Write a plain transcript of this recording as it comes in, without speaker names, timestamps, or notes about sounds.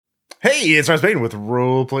Hey, it's Ross Payne with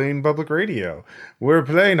Role Playing Public Radio. We're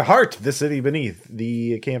playing Heart, the City Beneath.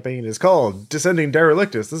 The campaign is called Descending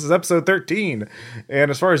Derelictus. This is episode 13. And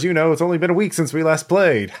as far as you know, it's only been a week since we last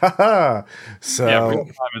played. Haha. So, yeah, real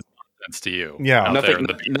time is nonsense to you. Yeah.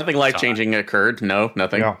 Nothing life-changing occurred. No,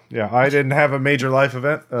 nothing. Yeah. I didn't have a major life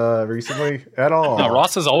event recently at all. No,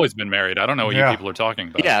 Ross has always been married. I don't know what you people are talking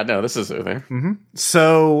about. Yeah, no, this is there. Mm-hmm.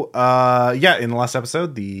 So, in the last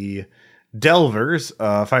episode, the Delvers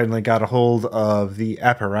finally got a hold of the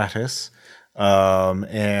apparatus,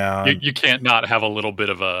 and you can't not have a little bit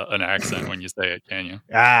of an accent when you say it, can you?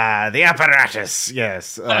 The apparatus,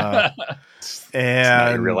 yes, and it's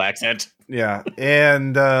not a real accent. Yeah,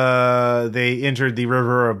 and they entered the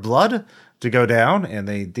River of Blood to go down, and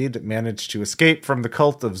they did manage to escape from the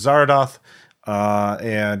cult of Zardoth,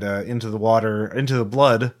 and into the water, into the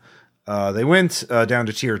blood. They went down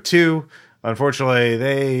to tier 2. Unfortunately,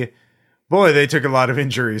 they took a lot of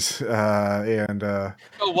injuries, and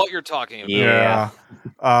what you're talking about. Yeah.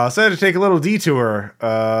 So I had to take a little detour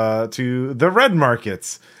to the Red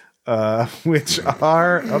Markets, which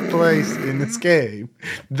are a place in this game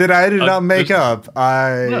that I did not make up.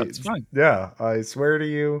 It's fine. Yeah, I swear to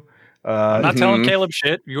you. I'm not telling Caleb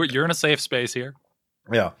shit. You're in a safe space here.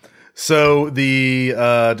 Yeah. So the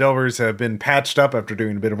Delvers have been patched up after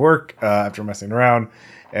doing a bit of work, after messing around.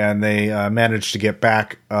 And they managed to get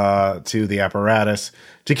back to the apparatus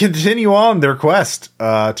to continue on their quest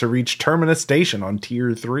to reach Terminus Station on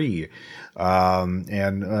Tier 3.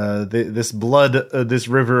 This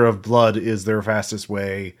River of Blood is their fastest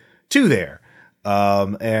way to there.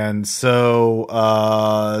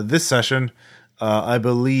 This session, I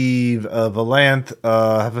believe Valanth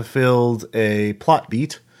have fulfilled a plot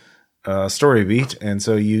beat, story beat, and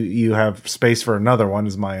so you have space for another one,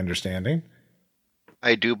 is my understanding.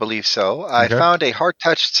 I do believe so. I found a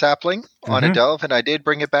heart-touched sapling on a delve, and I did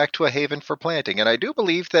bring it back to a haven for planting. And I do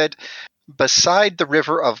believe that beside the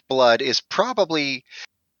River of Blood is probably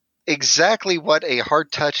exactly what a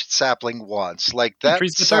heart-touched sapling wants. Like, that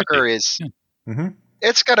sucker is... Mm-hmm.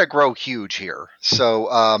 It's going to grow huge here.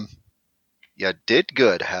 So, you did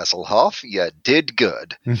good, Hasselhoff. You did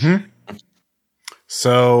good. Mm-hmm.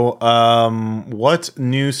 So, what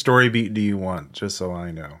new story beat do you want, just so I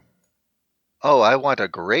know? Oh, I want a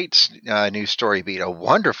great new story beat, a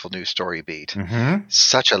wonderful new story beat. Mm-hmm.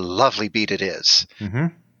 Such a lovely beat it is. Mm-hmm.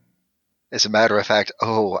 As a matter of fact,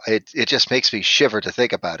 it just makes me shiver to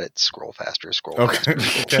think about it. Scroll faster, scroll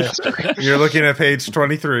faster. Okay. You're looking at page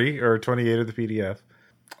 23 or 28 of the PDF.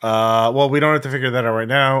 Well, we don't have to figure that out right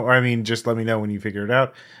now. I mean, just let me know when you figure it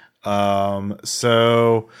out. Most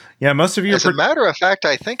of you... As a matter of fact,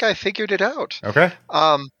 I think I figured it out. Okay.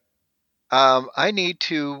 I need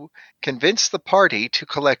to convince the party to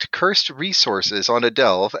collect cursed resources on a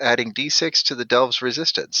delve, adding D6 to the delve's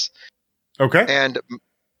resistance. Okay.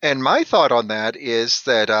 And my thought on that is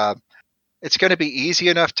that it's going to be easy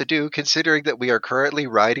enough to do, considering that we are currently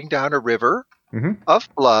riding down a river of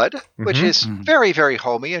blood, which is very, very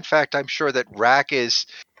homey. In fact, I'm sure that Rack,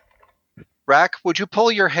 would you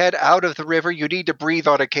pull your head out of the river? You need to breathe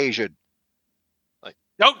on occasion.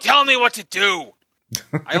 Don't tell me what to do.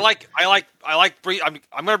 I like breathe. I'm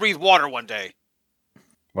gonna breathe water one day.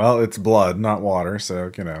 Well, it's blood, not water, so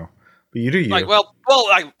but you do you.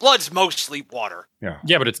 Blood's mostly water. Yeah,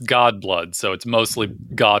 but it's god blood, so it's mostly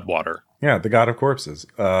god water. Yeah, the god of corpses.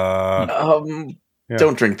 Don't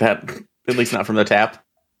drink that. At least not from the tap.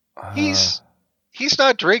 He's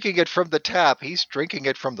not drinking it from the tap. He's drinking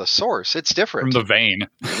it from the source. It's different. From the vein.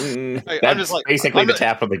 I'm just basically the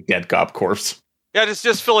tap of a dead cop corpse. Yeah,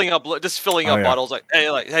 just filling up bottles. I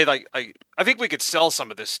think we could sell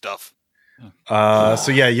some of this stuff.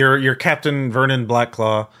 Your Captain Vernon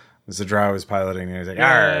Blackclaw, as the drow is piloting, and he's like,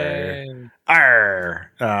 arr,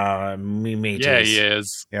 me mateys. Yeah, he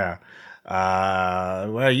is. Yeah.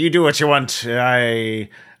 Well, you do what you want. I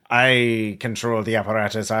control the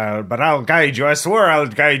apparatus, but I'll guide you. I swear I'll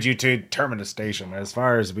guide you to Terminus Station as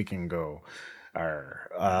far as we can go. But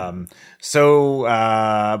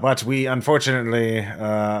we unfortunately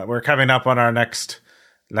we're coming up on our next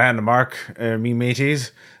landmark, me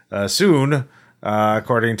mateys, soon,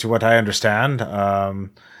 according to what I understand.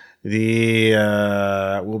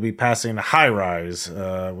 We'll be passing a high rise,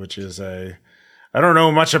 which is I don't know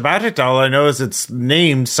much about it. All I know is it's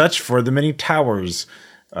named such for the many towers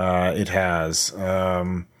it has.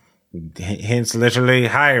 Hence, literally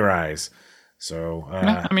high rise. So,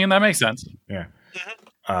 I mean, that makes sense. Yeah.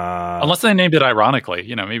 Unless they named it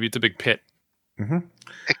ironically, maybe it's a big pit. Mm-hmm.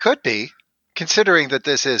 It could be, considering that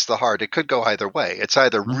this is the heart. It could go either way. It's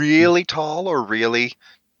either really tall or really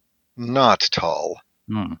not tall.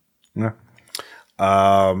 Yeah.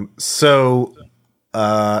 So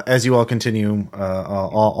as you all continue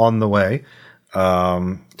on the way,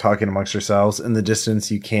 talking amongst yourselves, in the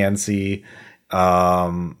distance you can see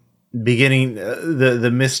beginning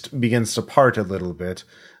the mist begins to part a little bit.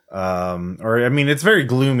 It's very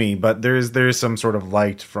gloomy, but there's some sort of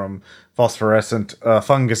light from phosphorescent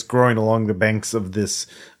fungus growing along the banks of this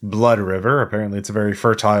blood river. Apparently it's a very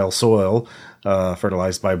fertile soil,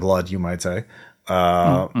 fertilized by blood, you might say.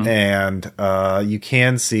 And you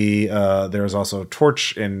can see there's also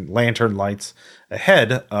torch and lantern lights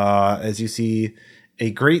ahead as you see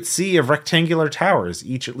a great sea of rectangular towers,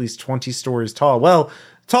 each at least 20 stories tall. Well,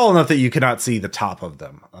 tall enough that you cannot see the top of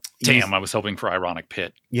them. Damn, I was hoping for ironic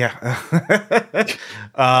pit. Yeah.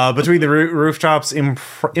 Between the rooftops,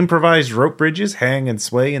 improvised rope bridges hang and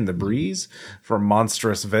sway in the breeze from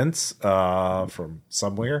monstrous vents from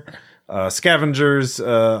somewhere. Scavengers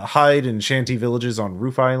hide in shanty villages on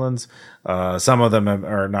roof islands. Some of them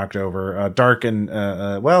are knocked over. Dark and,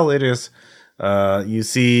 it is. You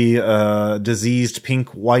see diseased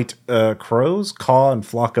pink-white crows caw and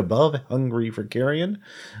flock above, hungry for carrion.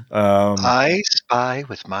 I spy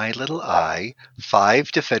with my little eye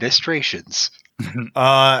 5 defenestrations.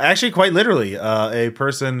 Actually, quite literally, a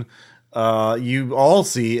person. You all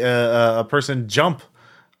see a person jump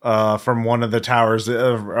from one of the towers.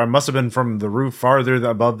 Must have been from the roof farther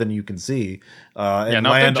above than you can see. And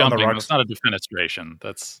land on the rocks. It's not a defenestration.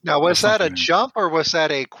 Was that a jump or was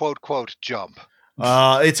that a quote jump?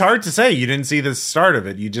 It's hard to say. You didn't see the start of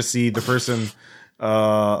it. You just see the person.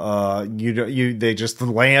 They just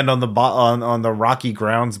land on the rocky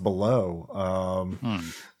grounds below.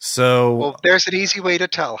 So, well, there's an easy way to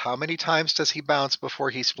tell. How many times does he bounce before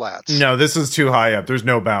he splats? No, this is too high up. There's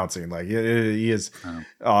no bouncing. Like he is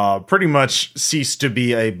pretty much ceased to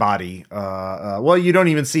be a body. Well, you don't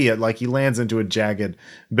even see it. Like he lands into a jagged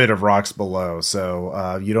bit of rocks below.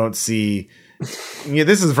 So you don't see. Yeah,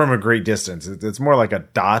 this is from a great distance. It's more like a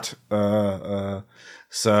dot. As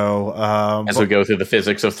we go through the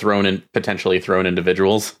physics of potentially thrown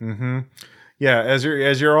individuals. Mm-hmm. Yeah, as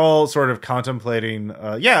you're all sort of contemplating,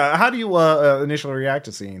 how do you initially react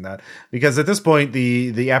to seeing that? Because at this point,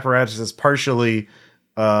 the apparatus is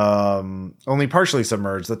only partially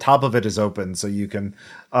submerged. The top of it is open, so you can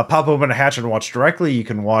pop open a hatch and watch directly. You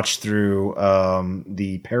can watch through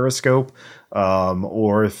the periscope,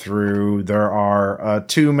 or there are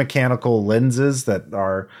 2 mechanical lenses that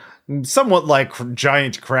are somewhat like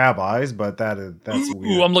giant crab eyes, but that's weird.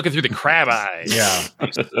 Ooh, I'm looking through the crab eyes. Yeah.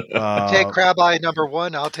 Take crab eye number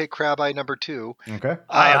 1. I'll take crab eye number 2. Okay.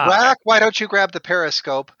 Rack, why don't you grab the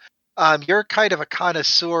periscope? You're kind of a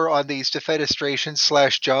connoisseur on these defenestrations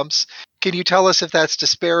 / jumps. Can you tell us if that's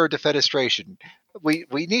despair or defenestration? We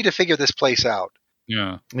need to figure this place out.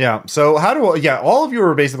 Yeah. Yeah. So all of you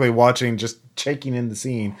were basically watching, just taking in the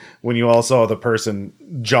scene when you all saw the person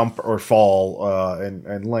jump or fall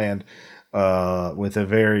and land with a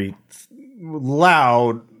very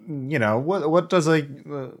loud, what does a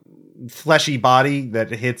fleshy body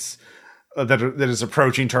that hits that is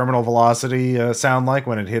approaching terminal velocity sound like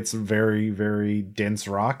when it hits very, very dense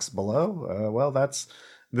rocks below? That's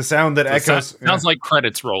the sound that echoes. Sounds like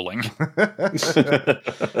credits rolling.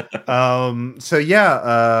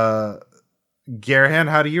 Garahan,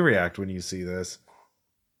 how do you react when you see this?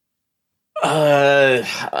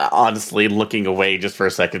 Honestly, looking away just for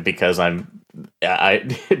a second because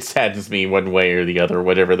it saddens me one way or the other,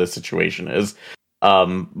 whatever the situation is.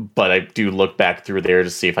 But I do look back through there to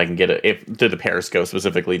see if I can get to the periscope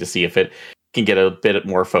specifically to see if it can get a bit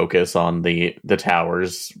more focus on the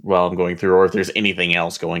towers while I'm going through, or if there's anything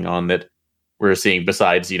else going on that we're seeing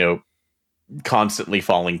besides, constantly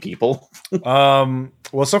falling people.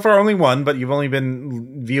 Well, so far only one, but you've only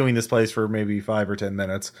been viewing this place for maybe 5 or 10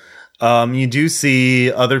 minutes. You do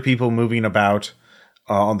see other people moving about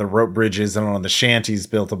on the rope bridges and on the shanties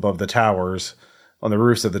built above the towers, on the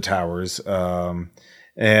roofs of the towers. You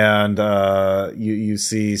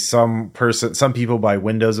see some people by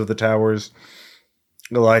windows of the towers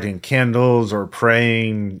lighting candles or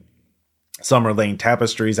praying. Some are laying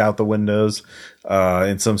tapestries out the windows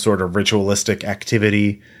in some sort of ritualistic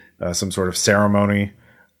activity, some sort of ceremony.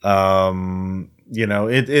 This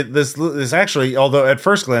actually, although at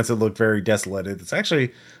first glance it looked very desolate, it's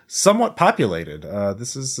actually somewhat populated.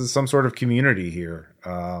 This is some sort of community here.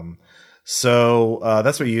 So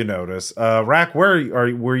that's what you notice. Rack,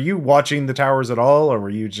 were you watching the towers at all, or were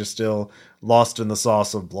you just still lost in the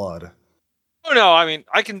sauce of blood? Oh no, I mean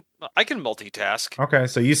I can multitask. Okay,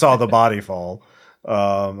 so you saw the body fall.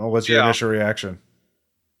 What's your initial reaction?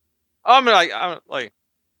 I'm like,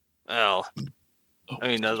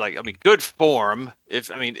 good form.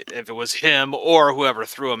 If it was him or whoever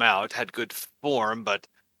threw him out had good form, but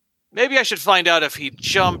maybe I should find out if he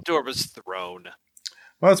jumped or was thrown.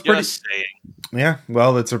 Well, it's pretty. Just saying. Yeah,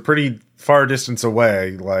 well, it's a pretty far distance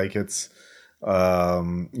away. Like it's,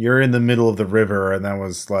 you're in the middle of the river, and that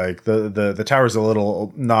was like the tower's a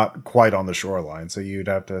little not quite on the shoreline, so you'd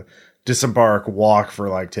have to disembark, walk for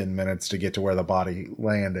like 10 minutes to get to where the body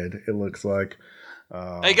landed. It looks like.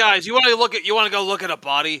 Hey guys, you want to go look at a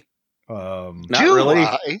body? Not really.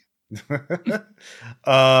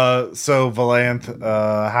 So Valanth,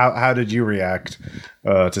 how did you react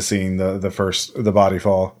to seeing the body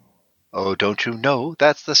fall? Oh, don't you know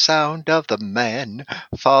that's the sound of the man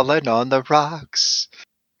falling on the rocks?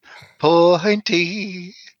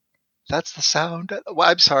 Pointy. That's the sound. Well,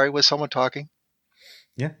 I'm sorry, was someone talking?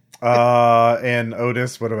 Yeah. And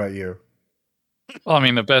Otis, what about you? Well, I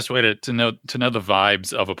mean, the best way to know the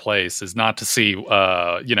vibes of a place is not to see,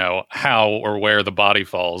 how or where the body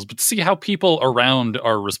falls, but to see how people around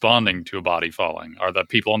are responding to a body falling. Are the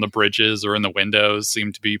people on the bridges or in the windows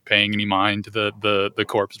seem to be paying any mind to the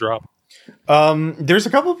corpse drop? There's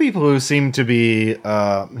a couple of people who seem to be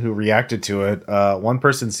who reacted to it. One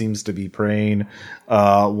person seems to be praying.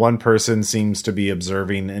 One person seems to be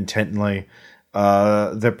observing intently.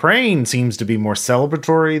 The praying seems to be more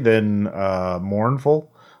celebratory than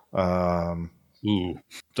mournful. Ooh,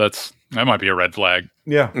 that might be a red flag.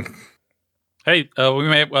 Yeah. Hey, we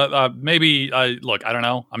may maybe look. I don't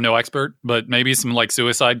know. I'm no expert, but maybe some like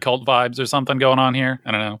suicide cult vibes or something going on here.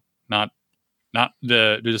 I don't know. Not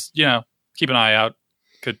just keep an eye out.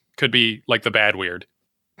 Could be like the bad weird.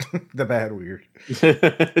 The bad weird.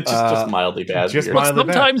 just mildly bad. Just weird. mildly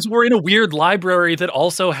sometimes we're in a weird library that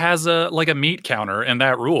also has a meat counter, and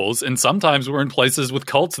that rules. And sometimes we're in places with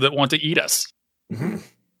cults that want to eat us. Mm-hmm.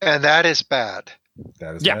 And that is bad.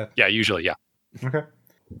 That is bad. Bad. Yeah, usually, yeah. Okay.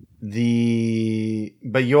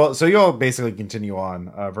 But you all basically continue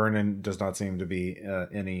on. Vernon does not seem to be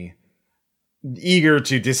any eager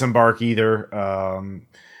to disembark either.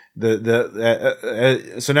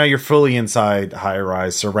 So now you're fully inside High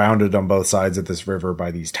Rise, surrounded on both sides of this river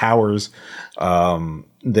by these towers.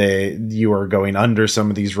 You are going under some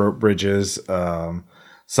of these rope bridges.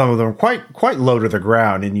 Some of them quite low to the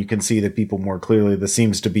ground, and you can see the people more clearly. This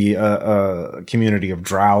seems to be a community of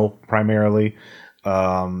drow primarily.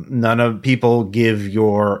 None of people give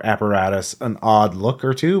your apparatus an odd look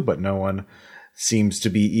or two, but no one seems to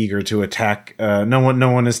be eager to attack. No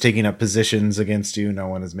one is taking up positions against you. No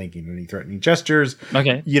one is making any threatening gestures.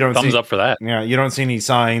 Okay. You don't thumbs up for that. Yeah. You don't see any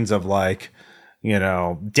signs of death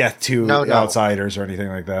to outsiders or anything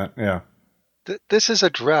like that. Yeah. This is a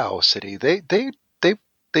drow city.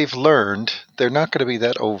 They've learned they're not going to be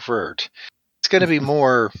that overt. It's going to be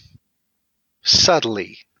more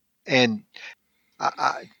subtly. And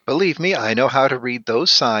believe me, I know how to read those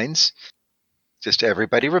signs. Just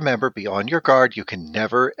everybody remember, be on your guard. You can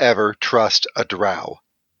never, ever trust a drow.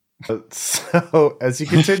 So, as you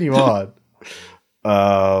continue on,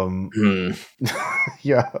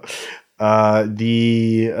 yeah,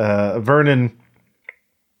 Vernon,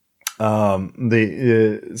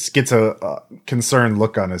 gets a concerned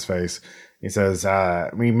look on his face. He says,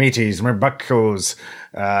 "Me mateys, me buckos,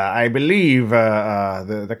 I believe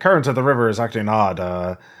the current of the river is acting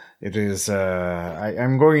odd. It is.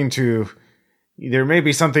 I'm going to." There may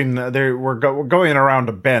be something there. We're going around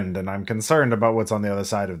a bend, and I'm concerned about what's on the other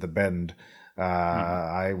side of the bend.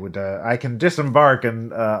 I can disembark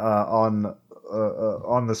and on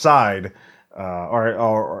the side,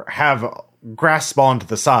 or have grasp onto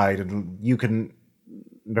the side, and you can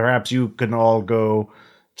all go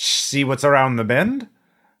see what's around the bend.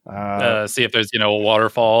 See if there's a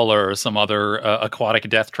waterfall or some other aquatic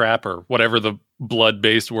death trap or whatever the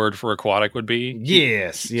blood-based word for aquatic would be.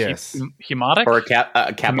 Yes. Hemotic or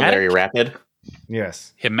a capillary rapid.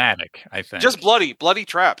 Yes, hematic. I think just bloody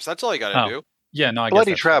traps. That's all you got to do. Yeah, no, I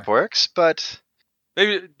bloody guess trap works, but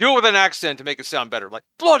maybe do it with an accent to make it sound better. Like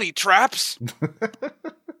bloody traps.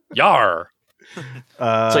 Yar.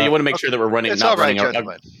 So you want to make sure that we're running. It's not all right, running.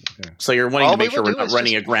 gentlemen. So you're wanting to make sure we're not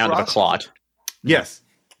running aground of a clot. Yes.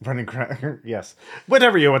 Running yes.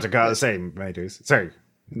 Whatever you want to say, mateys. Sorry.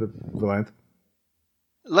 The length.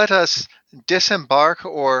 Let us disembark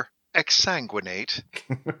or exsanguinate.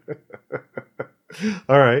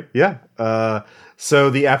 All right. Yeah. So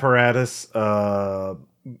the apparatus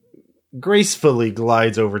gracefully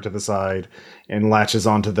glides over to the side and latches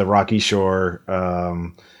onto the rocky shore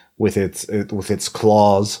with its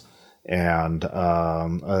claws, and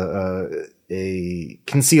a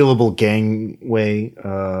concealable gangway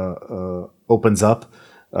opens up,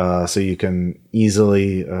 so you can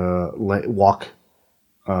easily walk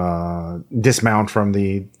dismount from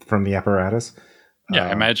the apparatus.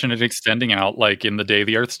 Yeah, imagine it extending out like in the day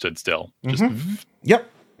the Earth stood still. Just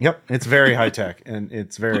Yep. It's very high tech and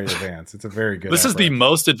it's very advanced. It's a very good. This is the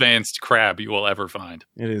most advanced crab you will ever find.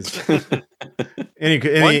 It is.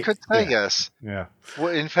 One could say yes. Yeah. Well,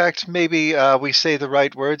 in fact, maybe we say the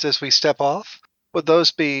right words as we step off. Would those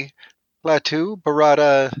be Latu,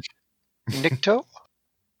 Barada, Nikto?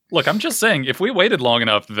 Look, I'm just saying, if we waited long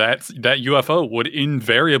enough, that UFO would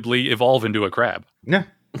invariably evolve into a crab. Yeah.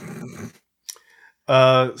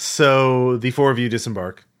 So the four of you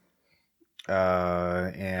disembark.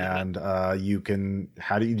 And you can.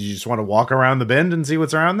 Do you just want to walk around the bend and see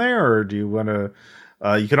what's around there, or do you want to?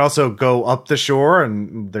 You can also go up the shore,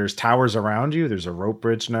 and there's towers around you. There's a rope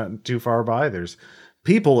bridge not too far by. There's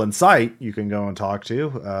people in sight you can go and talk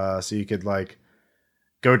to. So you could like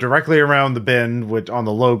go directly around the bend on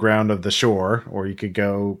the low ground of the shore, or you could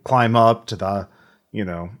go climb up to the, I don't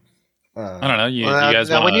know. You guys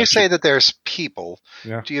now when you say that there's people,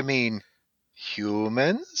 yeah. Do you mean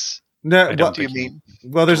humans? No, do you mean?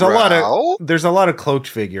 Well, there's a lot of cloaked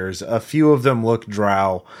figures. A few of them look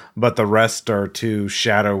drow, but the rest are too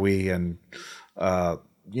shadowy and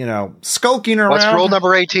skulking around. What's rule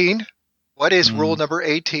number 18? What is rule number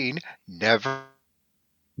 18? Never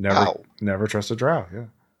trust a drow. Yeah,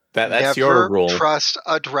 that's your rule. Trust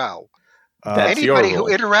a drow. Anybody who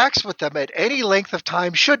interacts with them at any length of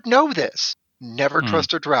time should know this. Never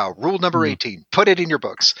trust a drow. Rule number 18. Put it in your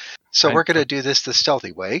books. So we're going to do this the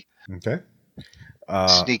stealthy way. Okay.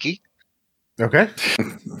 Sneaky. Okay.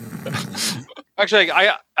 Actually,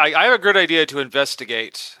 I have a good idea to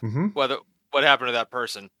investigate what happened to that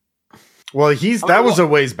person. Well, that was a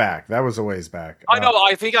ways back. I know.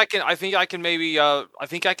 I think I can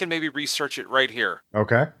maybe research it right here.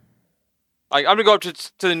 Okay. I'm gonna go up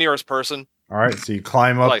to the nearest person. All right. So you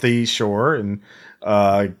climb up the shore and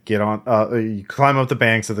get on. You climb up the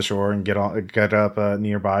banks of the shore and get up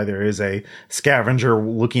nearby. There is a scavenger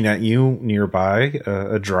looking at you nearby.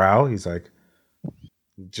 A drow. He's like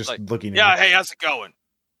looking. Yeah. Hey, how's it going?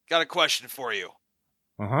 Got a question for you.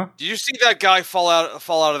 Uh-huh. Did you see that guy fall out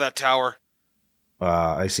of that tower?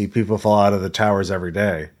 I see people fall out of the towers every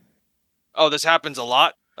day. Oh, this happens a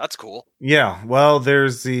lot? That's cool. Yeah. Well,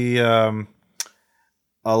 there's a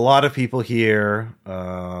lot of people here.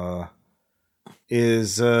 A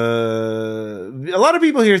lot of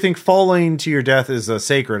people here think falling to your death is a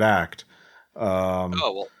sacred act.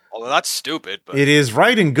 Well, that's stupid. But it is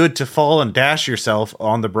right and good to fall and dash yourself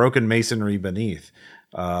on the broken masonry beneath.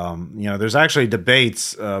 There's actually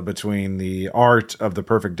debates between the art of the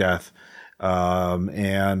perfect death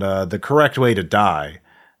and the correct way to die.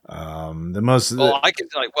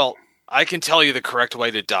 I can tell you the correct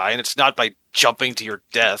way to die, and it's not by jumping to your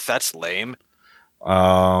death. That's lame.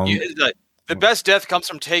 The best death comes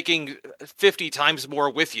from taking 50 times more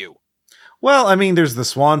with you. Well, I mean, there's the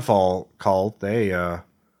Swanfall cult. They're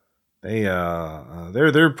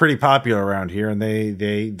pretty popular around here, and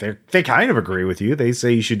they kind of agree with you. They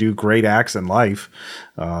say you should do great acts in life,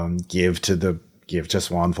 give to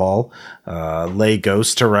Swanfall, lay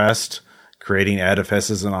ghosts to rest, creating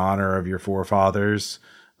edifices in honor of your forefathers.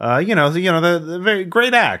 The very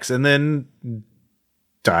great acts, and then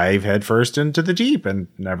dive headfirst into the deep and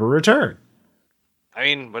never return. I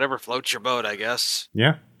mean, whatever floats your boat, I guess.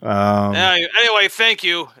 Yeah. Anyway, thank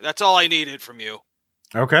you. That's all I needed from you.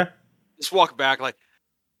 Okay. Just walk back I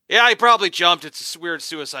probably jumped. It's a weird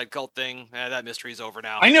suicide cult thing. That mystery's over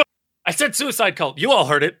now. I know. I said suicide cult. You all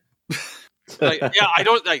heard it. I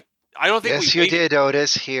don't think. Yes, you did,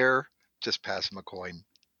 Otis. Here, just pass him a coin.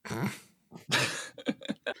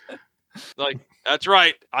 That's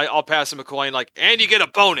right. I'll pass him a coin. And you get a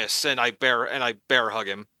bonus. And I bear hug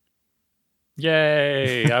him.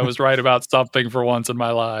 Yay! I was right about something for once in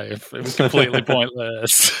my life. It was completely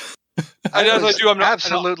pointless. I'm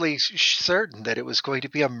absolutely certain that it was going to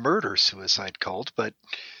be a murder-suicide cult, but...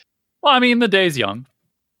 Well, I mean, the day's young.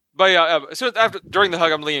 But yeah, so during the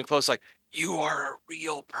hug, I'm leaning close you are a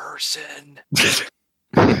real person.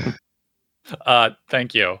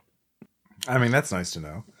 Thank you. I mean, that's nice to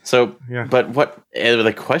know. So, yeah. But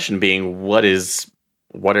the question being, what's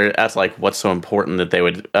so important that they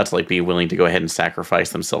would be willing to go ahead and sacrifice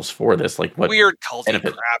themselves for this? What weird culty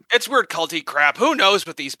crap. It's weird culty crap. Who knows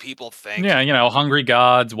what these people think? Yeah, hungry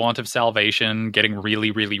gods, want of salvation, getting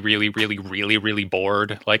really, really, really, really, really, really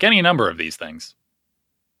bored. Any number of these things.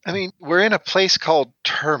 I mean, we're in a place called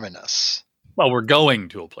Terminus. Well, we're going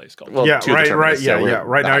to a place called. Right. Yeah.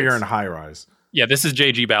 Right now, you're in high rise. Yeah, this is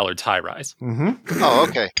J.G. Ballard's high rise. Mm-hmm. Oh,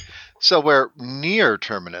 okay. So we're near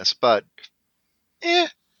Terminus, but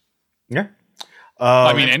Yeah.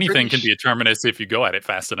 I mean, anything can be a terminus if you go at it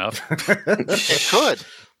fast enough. It could.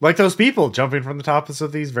 Like those people jumping from the tops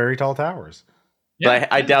of these very tall towers. Yeah.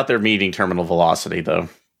 But I doubt they're meeting terminal velocity, though.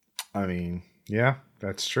 I mean, yeah,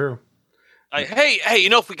 that's true. Hey,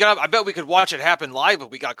 if we got, I bet we could watch it happen live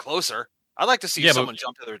if we got closer. I'd like to see someone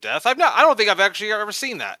jump to their death. I don't think I've actually ever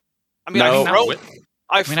seen that. I mean,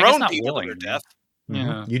 I've thrown people to their death.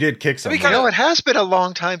 Yeah. You did kick someone. It has been a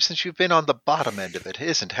long time since you've been on the bottom end of it,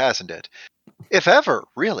 hasn't it? If ever,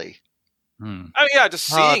 really. I mean, yeah, just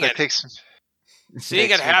seeing it.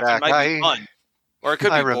 Seeing it happen might be fun. Or it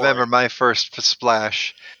could be boring. Remember my first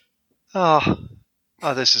splash. Oh,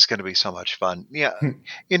 this is going to be so much fun. Yeah.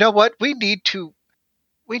 You know what? We need to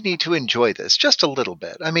enjoy this just a little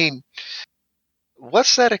bit. I mean,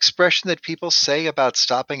 what's that expression that people say about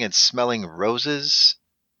stopping and smelling roses?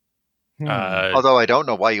 Although I don't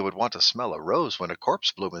know why you would want to smell a rose when a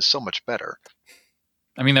corpse bloom is so much better.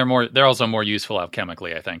 I mean, they're also more useful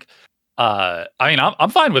alchemically, I think. I mean,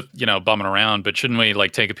 I'm fine with, bumming around, but shouldn't we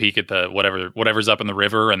take a peek at the whatever's up in the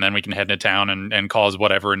river, and then we can head into town and cause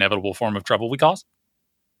whatever inevitable form of trouble we cause?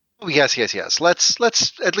 Oh, yes. Let's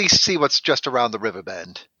at least see what's just around the river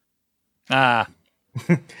bend. All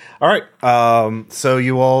right. So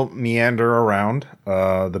you all meander around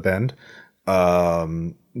the bend,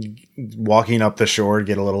 walking up the shore,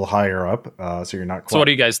 get a little higher up. So you're not. So what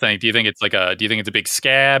do you guys think? Do you think it's a big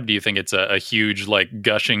scab? Do you think it's a huge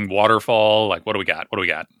gushing waterfall? What do we got?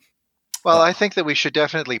 Well, I think that we should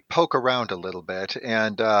definitely poke around a little bit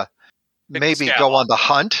and maybe go on the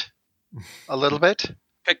hunt a little bit.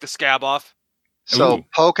 Pick the scab off. So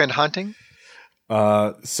poke and hunting.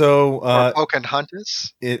 Or poke and hunt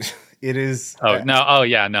us. It is.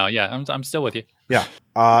 I'm still with you. Yeah.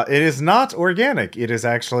 It is not organic. It is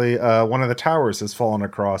actually one of the towers has fallen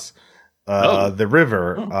across the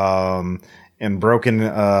river and broken,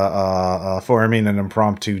 forming an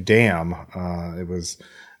impromptu dam. It was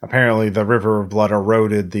apparently the River of Blood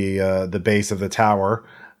eroded the base of the tower,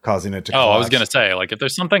 causing it to collapse. I was going to say, if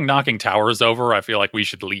there's something knocking towers over, I feel like we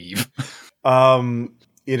should leave.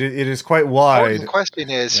 It is quite wide. The question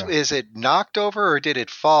is it knocked over or did it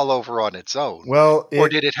fall over on its own? Well, or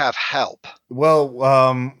did it have help? Well,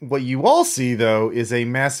 what you all see though is a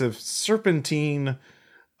massive serpentine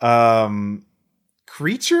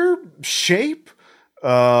creature shape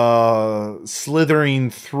slithering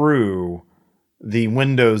through the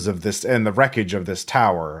windows of this and the wreckage of this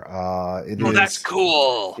tower. That's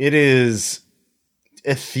cool. It is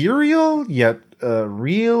ethereal yet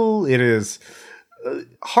real. It is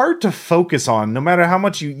hard to focus on, no matter how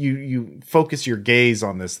much you focus your gaze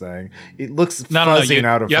on this thing. It looks fuzzy and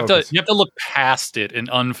out of focus. You have to look past it and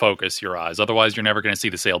unfocus your eyes. Otherwise, you're never going to see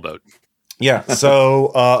the sailboat. Yeah.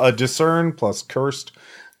 So a discern plus cursed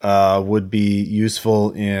would be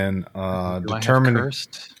useful in determining.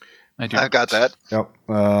 I've got that. Yep.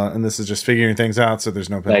 And this is just figuring things out, so there's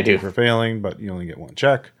no penalty for failing, but you only get one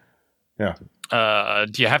check. Yeah.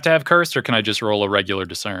 Do you have to have cursed, or can I just roll a regular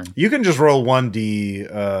discern? You can just roll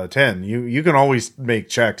 1d10. You can always make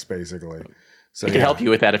checks, basically. So I can help you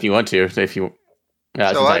with that if you want to. So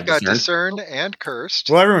I've got discern and cursed.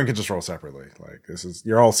 Well, everyone can just roll separately.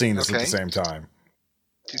 You're all seeing this at the same time.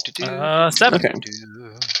 7. Okay.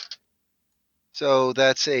 So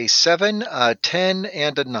that's a 7, a 10,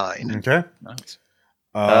 and a 9. Okay. Nice.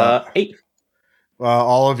 8.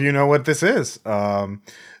 All of you know what this is.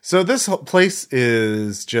 So this place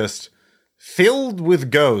is just filled with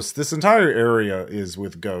ghosts. This entire area is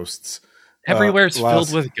with ghosts. Everywhere's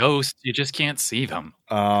filled with ghosts. You just can't see them.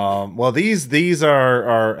 Well, these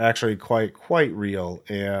are actually quite real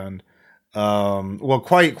and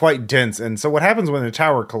quite dense. And so what happens when the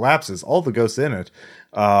tower collapses? All the ghosts in it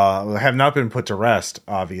have not been put to rest,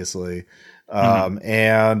 obviously.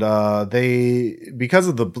 And they, because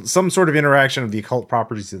of some sort of interaction of the occult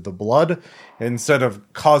properties of the blood, instead of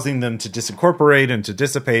causing them to disincorporate and to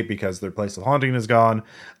dissipate because their place of haunting is gone,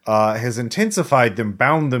 has intensified them,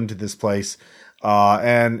 bound them to this place,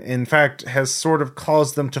 and in fact has sort of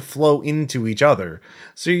caused them to flow into each other.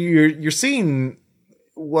 So you're seeing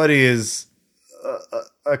what is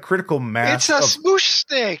a critical mass. It's a smoosh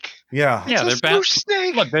snake. Yeah, they're bound.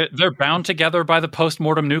 Look, they're bound together by the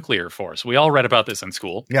post-mortem nuclear force. We all read about this in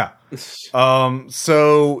school. Yeah.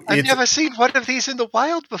 So I've never seen one of these in the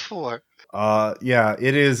wild before. Yeah,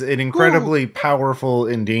 it is an incredibly powerful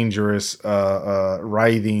and dangerous,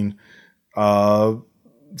 writhing,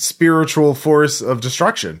 spiritual force of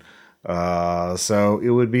destruction. So it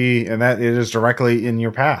would be, and that it is directly in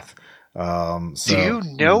your path. Do you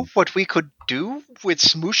know what we could do with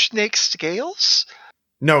smoosh snake scales?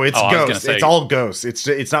 No, it's ghosts. It's all ghosts.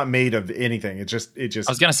 It's not made of anything. It just. I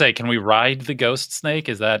was gonna say, can we ride the ghost snake?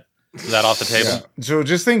 Is that off the table? Yeah. So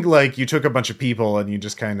just think like you took a bunch of people and you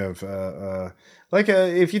just kind of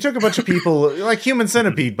if you took a bunch of people like Human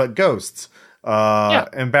Centipede but ghosts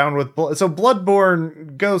and bound with blood. So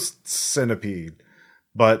Bloodborne Ghost Centipede,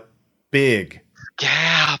 but big.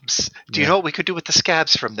 Scabs. Do you know what we could do with the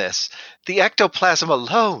scabs from this? The ectoplasm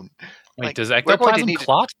alone. Wait, does ectoplasm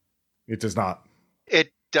clot? It does not.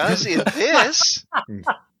 It does in this.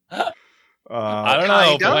 I don't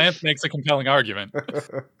know. Lance makes a compelling argument.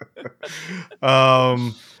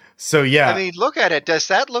 So yeah. I mean, look at it. Does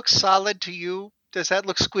that look solid to you? Does that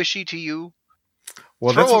look squishy to you?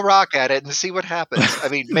 Well, throw a rock at it and see what happens. I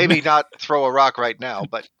mean, maybe not throw a rock right now,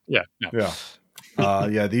 but yeah.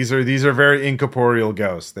 These are very incorporeal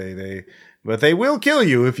ghosts. But they will kill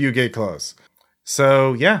you if you get close.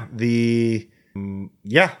 So yeah,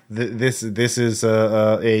 this is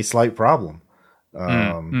a slight problem.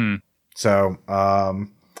 So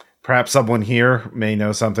perhaps someone here may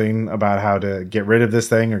know something about how to get rid of this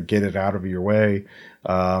thing or get it out of your way.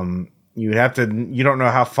 You don't know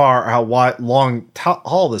how long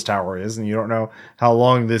tall this tower is, and you don't know how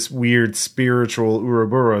long this weird spiritual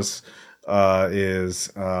Ouroboros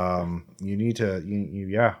is. You need to,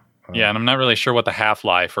 yeah, and I'm not really sure what the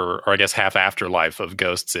half-life or I guess half afterlife of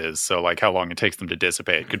ghosts is. So, like, how long it takes them to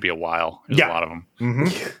dissipate could be a while. There's a lot of them.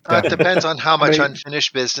 Mm-hmm. It depends on how much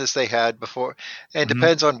unfinished business they had before, and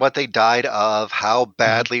depends on what they died of, how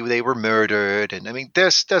badly they were murdered, and I mean,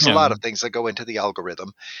 there's a lot of things that go into the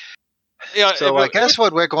algorithm. Yeah, so I guess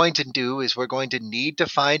what we're going to do is we're going to need to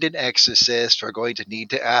find an exorcist. We're going to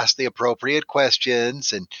need to ask the appropriate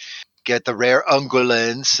questions and get the rare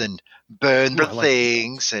ungulants and burn the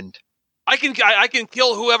things. And I can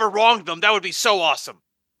kill whoever wronged them. That would be so awesome.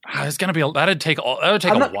 It's gonna be that'd take a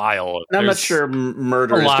while. I'm not sure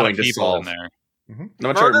murder is going to solve. In there. I'm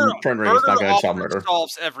not sure murder is not going to solve murder.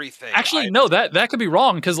 Solves everything. Actually, no, that could be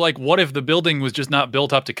wrong because, like, what if the building was just not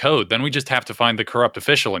built up to code? Then we just have to find the corrupt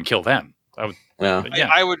official and kill them. I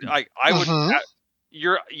would.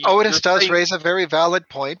 Otis does raise a very valid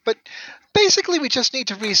point, but basically we just need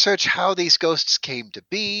to research how these ghosts came to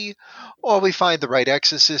be, or we find the right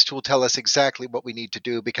exorcist who will tell us exactly what we need to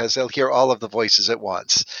do because they'll hear all of the voices at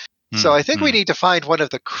once. So I think we need to find one of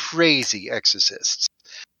the crazy exorcists.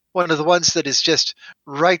 One of the ones that is just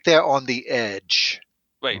right there on the edge.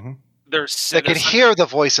 Wait, that can hear the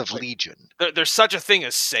voice of Legion. There's such a thing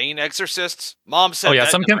as sane exorcists? Mom said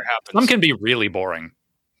some can be really boring.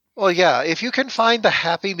 Well, yeah, if you can find the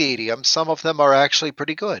happy medium, some of them are actually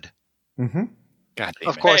pretty good. Mm-hmm. God damn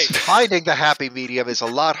of course, finding the happy medium is a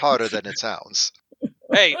lot harder than it sounds.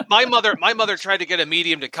 Hey, my mother tried to get a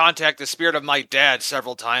medium to contact the spirit of my dad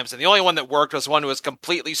several times, and the only one that worked was one who was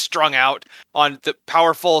completely strung out on the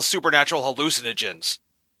powerful supernatural hallucinogens.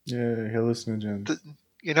 Yeah, hallucinogens.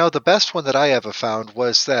 The best one that I ever found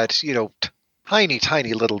was that,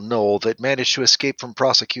 tiny little knoll that managed to escape from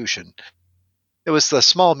prosecution. It was the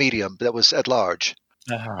small medium that was at large.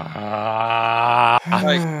 There's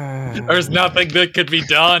nothing that could be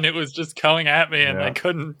done. It was just coming at me, and I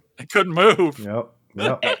couldn't move. Yep.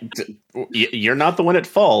 You're not the one at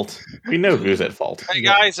fault. We know who's at fault. Hey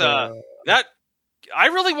guys, I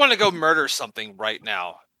really want to go murder something right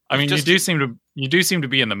now. I mean, you do seem to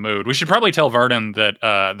be in the mood. We should probably tell Vernon that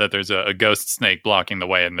there's a ghost snake blocking the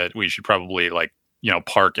way, and that we should probably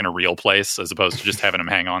park in a real place as opposed to just having him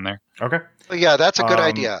hang on there. Okay. Yeah, that's a good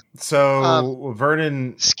idea. So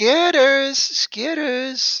Vernon, Skitters.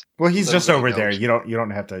 Well, he's just over there. You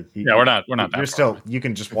don't have to. We're not. You're still. You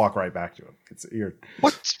can just walk right back to him.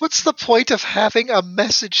 What's the point of having a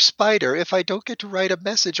message spider if I don't get to write a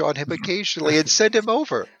message on him occasionally and send him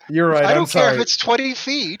over? You're right. I don't care if it's 20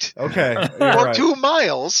 feet. Okay. Or 2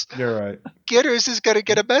 miles. You're right. Skitters is going to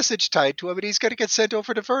get a message tied to him, and he's going to get sent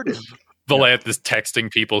over to Vernon. Valanth is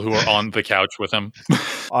texting people who are on the couch with him.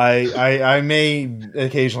 I may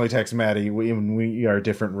occasionally text Maddie when we are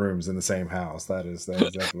different rooms in the same house. That is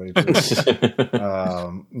definitely true.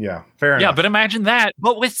 Fair enough. Yeah, but imagine that,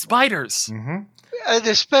 but with spiders. Mm-hmm. An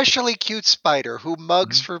especially cute spider who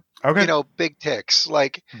mugs for big ticks.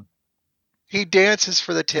 Like he dances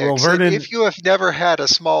for the ticks. Well, Vernon, if you have never had a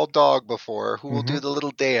small dog before who will do the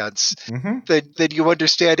little dance, then you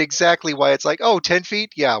understand exactly why it's like, 10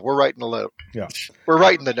 feet? Yeah, we're writing the note. Yeah. We're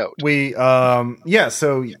writing the note.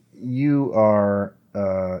 So you are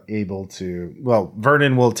able to,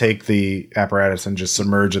 Vernon will take the apparatus and just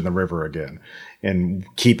submerge in the river again and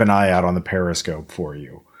keep an eye out on the periscope for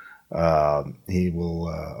you. He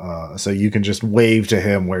will, so you can just wave to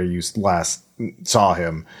him where you last saw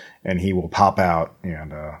him, and he will pop out,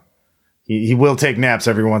 and he will take naps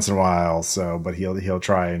every once in a while. So, but he'll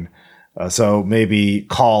try and so maybe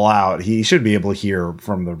call out. He should be able to hear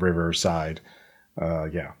from the riverside.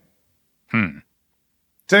 Yeah.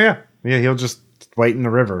 So yeah, he'll just wait in the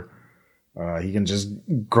river. He can just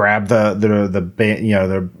grab the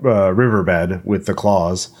riverbed with the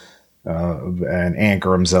claws and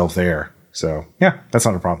anchor himself there. So yeah, that's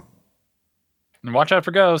not a problem. And watch out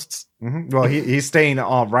for ghosts. Mm-hmm. Well, he's staying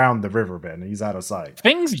around the riverbed. And he's out of sight.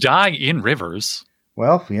 Things die in rivers.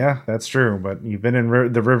 Well, yeah, that's true. But you've been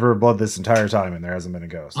in the River of Blood this entire time, and there hasn't been a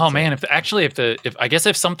ghost. Oh man,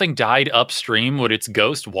 if something died upstream, would its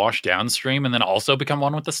ghost wash downstream and then also become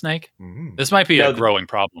one with the snake? Mm-hmm. This might be a growing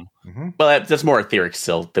problem. Mm-hmm. Well, that's more etheric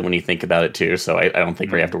still than when you think about it too. So I don't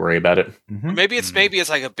think we have to worry about it. Mm-hmm. Maybe it's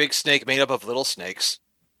like a big snake made up of little snakes.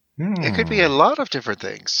 It could be a lot of different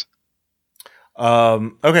things.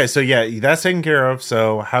 Okay, so yeah, that's taken care of.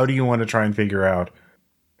 So how do you want to try and figure out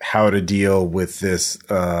how to deal with this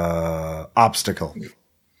obstacle?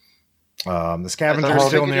 The scavenger's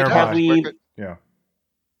still nearby. Yeah.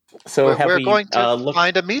 So we're going to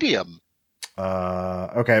find a medium.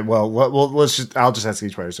 Okay. Well, I'll just ask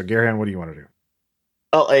each player. So, Garahan, what do you want to do?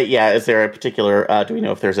 Oh, yeah. Is there a particular? Do we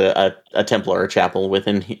know if there's a temple or a chapel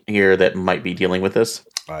within here that might be dealing with this?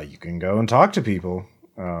 You can go and talk to people.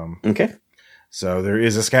 Okay. So there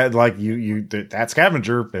is a that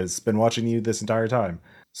scavenger has been watching you this entire time.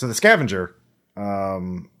 So the scavenger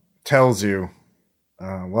tells you,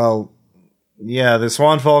 well, yeah, the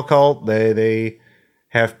Swanfall cult, they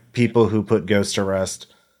have people who put ghosts to rest.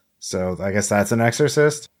 So I guess that's an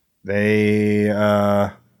exorcist. They,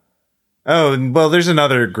 there's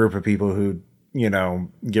another group of people who,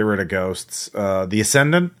 get rid of ghosts. The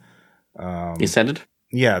Ascendant. The Ascendant?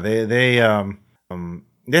 Yeah, they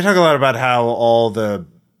talk a lot about how all the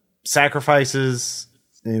sacrifices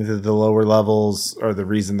into the lower levels are the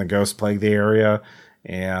reason the ghosts plague the area,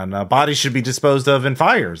 and bodies should be disposed of in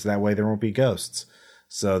fires. That way there won't be ghosts.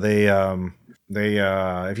 So they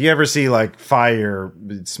if you ever see like fire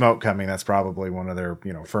smoke coming, that's probably one of their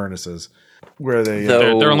furnaces where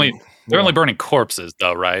they're only burning corpses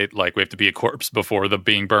though, right? Like we have to be a corpse before the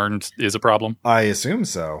being burned is a problem. I assume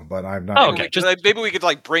so, but I'm not. Oh, okay. Maybe we could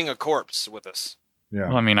like bring a corpse with us. Yeah.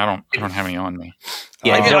 Well, I mean, I don't have any on me.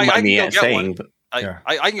 Yeah, I don't mind me saying.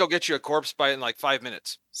 I can go get you a corpse in like 5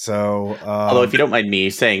 minutes. So, although if you don't mind me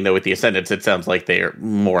saying though, with the Ascendants, it sounds like they're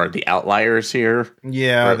more the outliers here.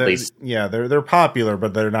 Yeah, they're popular,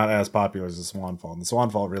 but they're not as popular as the Swanfall. And the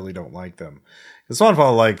Swanfall really don't like them. The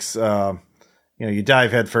Swanfall likes, you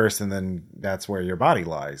dive head first, and then that's where your body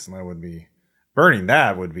lies, and that would be burning.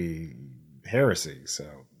 That would be heresy. So.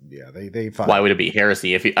 Yeah, they fight. Why would it be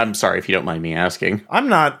heresy? I'm sorry if you don't mind me asking. I'm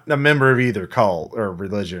not a member of either cult or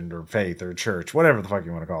religion or faith or church, whatever the fuck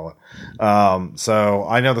you want to call it. So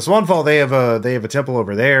I know the Swanfall, they have a temple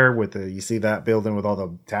over there with you see that building with all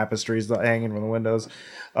the tapestries hanging from the windows.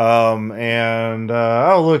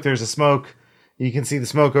 Look, there's a smoke. You can see the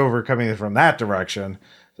smoke coming from that direction.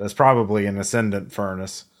 That's probably an Ascendant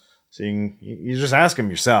furnace. So you just ask them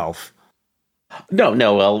yourself. No,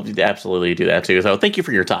 well, absolutely do that too. So thank you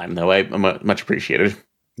for your time, though. I much appreciated.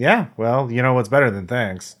 Yeah, well, what's better than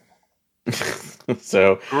thanks.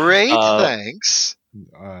 So great, thanks.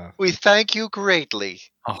 We thank you greatly.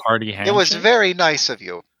 A hearty handshake. It was very nice of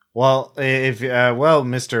you. Well,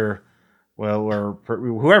 Mr. Or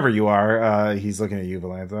whoever you are, he's looking at you,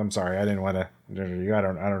 Valantha. I'm sorry, I didn't want to. I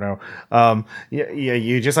don't know.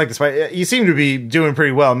 You just like this fight. You seem to be doing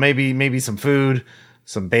pretty well. Maybe some food.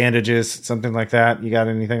 Some bandages, something like that. You got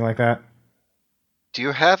anything like that? Do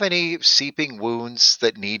you have any seeping wounds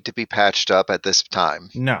that need to be patched up at this time?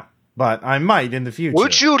 No, but I might in the future.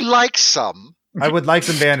 Would you like some? I would like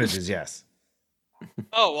some bandages, yes.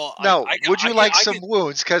 Oh, well. No, would you like some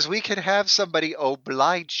wounds? Because we can have somebody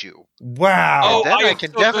oblige you. Wow. And then I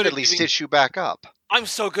can definitely stitch you back up. I'm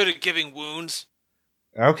so good at giving wounds.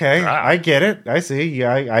 Okay, I get it. I see.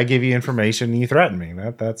 Yeah, I give you information and you threaten me.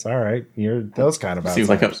 That's all right. You're those kind of seems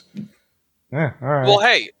like yeah, all right. Well,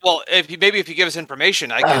 hey, if you give us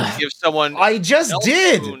information, I can give someone. I just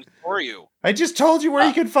did for you. I just told you where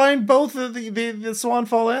you could find both of the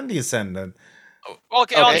Swanfall and the Ascendant.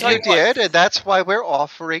 Okay, I'll tell you did, and that's why we're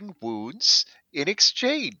offering wounds in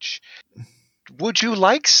exchange. Would you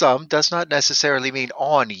like some does not necessarily mean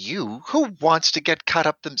on you. Who wants to get cut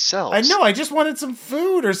up themselves? I know. I just wanted some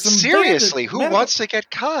food or some. Seriously, who wants to get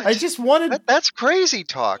cut? I just wanted. That's crazy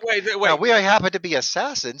talk. Wait. Now, we happen to be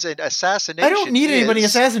assassins, and assassination. I don't need anybody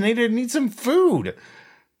assassinated. I need some food.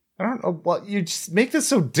 I don't know what you just make this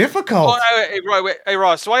so difficult. Hey,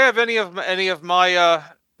 Ross. Do I have any of my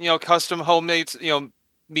custom homemade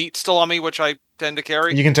meat still on me, which I tend to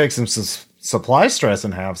carry? You can take some supply stress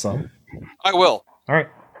and have some. I will. All right.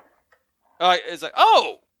 It's like,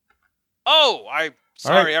 I'm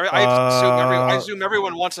sorry. Right. I assume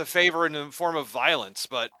everyone wants a favor in the form of violence,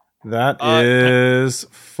 but that is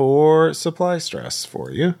 4 supply stress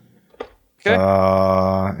for you. Okay.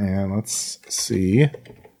 And let's see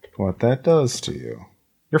what that does to you.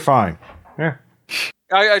 You're fine. Yeah.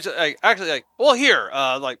 I actually like. Well, here,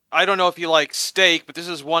 like I don't know if you like steak, but this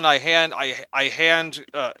is one I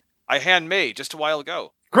handmade just a while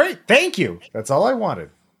ago. Great, thank you. That's all I wanted.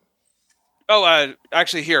 Oh,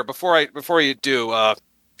 actually, here before you do,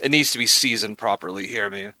 it needs to be seasoned properly. Here,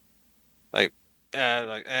 man. Like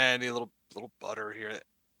any little butter here.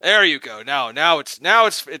 There you go. Now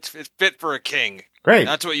it's fit for a king. Great.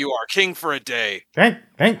 That's what you are, king for a day.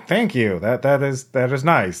 Thank you. That is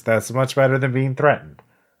nice. That's much better than being threatened.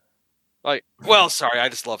 Like, well, sorry, I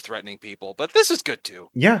just love threatening people, but this is good too.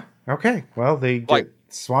 Yeah. Okay. Well, they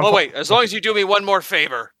Swan. Oh wait, as long as you do me one more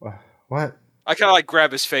favor. What? I kind of like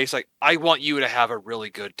grab his face, like I want you to have a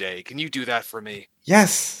really good day. Can you do that for me?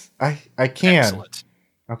 Yes, I can. Excellent.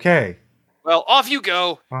 Okay. Well, off you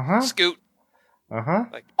go. Scoot.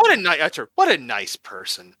 Like what a nice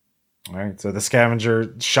person. All right, so the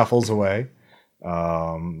scavenger shuffles away.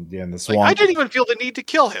 And the swan. Like, I didn't even feel the need to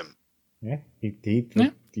kill him. Yeah, he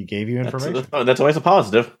gave you information. That's always a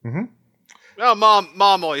positive. Mm-hmm. Well,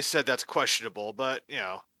 mom always said that's questionable, but you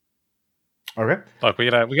know. Okay. Look, we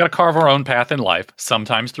gotta carve our own path in life.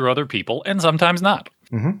 Sometimes through other people, and sometimes not.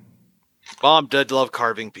 Mm-hmm. Mom did love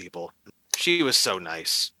carving people. She was so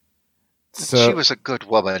nice. She was a good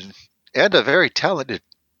woman and a very talented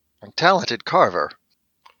carver.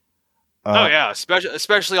 Oh yeah,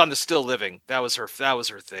 especially on the still living. That was her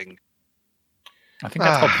thing. I think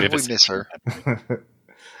that's called vivisection. We miss her.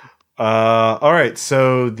 All right,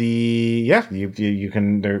 so you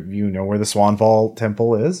can know where the Swanfall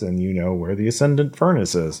Temple is, and you know where the Ascendant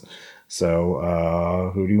Furnace is.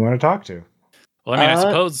 So who do you want to talk to? Well, I mean, I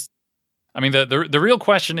suppose. I mean, the real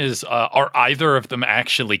question is: are either of them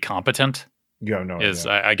actually competent? Yeah, no.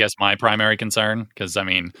 I guess my primary concern, because I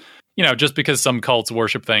mean, just because some cults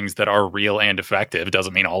worship things that are real and effective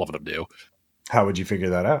doesn't mean all of them do. How would you figure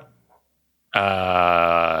that out?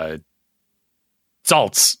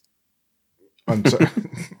 Salts. I'm sorry.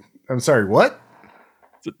 I'm sorry. What?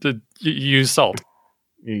 You use salt.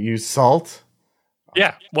 You use salt?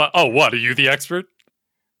 Yeah. What? Oh, what? Are you the expert?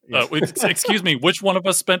 Excuse me. Which one of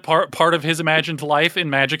us spent part of his imagined life in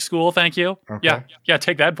magic school? Thank you. Okay. Yeah.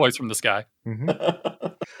 Take that voice from the sky. Mm-hmm.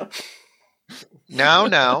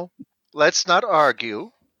 Now, let's not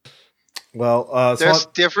argue. Well, there's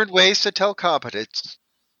different ways to tell competence.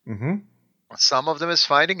 Mm-hmm. Some of them is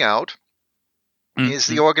finding out, is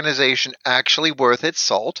the organization actually worth its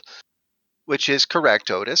salt, which is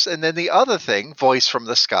correct, Otis. And then the other thing, voice from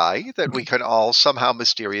the sky, that we can all somehow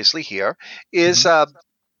mysteriously hear, is all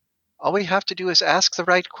we have to do is ask the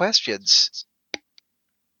right questions.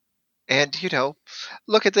 And,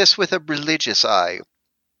 look at this with a religious eye.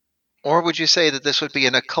 Or would you say that this would be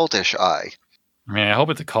an occultish eye? I mean, I hope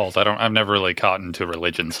it's a cult. I've never really caught into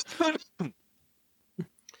religions.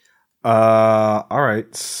 All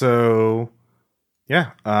right. So,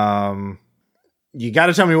 yeah. You got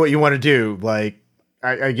to tell me what you want to do. Like,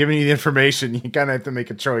 I given you the information. You kind of have to make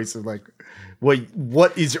a choice of like,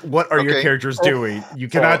 what are your characters doing? You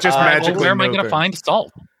cannot just magically. Where am I going to find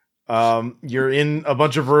salt? You're in a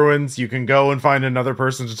bunch of ruins. You can go and find another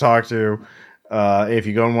person to talk to. If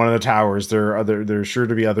you go in one of the towers, there's sure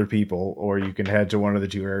to be other people, or you can head to one of the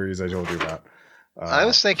 2 areas I told you about. I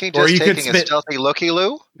was thinking just taking a stealthy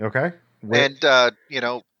looky-loo. Okay. And, eyeballing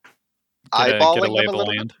them a little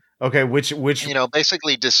bit. Okay, which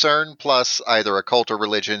basically discern plus either occult or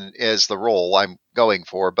religion is the role I'm going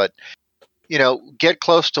for, but get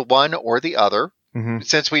close to one or the other. Mm-hmm.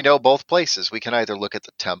 Since we know both places, we can either look at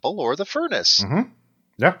the temple or the furnace. Mm-hmm.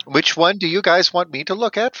 Yeah. Which one do you guys want me to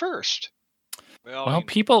look at first? Well,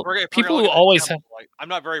 people who always have. I'm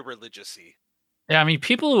not very religious-y. Yeah, I mean,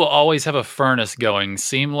 people who always have a furnace going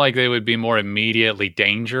seem like they would be more immediately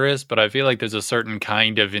dangerous, but I feel like there's a certain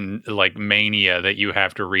kind of mania that you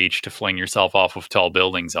have to reach to fling yourself off of tall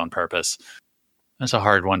buildings on purpose. That's a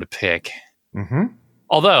hard one to pick. Mm-hmm.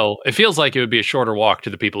 Although, it feels like it would be a shorter walk to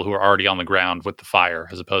the people who are already on the ground with the fire,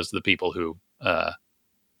 as opposed to the people who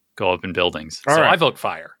go up in buildings. All right. I vote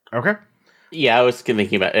fire. Okay. Yeah, I was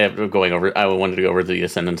thinking about going over. I wanted to go over to the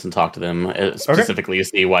Ascendants and talk to them specifically to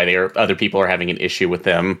see why other people are having an issue with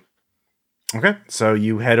them. Okay, so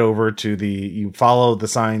you head over to you follow the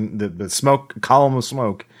sign, the smoke column of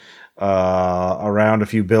smoke around a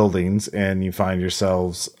few buildings, and you find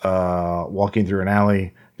yourselves walking through an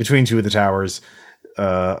alley between 2 of the towers.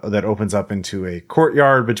 that opens up into a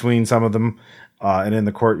courtyard between some of them. And in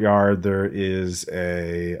the courtyard, there is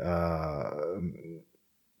a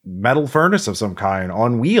metal furnace of some kind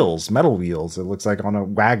on wheels, metal wheels. It looks like on a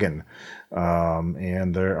wagon.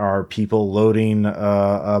 And there are people loading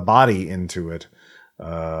a body into it.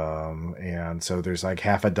 And so there's like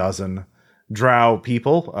half a dozen drow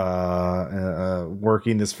people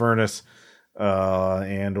working this furnace,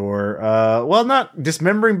 well, not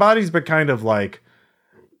dismembering bodies, but kind of like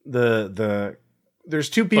there's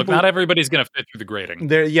two people. Look, not everybody's going to fit through the grating.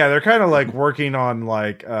 They're kind of like working on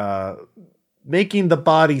like making the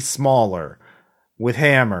body smaller with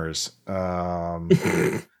hammers.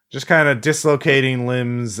 Just kind of dislocating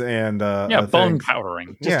limbs and bone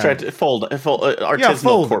powdering. Just try to fold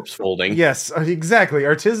artisanal corpse folding. Yes, exactly.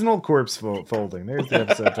 Artisanal corpse folding. There's the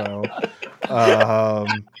episode title.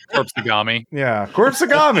 Corpse-agami. Yeah,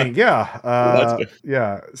 corpse-agami.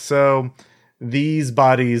 Yeah. So these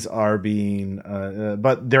bodies are being,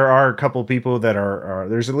 but there are a couple people that are.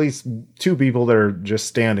 There's at least two people that are just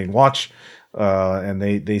standing watch, and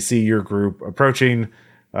they see your group approaching.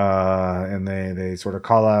 And they sort of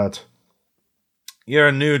call out,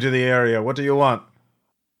 "You're new to the area. What do you want?"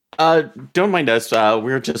 Don't mind us.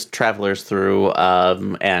 We're just travelers through,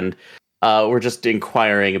 and we're just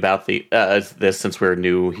inquiring about this since we're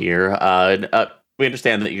new here. We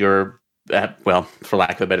understand that you're, for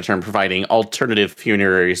lack of a better term, providing alternative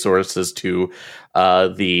funerary sources to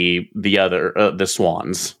the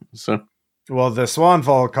swans. So, well, the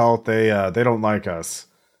Swanfall cult they don't like us,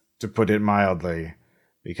 to put it mildly.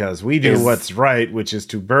 Because we do what's right, which is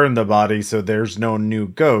to burn the body so there's no new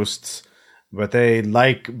ghosts. But they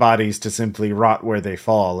like bodies to simply rot where they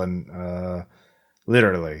fall, and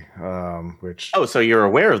literally. So you're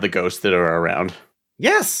aware of the ghosts that are around?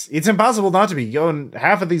 Yes, it's impossible not to be. In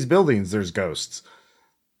half of these buildings, there's ghosts.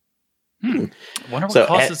 Wonder what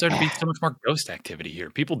causes there to be so much more ghost activity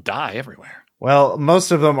here. People die everywhere. Well,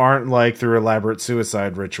 most of them aren't like through elaborate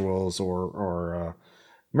suicide rituals or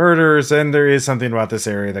murders, and there is something about this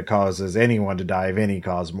area that causes anyone to die of any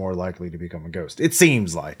cause more likely to become a ghost. It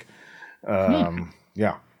seems like.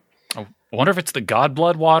 Yeah. I wonder if it's the god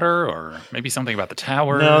blood water, or maybe something about the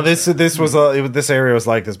tower. No, this area was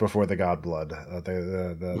like this before the god blood.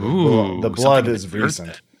 The blood is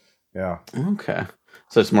recent. Yeah. Okay.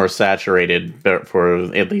 So it's more saturated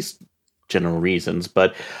for at least general reasons,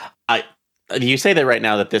 but you say that right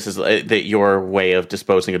now that this is that your way of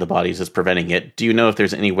disposing of the bodies is preventing it. Do you know if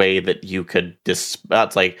there's any way that you could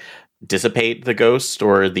dissipate the ghosts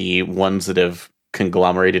or the ones that have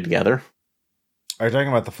conglomerated together? Are you talking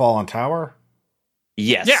about the fallen tower?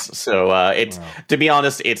 Yes. Yeah. So to be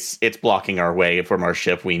honest, it's blocking our way from our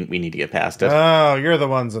ship. We need to get past it. Oh, you're the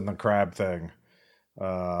ones in the crab thing.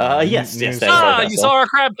 Yes. You saw our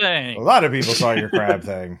crab thing. A lot of people saw your crab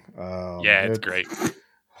thing. Yeah, it's great.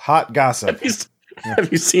 Hot gossip.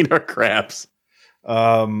 Have you seen our crabs?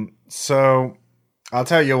 So I'll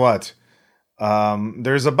tell you what.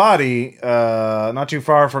 There's a body not too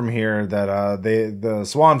far from here that the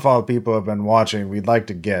Swanfall people have been watching. We'd like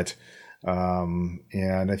to get, and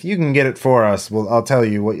if you can get it for us, I'll tell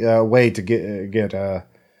you what way to get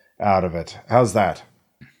out of it. How's that?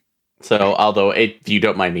 So, although if you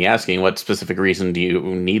don't mind me asking, what specific reason do you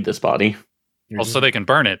need this body? Well, so they can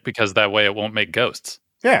burn it, because that way it won't make ghosts.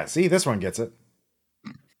 Yeah, see, this one gets it.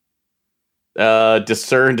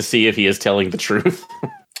 Discern to see if he is telling the truth.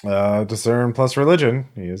 Discern plus religion.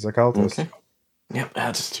 He is a cultist. Okay. Yep,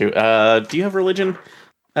 that's two. Do you have religion,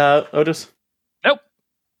 Otis? Nope.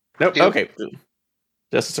 Okay.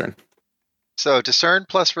 Just discern. So discern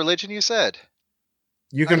plus religion, you said?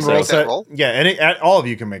 You can roll that roll? Yeah, all of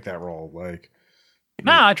you can make that roll.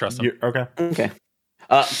 I trust him. Okay.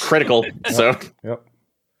 Critical. So. Yep.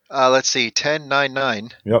 Let's see, 10, 9, 9.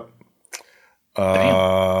 Yep.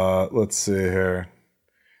 Let's see here.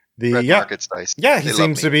 Red Market's dice. Yeah, he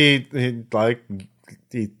seems to be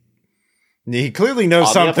he clearly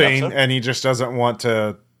knows something, and he just doesn't want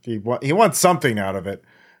to. He wants something out of it.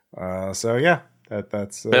 So yeah,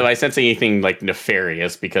 that's. But am I sensing anything like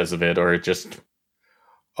nefarious because of it, or just?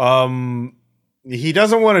 He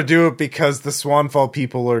doesn't want to do it because the Swanfall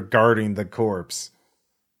people are guarding the corpse.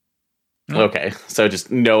 Okay, so just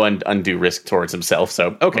no undue risk towards himself.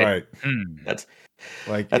 So okay, right. That's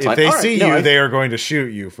if fine. they see you, they are going to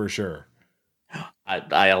shoot you for sure.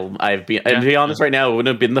 To be honest, right now, it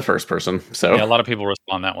wouldn't have been the first person. So a lot of people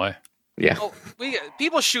respond that way. Yeah,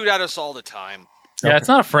 people shoot at us all the time. Yeah, it's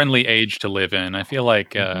not a friendly age to live in. I feel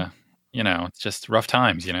like it's just rough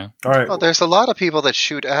times. All right. Well, there's a lot of people that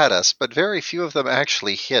shoot at us, but very few of them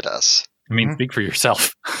actually hit us. I mean, speak for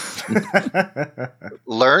yourself.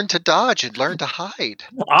 Learn to dodge and learn to hide.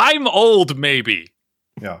 I'm old, maybe.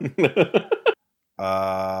 Yeah.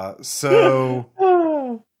 So...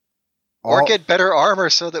 Or get better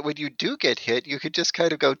armor so that when you do get hit, you could just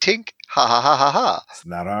kind of go tink, ha ha ha ha ha. It's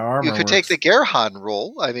not how armor You could take the Gerhan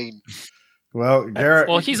rule. I mean... Well, Garrett...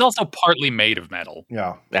 Well, he's also partly made of metal.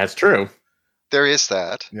 Yeah. That's true. There is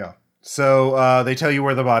that. Yeah. So they tell you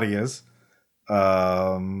where the body is.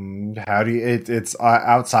 How do you... It's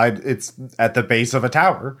outside. It's at the base of a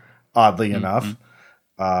tower, oddly enough.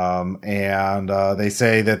 And they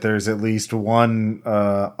say that there's at least one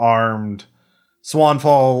armed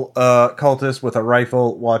Swanfall cultist with a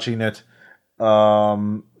rifle watching it.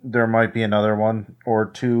 There might be another one or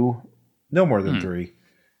two, no more than three.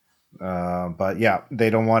 But yeah, they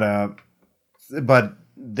don't want to. But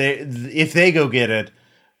if they go get it,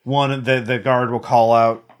 the guard will call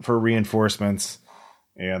out for reinforcements,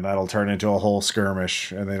 and that'll turn into a whole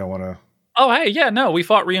skirmish. And they don't want to. Oh, hey, yeah, no, we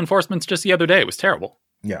fought reinforcements just the other day. It was terrible.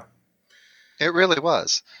 Yeah, it really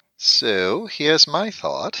was. So here's my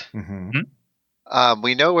thought. Mm-hmm.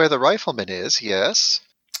 We know where the rifleman is, yes.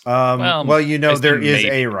 Well, you know, there is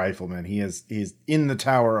a rifleman. He's in the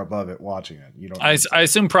tower above it watching it. You don't. I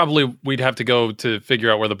assume probably we'd have to go to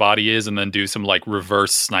figure out where the body is and then do some like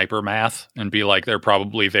reverse sniper math and be like, they're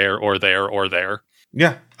probably there or there or there.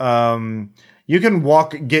 Yeah. You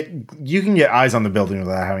can get eyes on the building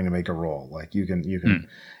without having to make a roll. Like you can,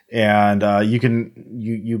 and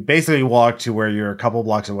you basically walk to where you're a couple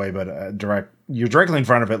blocks away, but you're directly in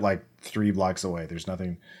front of it, like 3 blocks away. There's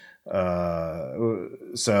nothing. But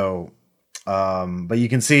you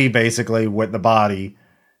can see basically with the body,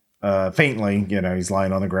 faintly, you know, he's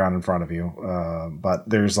lying on the ground in front of you. But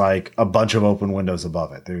there's like a bunch of open windows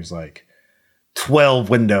above it. There's like 12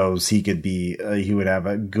 windows. He would have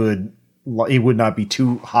a good, he would not be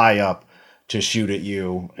too high up to shoot at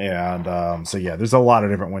you. And, so yeah, there's a lot of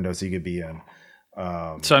different windows he could be in.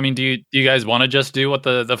 So, I mean, do you guys want to just do what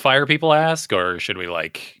the fire people ask, or should we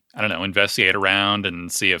I don't know, investigate around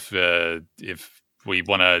and see if we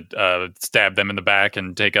want to stab them in the back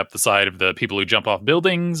and take up the side of the people who jump off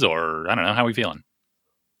buildings, or I don't know, how are we feeling?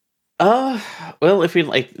 Well, if we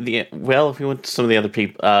want some of the other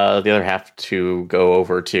people, the other half to go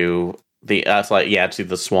over to the to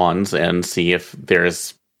the Swans and see if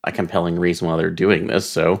there's a compelling reason why they're doing this.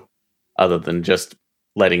 So, other than just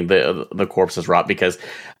letting the corpses rot, because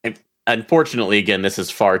unfortunately, again, this is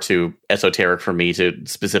far too esoteric for me to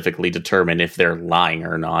specifically determine if they're lying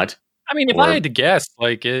or not. I mean, if I had to guess,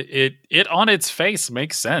 like it on its face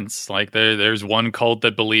makes sense. Like there's one cult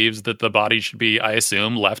that believes that the body should be, I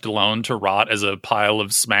assume, left alone to rot as a pile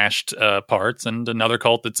of smashed parts, and another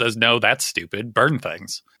cult that says no, that's stupid, burn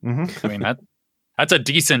things. Mm-hmm. I mean that's a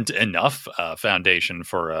decent enough foundation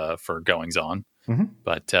for goings on. Mm-hmm.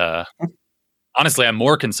 But honestly, I'm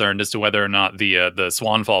more concerned as to whether or not the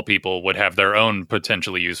Swanfall people would have their own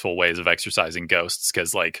potentially useful ways of exercising ghosts,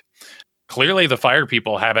 because like clearly the fire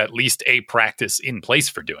people have at least a practice in place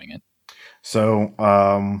for doing it. So,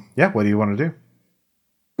 what do you want to do?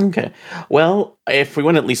 Okay. Well, if we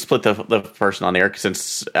want to at least split the person on there,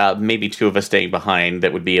 since maybe 2 of us staying behind,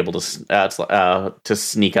 that would be able to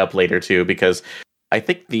sneak up later too, because I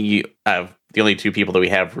think the only 2 people that we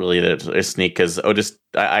have really that is sneak, because Otis,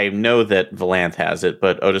 I know that Valanth has it,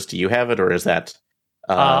 but Otis, do you have it, or is that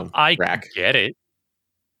I Rack? Get it.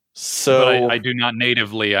 So but I do not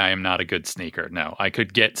natively. I am not a good sneaker. No, I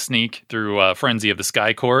could get sneak through Frenzy of the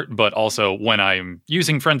Sky Court, but also when I'm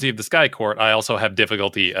using Frenzy of the Sky Court, I also have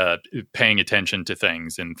difficulty paying attention to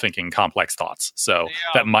things and thinking complex thoughts. So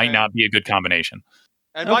that might not be a good combination.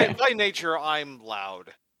 And by nature, I'm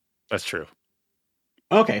loud. That's true.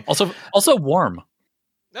 Okay. Also warm.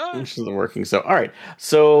 No, this isn't working. So all right.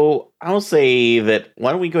 So I'll say that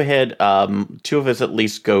why don't we go ahead? 2 of us at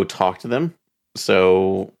least go talk to them.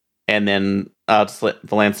 So. And then just let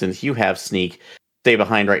Valanth, since you have sneak, stay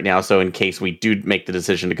behind right now. So in case we do make the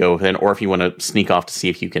decision to go in, or if you want to sneak off to see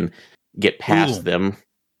if you can get past them,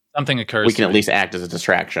 something occurs. We can at least act as a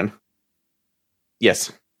distraction.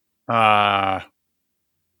 Yes.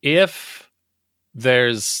 If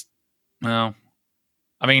there's, well,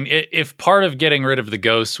 I mean, if part of getting rid of the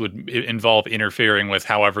ghosts would involve interfering with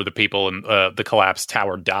however the people in the collapsed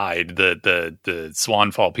tower died, the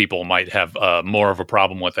Swanfall people might have more of a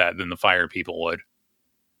problem with that than the fire people would.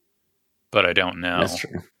 But I don't know. That's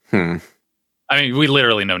true. I mean, we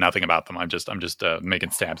literally know nothing about them. I'm just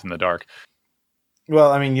making stabs in the dark.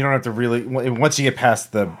 Well, I mean, you don't have to really. Once you get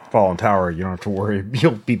past the fallen tower, you don't have to worry.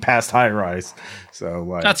 You'll be past high rise.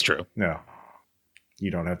 So that's true. No. You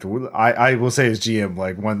don't have to. I will say as GM,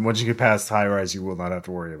 like once you get past high rise, you will not have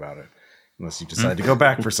to worry about it. unless you decide to go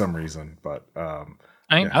back for some reason. But I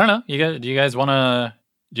don't know. Do you guys want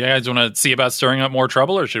to see about stirring up more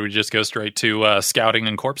trouble, or should we just go straight to scouting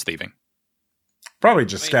and corpse thieving? Probably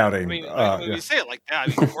just scouting. When you say it like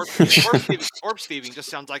that, corpse thieving just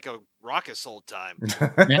sounds like a raucous old time.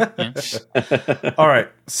 Yeah. All right.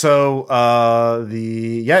 So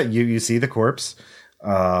you see the corpse.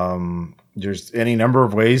 There's any number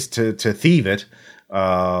of ways to thieve it.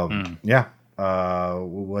 Yeah.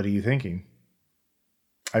 What are you thinking?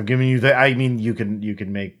 I've given you you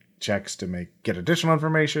can make checks to get additional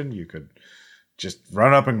information. You could just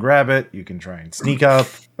run up and grab it. You can try and sneak up.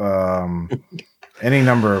 Any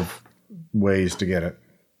number of ways to get it.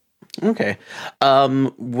 Okay.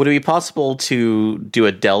 Would it be possible to do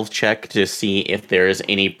a delve check to see if there's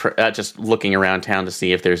any, just looking around town to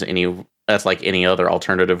see if there's any, that's like any other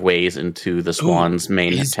alternative ways into the Swan's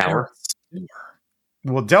main tower?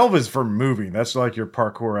 Well, delve is for moving. That's like your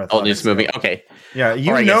parkour athletics. Oh, it's moving. Okay. Yeah,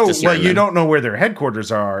 you don't know where their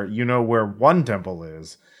headquarters are. You know where one temple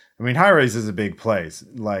is. I mean, High-Rise is a big place.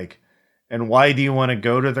 And why do you want to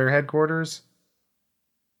go to their headquarters?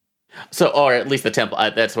 So, or at least the temple.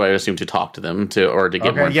 That's what I assume, to talk to them or to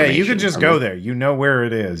get more information. Yeah, you can just go there. You know where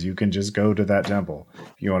it is. You can just go to that temple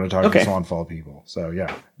if you want to talk to the Swanfall people. So,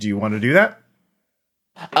 yeah. Do you want to do that?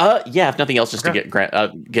 Yeah, if nothing else, just to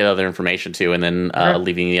get other information too, and then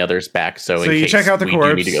leaving the others back. So in you case check out the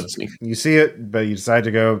corpse. Need to go this you see it, but you decide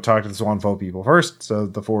to go talk to the Swanfall people first. So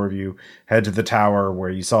the four of you head to the tower where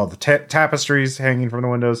you saw the tapestries hanging from the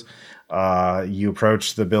windows. You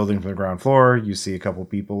approach the building from the ground floor. You see a couple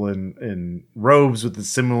people in robes with the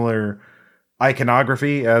similar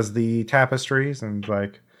iconography as the tapestries, and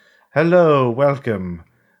hello, welcome.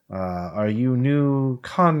 Are you you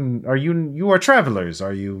are travelers?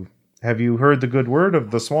 Have you heard the good word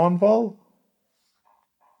of the Swanfall?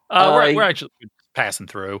 We're actually passing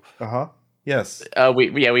through. Yes.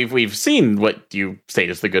 We've seen what you say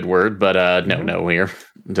is the good word, but no, we're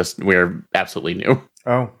absolutely new.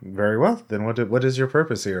 Oh, very well. Then what is your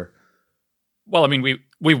purpose here? Well, I mean,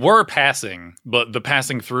 we were passing, but the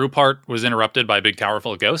passing through part was interrupted by a big tower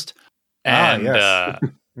full of ghosts. And yes.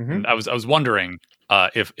 I was wondering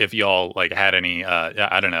if y'all had any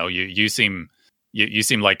I don't know, you seem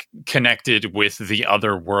like connected with the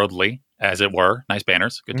otherworldly, as it were. Nice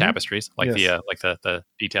banners, good tapestries, the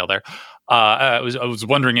detail there. I was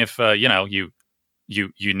wondering if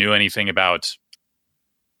you knew anything about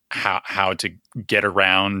how to get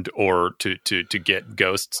around or to get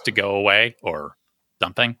ghosts to go away or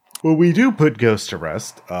something. Well, we do put ghosts to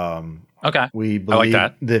rest. Okay. We believe I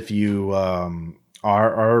like that. If you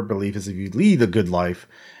our belief is if you lead a good life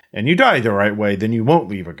and you die the right way, then you won't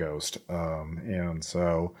leave a ghost. And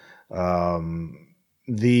so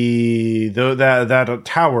that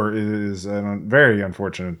tower is very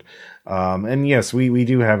unfortunate. And yes, we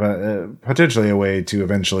do have potentially a way to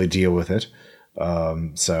eventually deal with it.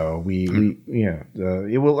 So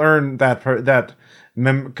it will earn that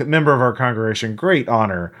member of our congregation great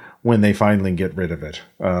honor when they finally get rid of it.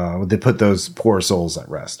 They put those poor souls at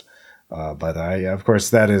rest. But of course,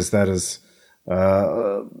 that is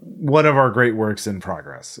one of our great works in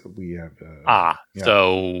progress. We have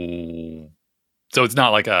so it's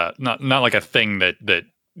not like a thing that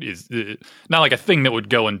is not like a thing that would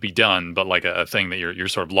go and be done, but like a thing that you're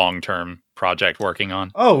sort of long-term project working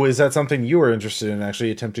on. Oh, is that something you were interested in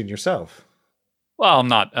actually attempting yourself? Well, I'm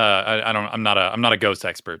not. I'm not a ghost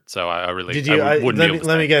expert, so I really wouldn't.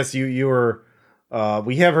 Let me guess. You were.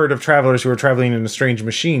 We have heard of travelers who are traveling in a strange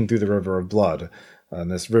machine through the River of Blood.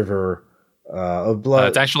 And this River of Blood.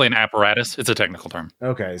 It's actually an apparatus. It's a technical term.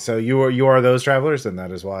 Okay, so you are those travelers, and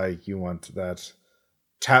that is why you want that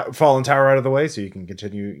fallen tower out of the way, so you can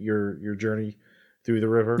continue your journey through the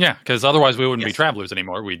river. Yeah, because otherwise we wouldn't be travelers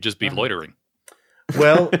anymore. We'd just be loitering.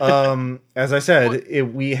 Well, as I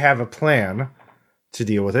said, we have a plan to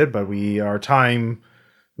deal with it, but our timeline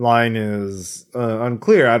is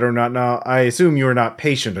unclear. I do not know. I assume you are not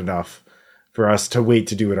patient enough for us to wait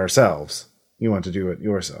to do it ourselves. You want to do it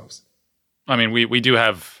yourselves. I mean, we do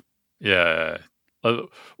have we have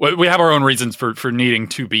our own reasons for needing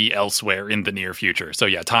to be elsewhere in the near future. So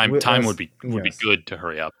yeah, time would be good to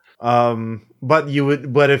hurry up. But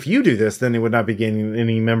if you do this, then it would not be gaining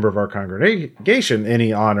any member of our congregation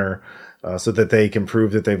any honor, so that they can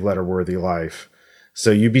prove that they've led a worthy life. So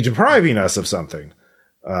you'd be depriving us of something.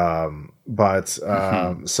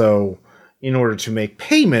 So in order to make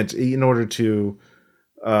payment, in order to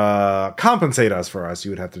compensate us for us,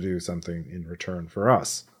 you would have to do something in return for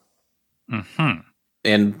us. Mm-hmm.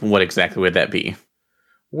 And what exactly would that be?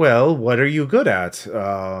 Well, what are you good at?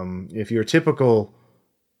 If you're typical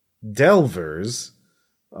delvers,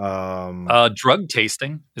 Drug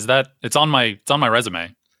tasting, is that it's on my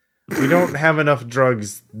resume. We don't have enough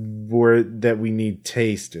drugs that we need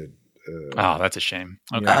tasted. That's a shame.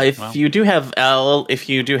 Okay. If you do have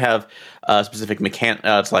specific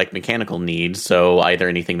it's like mechanical needs, so either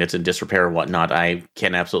anything that's in disrepair or whatnot, I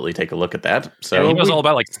can absolutely take a look at that. So he knows all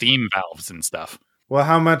about like steam valves and stuff. Well,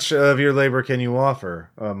 how much of your labor can you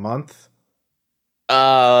offer? A month?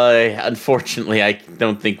 Unfortunately, I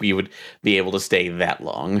don't think we would be able to stay that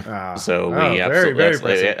long. We absolutely. Very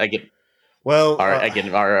present.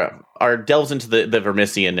 Our delves into the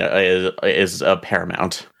Vermissian is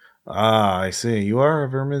paramount. I see. You are a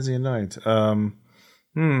Vermissian knight.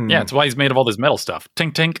 Yeah, that's why he's made of all this metal stuff.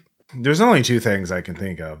 Tink tink. There's only two things I can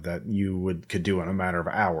think of that you could do in a matter of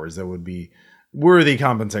hours that would be worthy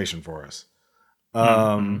compensation for us.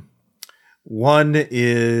 One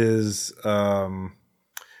is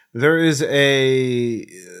there is a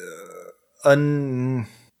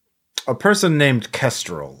person named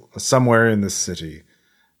Kestrel somewhere in this city,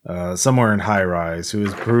 somewhere in High Rise, who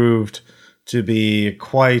has proved to be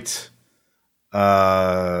quite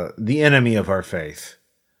the enemy of our faith.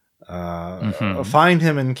 Find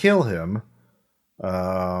him and kill him,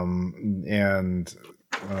 and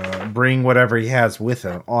bring whatever he has with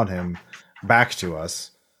him on him back to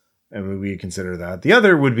us, and we consider that. The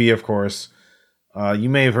other would be, of course, you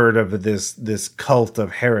may have heard of this cult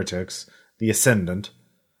of heretics, the Ascendant.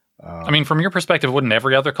 I mean, from your perspective, wouldn't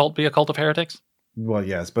every other cult be a cult of heretics? Well,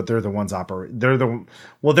 yes, but they're the ones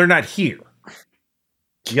they're not here.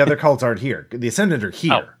 The other cults aren't here. The Ascendant are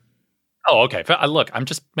here. Oh, okay. Look, I'm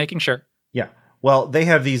just making sure. Yeah. Well, they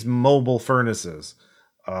have these mobile furnaces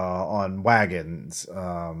on wagons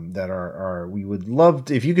that are. We would love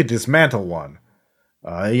to, if you could dismantle one.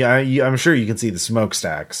 I'm sure you can see the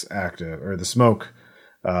smokestacks active, or the smoke.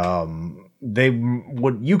 You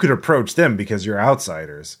could approach them because you're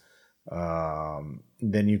outsiders.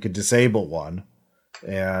 Then you could disable one,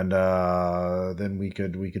 and then we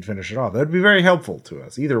could finish it off. That'd be very helpful to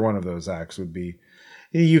us. Either one of those acts would be.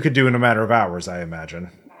 You could do in a matter of hours, I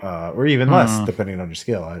imagine, or even less, depending on your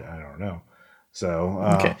skill. I don't know. So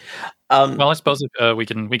okay. Well, I suppose we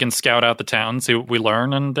can scout out the town, see what we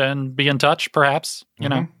learn, and then be in touch. Perhaps you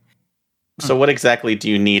know. So, what exactly do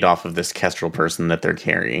you need off of this Kestrel person that they're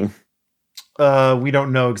carrying? We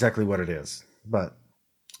don't know exactly what it is, but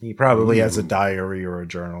he probably has a diary or a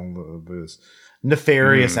journal of his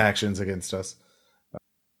nefarious actions against us.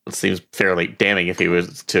 It seems fairly damning if he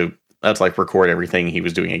was to. That's like record everything he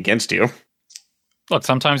was doing against you. Look,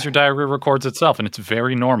 sometimes your diary records itself, and it's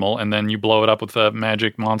very normal, and then you blow it up with a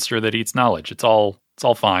magic monster that eats knowledge. It's all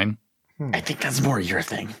fine. I think that's more your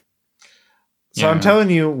thing. So I'm telling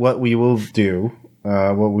you what we will do,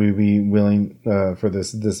 what we'd be willing for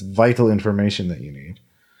this vital information that you need.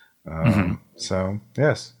 So,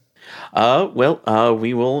 yes.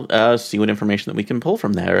 We will see what information that we can pull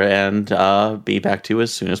from there and be back to you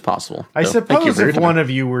as soon as possible. I suppose if one of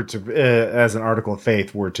you were to, as an article of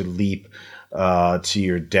faith, were to leap to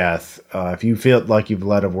your death, if you feel like you've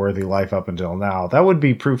led a worthy life up until now, that would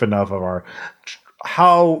be proof enough of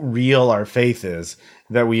how real our faith is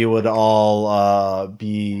that we would all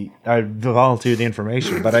volunteer the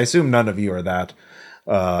information. But I assume none of you are that.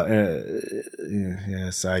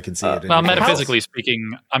 Yes, I can see it. Well, metaphysically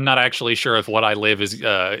speaking, I'm not actually sure if what I live is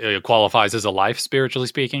qualifies as a life. Spiritually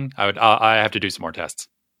speaking, I have to do some more tests.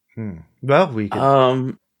 Well, we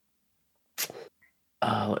can.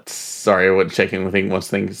 Sorry, I wasn't checking with one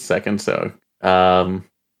thing a second. So,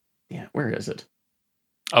 where is it?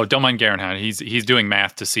 Oh, don't mind Garenhound. He's doing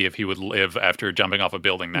math to see if he would live after jumping off a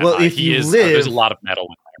building that high. If he is, there's a lot of metal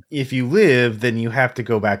in there. If you live, then you have to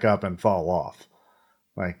go back up and fall off.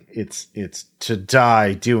 Like it's to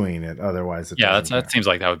die doing it. Otherwise, that seems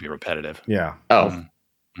like that would be repetitive. Yeah. Oh,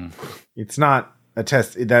 it's not a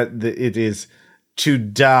test. It is to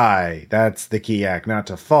die. That's the key act, not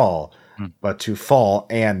to fall, but to fall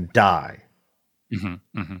and die.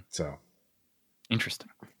 So interesting.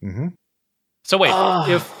 So wait,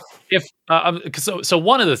 so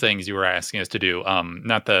one of the things you were asking us to do,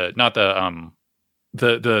 not the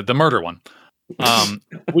murder one.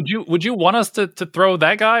 Would you want us to throw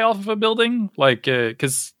that guy off of a building?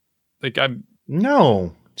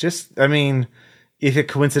 No, just, I mean, if it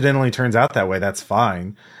coincidentally turns out that way, that's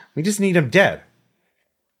fine. We just need him dead.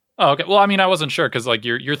 Oh, okay. Well, I mean, I wasn't sure because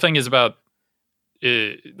your thing is about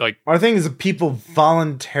our thing is people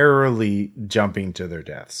voluntarily jumping to their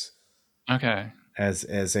deaths. Okay.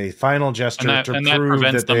 As a final gesture to that prove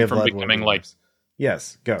prevents that they them have from led becoming lives.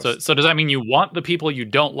 Yes, ghosts. So does that mean you want the people you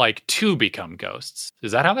don't like to become ghosts?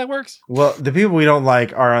 Is that how that works? Well, the people we don't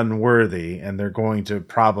like are unworthy, and they're going to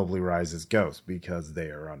probably rise as ghosts because they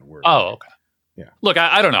are unworthy. Oh, okay. Yeah. Look,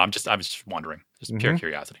 I don't know. I'm just wondering. Just pure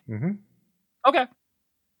curiosity. Mm-hmm. Okay.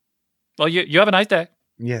 Well, you have a nice day.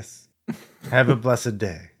 Yes. Have a blessed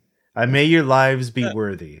day. May your lives be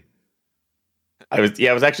worthy. I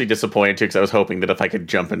was actually disappointed too because I was hoping that if I could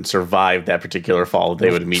jump and survive that particular fall,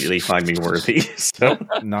 they would immediately find me worthy. So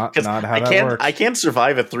not how that works. I can't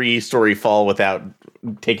survive a 3-story fall without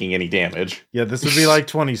taking any damage. Yeah, this would be like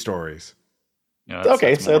 20 stories. Yeah,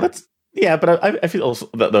 Okay, so that's but I feel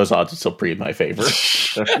that those odds are still pretty in my favor.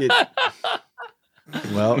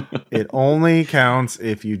 Well, it only counts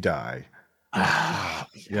if you die.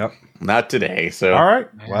 Yep. Not today. So all right.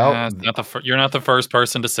 Well, you're not the first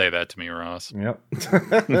person to say that to me, Ross. Yep.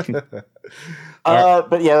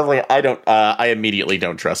 But yeah, like, I immediately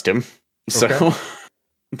don't trust him. So,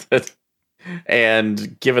 okay.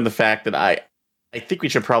 And given the fact that I think we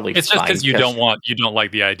should probably. It's just because you don't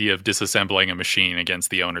like the idea of disassembling a machine against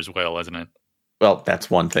the owner's will, isn't it? Well, that's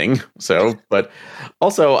one thing. So, but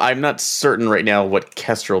also I'm not certain right now what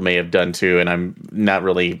Kestrel may have done too, and I'm not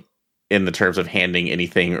really in the terms of handing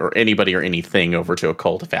anything or anybody or anything over to a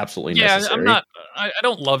cult if absolutely necessary. I'm not. I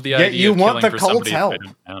don't love the idea. You of want killing the for cult's help.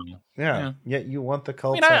 Yeah. Yet you want the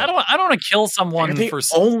cult's help. help. I don't want to kill someone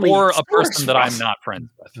for a person that I'm not friends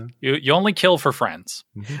with. You only kill for friends,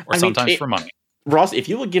 or sometimes for money. Ross, if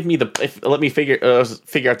you will give me let me figure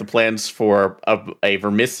out the plans for a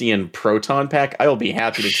Vermissian proton pack, I will be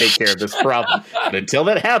happy to take care of this problem. But until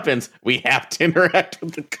that happens, we have to interact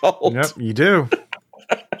with the cult. Yep, you do.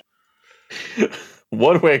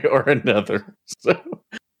 One way or another. So,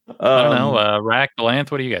 I don't know. Rack, Galanth,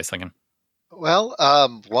 what are you guys thinking? Well,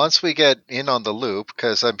 once we get in on the loop,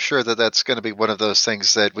 because I'm sure that's going to be one of those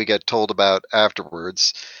things that we get told about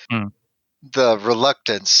afterwards, the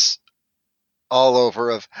reluctance all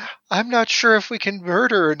over of, I'm not sure if we can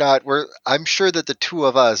murder or not. I'm sure that the two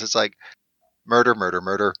of us, it's like, murder.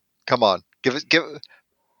 Come on, give it.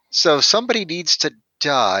 So somebody needs to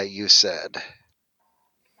die, you said.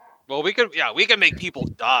 Well, we can make people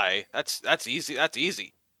die. That's easy. That's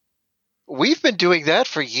easy. We've been doing that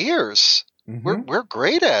for years. Mm-hmm. We're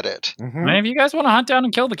great at it. Mm-hmm. I mean, if you guys want to hunt down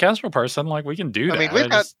and kill the Kestrel person, like, we can do that. I mean, we've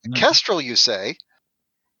got Kestrel, you say.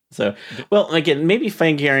 So, well, again, maybe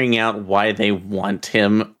figuring out why they want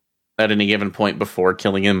him at any given point before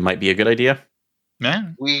killing him might be a good idea.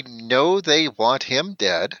 Yeah. We know they want him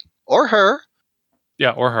dead, or her.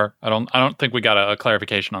 Yeah, or her. I don't think we got a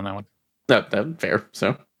clarification on that one. No, that's fair.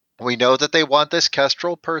 So we know that they want this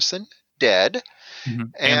Kestrel person dead,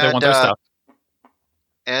 and they want their stuff.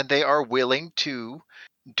 And they are willing to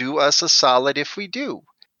do us a solid if we do.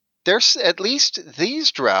 There's at least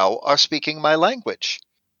these drow are speaking my language.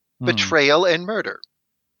 Betrayal and murder.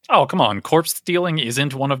 Oh, come on. Corpse stealing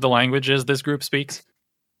isn't one of the languages this group speaks.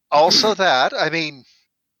 Also that, I mean,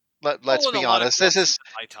 let's be honest.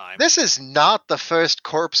 This is not the first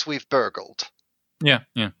corpse we've burgled. Yeah.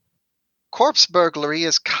 Corpse burglary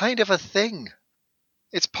is kind of a thing.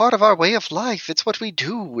 It's part of our way of life. It's what we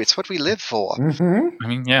do. It's what we live for. Mm-hmm. I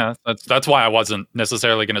mean, yeah, that's why I wasn't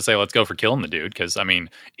necessarily going to say let's go for killing the dude. Because, I mean,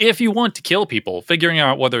 if you want to kill people, figuring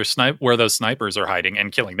out where those snipers are hiding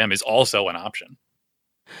and killing them is also an option.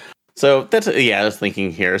 So I was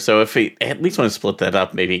thinking here. So if we at least want to split that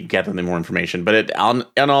up, maybe gather them more information. But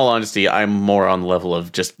in all honesty, I'm more on the level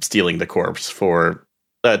of just stealing the corpse for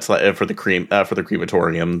the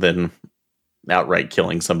crematorium than outright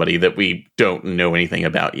killing somebody that we don't know anything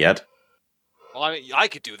about yet. Well, I mean, I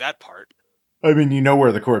could do that part. I mean, you know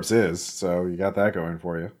where the corpse is, so you got that going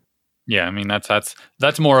for you. Yeah, I mean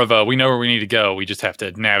that's more of a we know where we need to go. We just have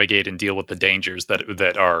to navigate and deal with the dangers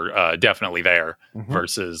that are definitely there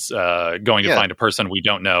versus going to find a person we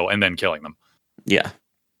don't know and then killing them. Yeah.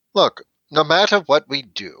 Look, no matter what we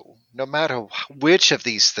do, no matter which of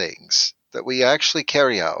these things that we actually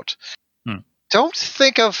carry out, don't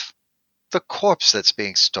think of the corpse that's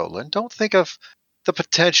being stolen. Don't think of the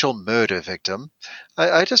potential murder victim.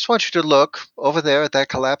 I just want you to look over there at that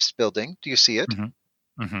collapsed building. Do you see it?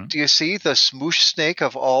 Mm-hmm. Do you see the smoosh snake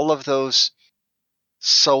of all of those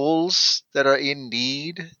souls that are in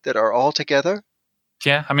need, that are all together?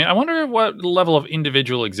 Yeah, I mean, I wonder what level of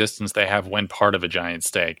individual existence they have when part of a giant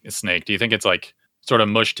snake. Do you think it's like sort of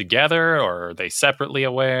mushed together, or are they separately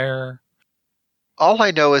aware? All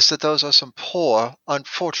I know is that those are some poor,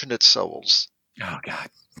 unfortunate souls. Oh, God.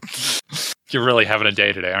 You're really having a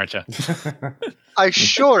day today, aren't you? I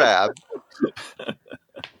sure am.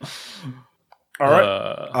 All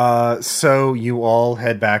right. So you all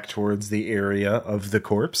head back towards the area of the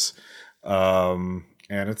corpse. And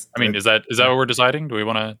it's. I mean, is that what we're deciding? Do we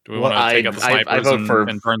want to take out the snipers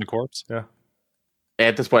and burn the corpse? Yeah.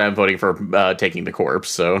 At this point, I'm voting for taking the corpse.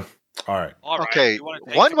 So. All right. Okay.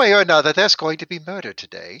 One way or another, there's going to be murder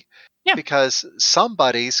today. Yeah. Because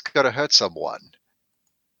somebody's going to hurt someone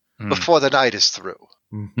before the night is through.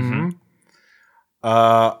 Mm-hmm.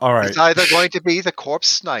 All right. It's either going to be the corpse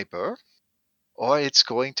sniper, or it's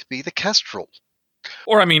going to be the kestrel.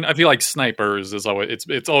 Or I mean, I feel like snipers is always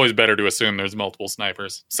it's always better to assume there's multiple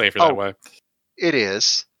snipers. Safer that way. It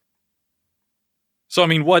is. So I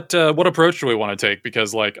mean, what approach do we want to take?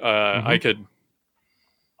 Because like I could,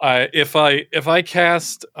 if I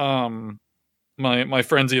cast my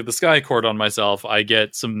Frenzy of the Sky Court on myself, I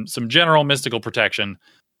get some general mystical protection,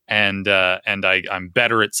 and I'm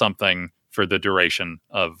better at something for the duration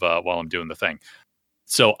of while I'm doing the thing.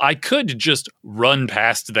 So I could just run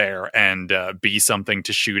past there and be something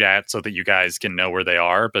to shoot at so that you guys can know where they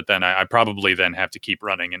are. But then I probably then have to keep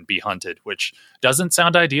running and be hunted, which doesn't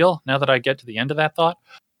sound ideal now that I get to the end of that thought.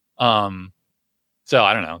 So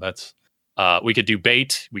I don't know. That's we could do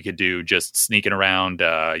bait. We could do just sneaking around.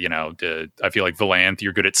 I feel like Valanth,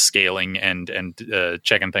 you're good at scaling and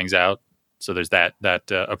checking things out. So there's that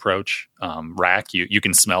approach. Rack, you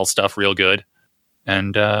can smell stuff real good.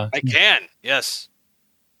 And I can, yes.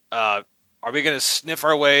 Are we going to sniff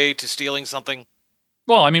our way to stealing something?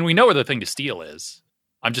 Well, I mean, we know where the thing to steal is.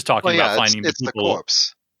 I'm just talking about finding the people. The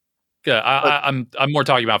corpse. I'm more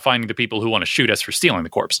talking about finding the people who want to shoot us for stealing the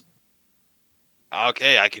corpse.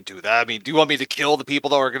 Okay, I can do that. I mean, do you want me to kill the people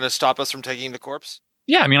that are going to stop us from taking the corpse?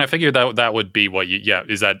 Yeah, I mean, I figured that would be what you. Yeah,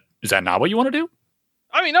 is that not what you want to do?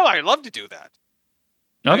 I mean, no, I'd love to do that.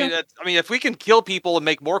 Okay. I mean, if we can kill people and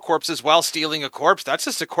make more corpses while stealing a corpse, that's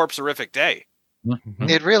just a corpse-orific day. Mm-hmm.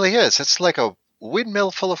 It really is. It's like a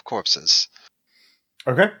windmill full of corpses.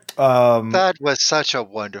 Okay. That was such a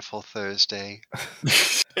wonderful Thursday.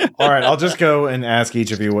 All right, I'll just go and ask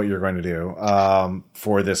each of you what you're going to do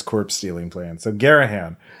for this corpse stealing plan. So,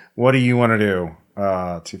 Garahan, what do you want to do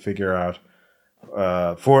to figure out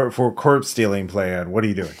for corpse stealing plan? What are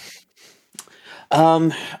you doing?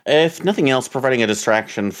 If nothing else, providing a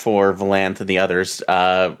distraction for Valanth and the others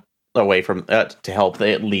away from to help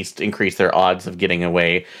they at least increase their odds of getting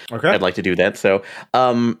away. Okay, I'd like to do that. So,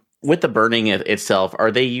 with the burning itself,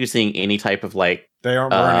 are they using any type of like? They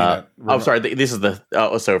aren't burning it. Oh, sorry. This is the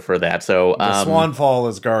so for that. So the Swanfall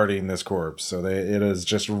is guarding this corpse, so it is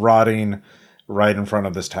just rotting right in front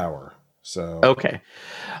of this tower. So okay,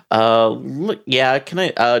 yeah. Can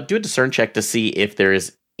I do a discern check to see if there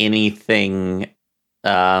is anything?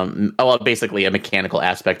 Basically a mechanical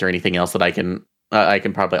aspect or anything else that I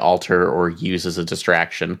can probably alter or use as a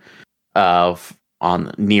distraction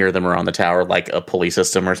on near them or on the tower, like a pulley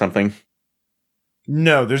system or something.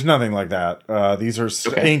 No, there's nothing like that. These are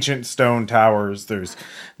ancient stone towers. There's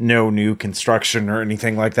no new construction or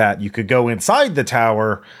anything like that. You could go inside the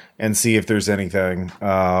tower and see if there's anything.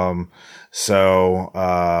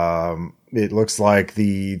 It looks like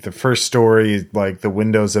the first story, like the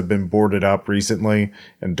windows have been boarded up recently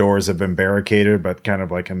and doors have been barricaded, but kind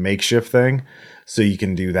of like a makeshift thing. So you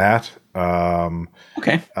can do that.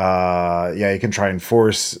 Okay. You can try and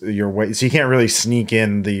force your way. So you can't really sneak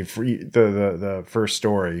in the first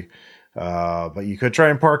story. But you could try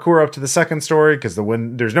and parkour up to the second story because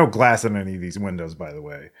there's no glass in any of these windows, by the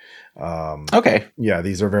way. Okay. Yeah,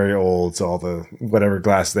 these are very old, so all the whatever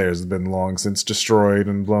glass there has been long since destroyed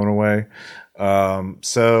and blown away.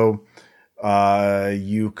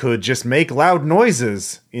 You could just make loud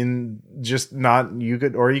noises you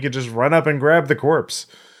could just run up and grab the corpse.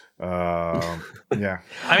 Yeah.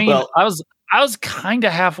 I mean, well, I was kind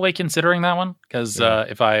of halfway considering that one because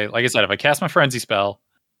if I cast my frenzy spell,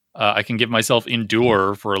 I can give myself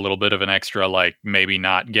endure for a little bit of an extra, like maybe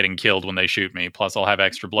not getting killed when they shoot me. Plus, I'll have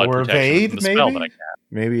extra blood or protection evade, from the spell that I cast.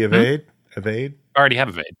 Maybe evade. Evade. I already have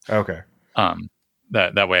evade. Okay.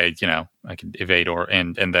 That way, I can evade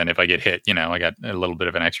and then if I get hit, I got a little bit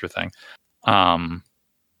of an extra thing.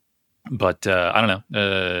 But I don't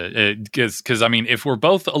know, because I mean, if we're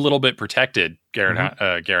both a little bit protected,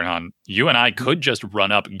 Garahan, you and I could just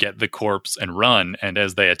run up, get the corpse, and run. And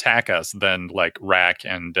as they attack us, then like Rack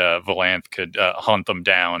and Valanth could hunt them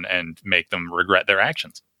down and make them regret their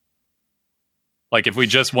actions. Like if we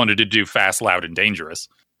just wanted to do fast, loud, and dangerous.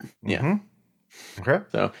 Yeah. Mm-hmm. Okay.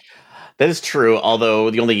 So that is true. Although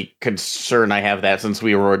the only concern I have that since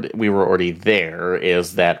we were already there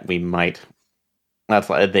is that we might. That's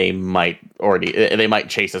like they might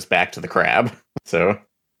chase us back to the crab. So,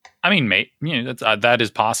 I mean, that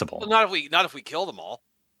is possible. Well, not if we kill them all.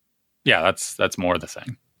 Yeah, that's more the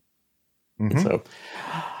thing. Mm-hmm. So,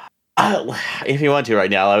 If you want to right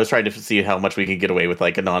now, I was trying to see how much we can get away with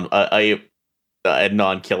like a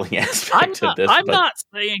non-killing aspect of this. I'm not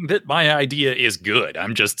saying that my idea is good.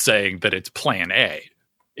 I'm just saying that it's plan A.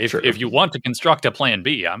 If you want to construct a plan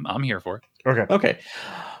B, I'm here for it. Okay.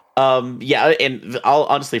 Yeah, and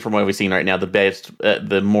honestly, from what we've seen right now,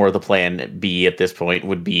 the more the plan B at this point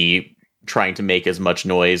would be trying to make as much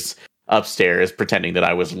noise upstairs, pretending that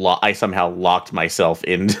I somehow locked myself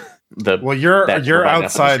in the. Well, you're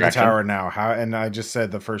outside the tower now. And I just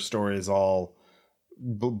said the first story is all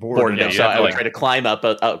boarded up. So I would try to climb up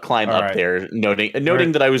there,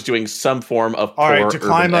 noting that I was doing some form of poor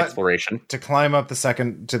urban exploration. To climb up the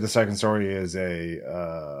second story is a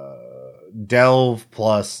delve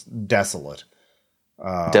plus desolate.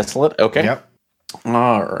 Desolate? Okay. Yep.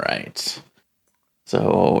 All right.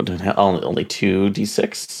 So only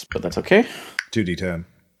 2d6, but that's okay. 2d10.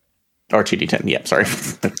 Or 2d10, yeah, sorry.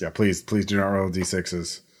 Yeah, please do not roll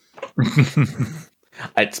d6s.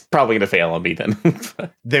 It's probably going to fail on me then.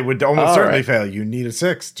 They would almost certainly fail. You need a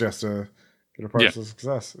 6 just to get a partial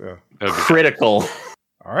success. Yeah. Critical.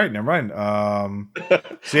 All right, never mind.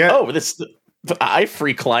 So yeah. I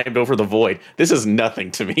free climbed over the void. This is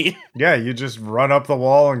nothing to me. Yeah, you just run up the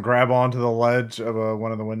wall and grab onto the ledge of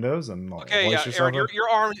one of the windows and Aaron, your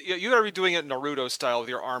arms. You gotta be doing it Naruto style with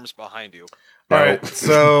your arms behind you. All right.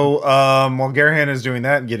 So while Garahan is doing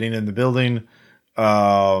that and getting in the building,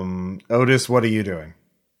 Otis, what are you doing?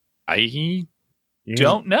 I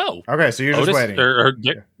don't know. Okay, so you're just waiting.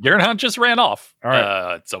 Garahan just ran off. All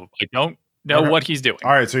right. So I don't know what he's doing.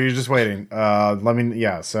 All right, so you're just waiting.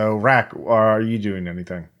 So Rack, are you doing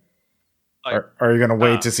anything? Are you going to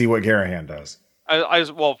wait to see what Garahan does?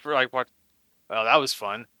 Well, that was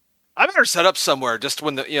fun. I better set up somewhere just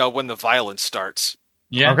when the violence starts.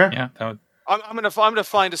 Yeah. Okay. Yeah. I'm gonna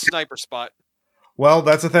find a sniper spot. Well,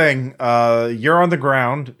 that's the thing. You're on the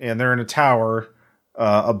ground, and they're in a tower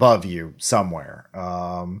above you somewhere.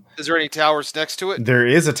 Is there any towers next to it? There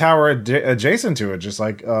is a tower adjacent to it, just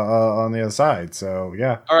like on the other side. So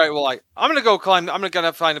yeah. All right. Well, I'm gonna go climb. I'm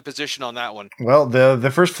gonna find a position on that one. Well,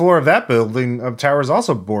 the first floor of that building of tower is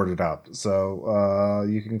also boarded up, so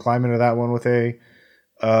you can climb into that one with a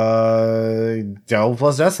delve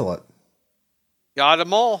plus desolate. Got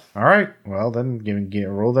them all. All right. Well, then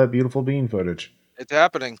roll that beautiful bean footage. It's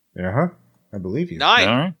happening. Uh-huh. I believe you.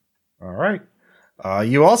 9. All right.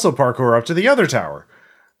 You also parkour up to the other tower.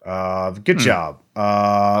 Good job.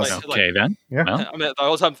 Okay, then. Yeah. Well. I mean,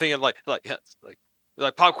 I'm thinking like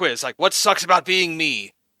pop quiz. Like, what sucks about being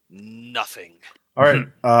me? Nothing. All right.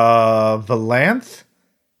 Valanth.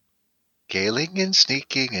 Scaling and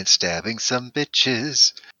sneaking and stabbing some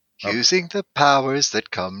bitches. Using the powers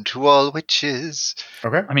that come to all witches.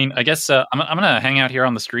 Okay. I mean, I guess I'm gonna hang out here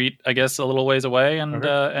on the street. I guess a little ways away, and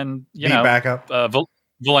back up.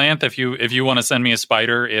 Valanth, if you want to send me a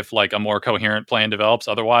spider, if like a more coherent plan develops.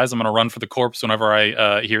 Otherwise, I'm gonna run for the corpse whenever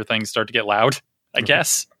I hear things start to get loud. I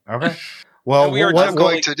guess. Okay. Well, I'm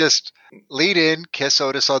going to just lead in, kiss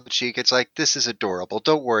Otis on the cheek. It's like, this is adorable.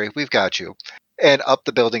 Don't worry, we've got you. And up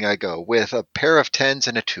the building I go with a pair of 10s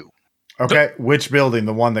and a 2. Okay, which building?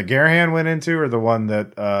 The one that Garahan went into, or the one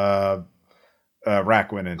that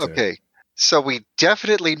Rack went into? Okay, so we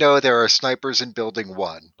definitely know there are snipers in building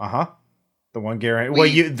 1. Uh-huh. The one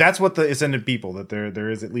Garahan... that's what the ascendant people, that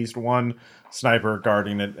there is at least one sniper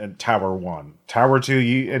guarding at Tower 1. Tower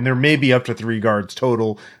 2, and there may be up to 3 guards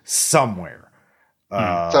total somewhere.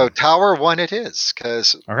 So Tower 1 it is,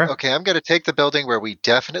 because, okay, I'm going to take the building where we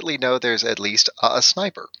definitely know there's at least a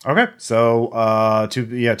sniper. Okay, so 2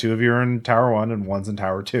 of you are in Tower 1 and one's in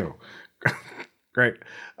Tower 2. Great.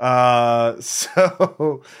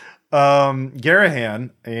 So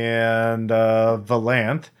Garahan and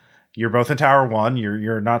Valanth, you're both in Tower 1.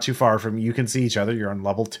 You're not too far from, you can see each other. You're on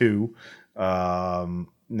level 2.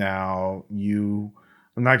 Now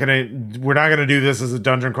we're not gonna do this as a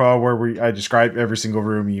dungeon crawl where I describe every single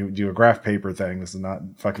room. You do a graph paper thing. This is not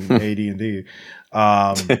fucking AD&D.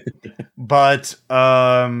 But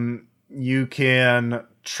you can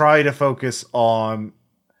try to focus on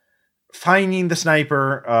finding the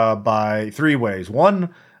sniper by 3 ways.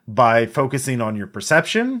 1, by focusing on your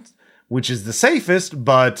perception, which is the safest,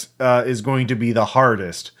 but is going to be the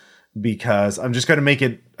hardest, because I'm just going to make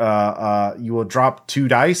it. You will drop 2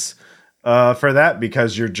 dice. For that,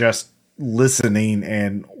 because you're just listening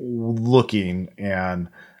and looking and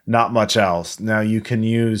not much else. Now you can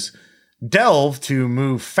use delve to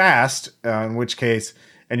move fast, in which case,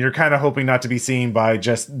 and you're kind of hoping not to be seen by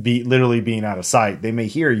just literally being out of sight. They may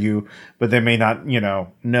hear you, but they may not,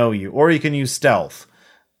 know you. Or you can use stealth.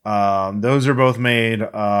 Those are both made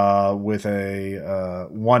with a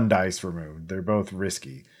 1 dice removed. They're both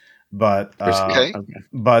risky. but Okay.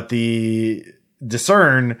 but the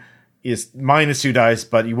discern is -2 dice,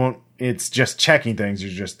 but you won't. It's just checking things.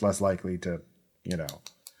 You're just less likely to,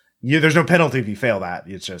 there's no penalty if you fail that.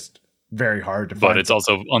 It's just very hard to find. But it's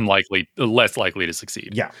also less likely to succeed.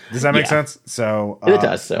 Yeah. Does that make sense? So It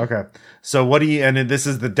does. So okay. So what do you? And this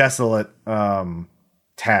is the desolate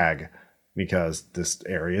tag, because this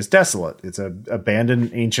area is desolate. It's an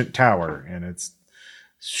abandoned ancient tower, and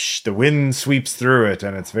the wind sweeps through it,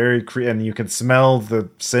 and it's and you can smell the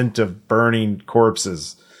scent of burning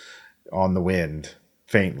corpses on the wind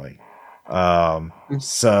faintly. So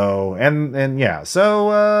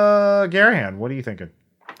Garahan, what are you thinking?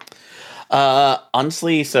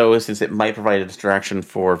 Honestly, so since it might provide a distraction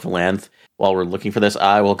for Valanth while we're looking for this,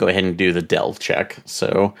 I will go ahead and do the delve check.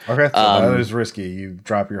 So okay, so that is risky. You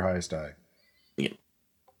drop your highest die. Yeah.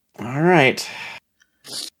 All right.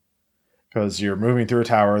 Because you're moving through a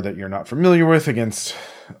tower that you're not familiar with against.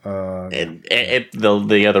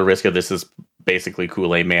 The other risk of this is basically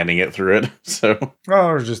Kool-Aid manning it through it. So,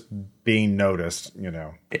 or just being noticed,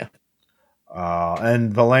 Yeah.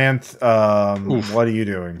 And Valanth, what are you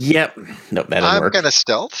doing? Yep. Nope, that didn't work. I'm gonna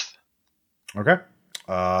stealth. Okay.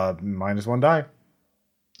 -1 die.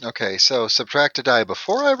 Okay, so subtract a die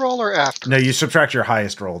before I roll or after? No, you subtract your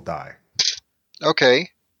highest rolled die.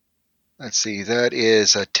 Okay. Let's see. That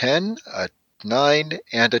is a 10, a 9,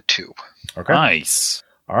 and a 2. Okay. Nice.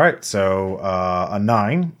 All right. So a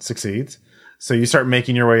 9 succeeds. So you start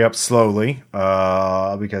making your way up slowly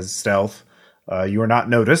because stealth. You are not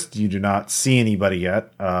noticed. You do not see anybody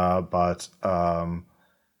yet. But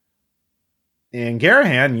in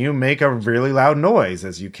Garahan, you make a really loud noise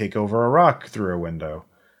as you kick over a rock through a window.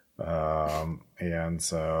 And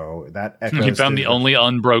so that echoes. You found the only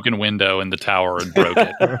unbroken window in the tower and broke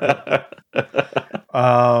it.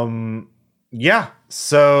 Yeah.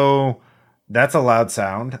 So that's a loud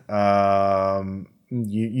sound.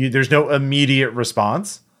 There's no immediate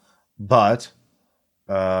response, but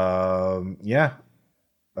yeah.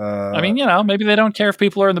 I mean, maybe they don't care if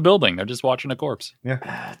people are in the building. They're just watching a corpse. Yeah.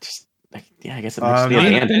 I guess it needs to be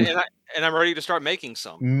abandoned. And I'm ready to start making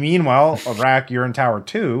some. Meanwhile, Arak, you're in Tower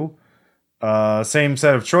 2. Same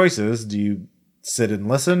set of choices. Do you sit and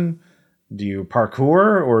listen? Do you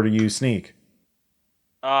parkour, or do you sneak?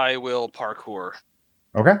 I will parkour.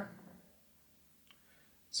 Okay.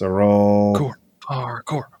 So roll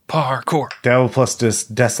Parkour. Delve plus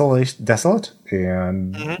desolate,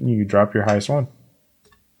 and you drop your highest one.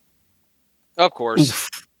 Of course.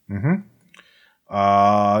 You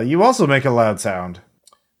also make a loud sound.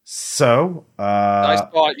 So I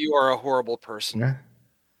thought you are a horrible person. Yeah.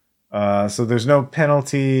 So there's no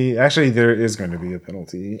penalty. Actually, there is going to be a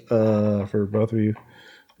penalty for both of you.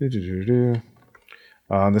 This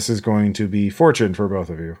is going to be fortune for both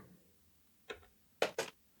of you.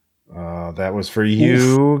 That was for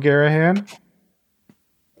you, Garahan.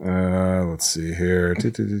 Let's see here.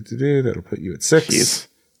 That'll put you at 6. Jeez.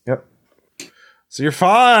 Yep. So you're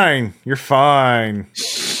fine. You're fine.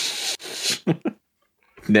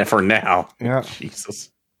 For now. Yeah.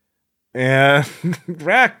 Jesus. And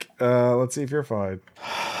Rack, let's see if you're fine.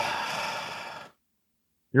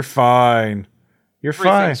 You're fine. You're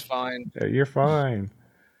fine. Fine. Yeah, you're fine.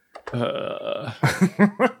 All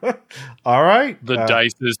right. The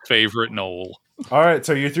dice's favorite Noel. All right.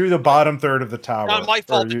 So you're through the bottom third of the tower. Not my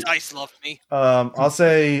fault. The dice loved me. I'll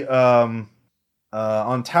say on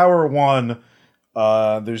Tower 1,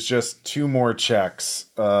 there's just 2 more checks.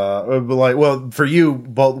 For you,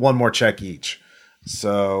 both 1 more check each.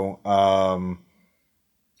 So,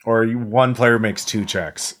 or one player makes 2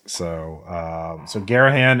 checks. So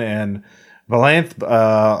Garahan and Valanth,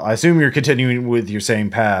 I assume you're continuing with your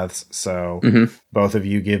same paths. So both of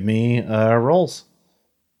you give me rolls.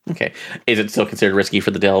 Okay. Is it still considered risky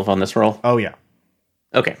for the delve on this roll? Oh yeah.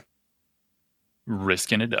 Okay.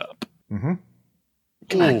 Risking it up.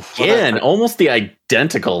 Again, almost the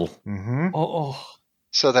identical.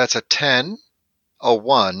 So that's a 10, a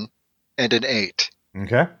 1, and an 8.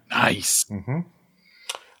 Okay. Nice.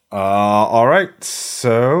 All right.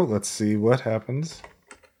 So let's see what happens.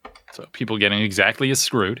 So people getting exactly as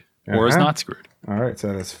screwed or as not screwed. All right.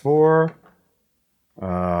 So that's 4.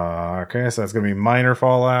 Okay. So that's going to be minor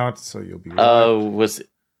fallout. So you'll be. Was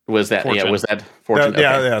that? Fortune. Yeah. Was that fortune?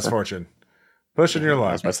 Yeah. It's fortune. Pushing your luck.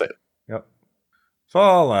 I was going to say. Yep.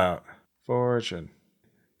 Fallout. Fortune.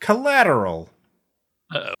 Collateral.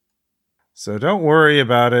 Uh-oh. So don't worry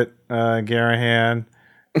about it, Garahan.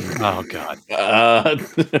 Oh, God.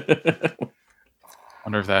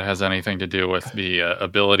 Wonder if that has anything to do with the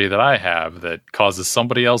ability that I have that causes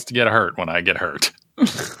somebody else to get hurt when I get hurt.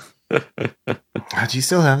 Do you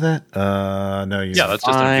still have that? No, you. Yeah, that's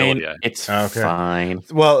just an ability. It's fine.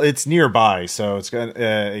 Well, it's nearby, so it's gonna.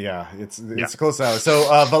 It's close to ours. So,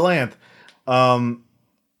 Valanth,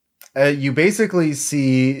 you basically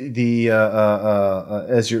see the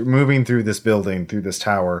as you're moving through this building, through this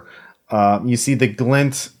tower, you see the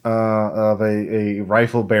glint of a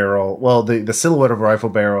rifle barrel. Well, the silhouette of a rifle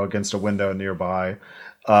barrel against a window nearby,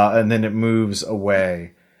 and then it moves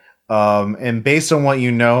away. And based on what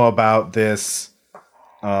you know about this,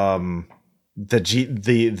 the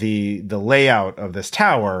layout of this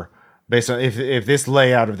tower, based on if this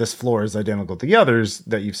layout of this floor is identical to the others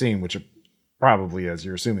that you've seen, which it probably is,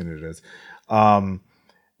 you're assuming it is.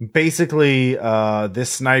 Basically, this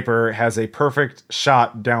sniper has a perfect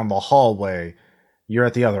shot down the hallway you're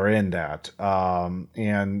at the other end at.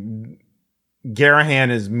 And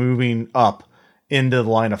Garahan is moving up into the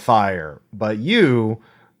line of fire, but you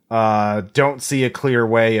don't see a clear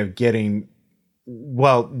way of getting.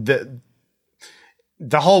 Well, the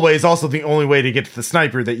hallway is also the only way to get to the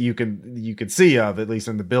sniper that you can see of, at least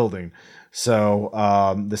in the building. So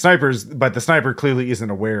the sniper clearly isn't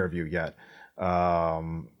aware of you yet.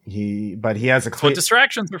 He has a That's what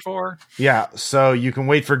distractions are for. Yeah, so you can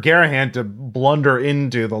wait for Garahan to blunder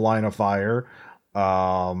into the line of fire.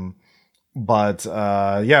 Valanth, what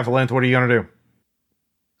are you gonna do?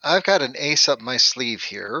 I've got an ace up my sleeve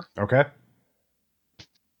here. Okay.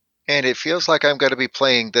 And it feels like I'm going to be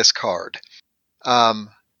playing this card. I'm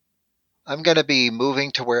going to be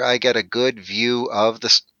moving to where I get a good view of the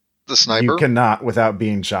sniper. You cannot without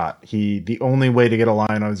being shot. The only way to get a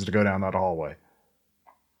line is to go down that hallway.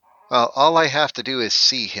 Well, all I have to do is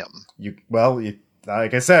see him.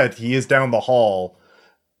 Like I said, he is down the hall,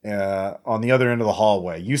 on the other end of the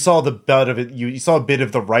hallway. You saw the butt of it. You saw a bit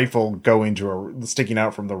of the rifle sticking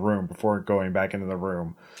out from the room before going back into the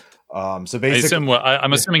room. So basically,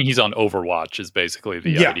 I'm assuming he's on Overwatch. Is basically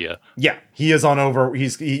the idea. Yeah, he is on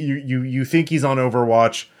You think he's on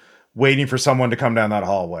Overwatch, waiting for someone to come down that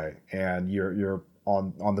hallway, and you're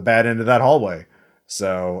on the bad end of that hallway.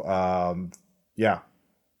 So yeah.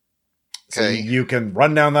 So okay. you can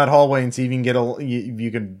run down that hallway and see if you can get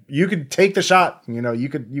you could take the shot. You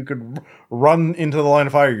could run into the line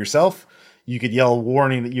of fire yourself. You could yell a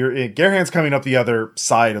warning that Garahan's coming up the other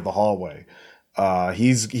side of the hallway.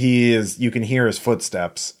 You can hear his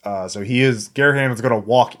footsteps. Garahan is going to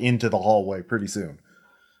walk into the hallway pretty soon.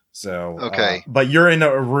 So, okay. But you're in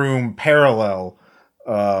a room parallel,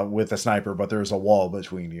 with the sniper, but there's a wall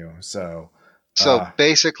between you. So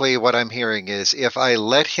basically what I'm hearing is if I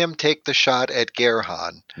let him take the shot at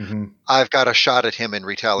Garahan, mm-hmm. I've got a shot at him in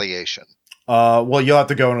retaliation. Well, you'll have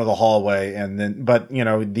to go into the hallway but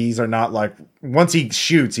these are not like, once he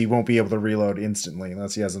shoots, he won't be able to reload instantly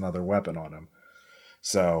unless he has another weapon on him.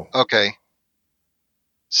 So okay,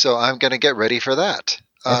 so I'm going to get ready for that.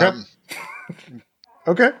 Okay.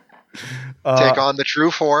 Okay. Take on the true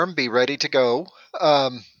form. Be ready to go.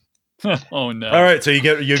 Oh no! All right, so you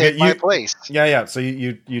take my place. Yeah. So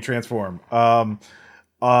you transform.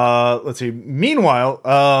 Let's see. Meanwhile,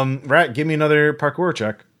 Rat, give me another parkour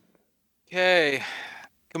check. Okay,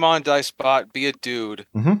 come on, Dicebot, be a dude.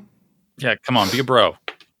 Mm-hmm. Yeah, come on, be a bro.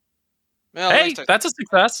 Well, hey, that's a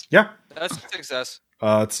success. Yeah, that's a success.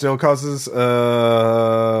 It still causes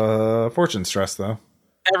fortune stress, though.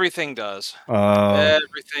 Everything does.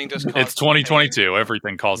 Everything does. It's 2022.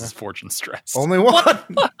 Everything causes fortune stress. Only one.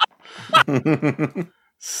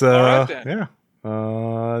 So all right,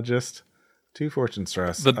 yeah, just 2 fortune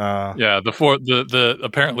stress. The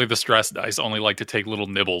apparently the stress dice only like to take little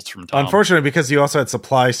nibbles from Tom. Unfortunately, because you also had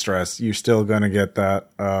supply stress, you're still going to get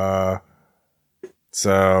that.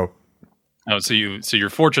 So your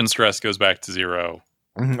fortune stress goes back to 0.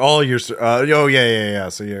 All your yeah.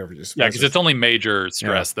 So because it's only major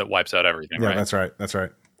stress that wipes out everything. Yeah, right? That's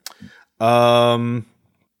right.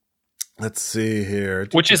 Let's see here.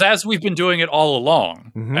 Which is as we've been doing it all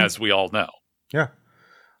along, mm-hmm. as we all know. Yeah.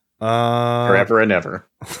 Forever and ever.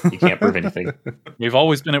 You can't prove anything. We've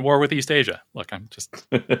always been at war with East Asia. Look, I'm just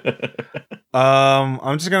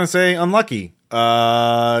gonna say unlucky.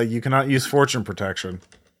 You cannot use fortune protection.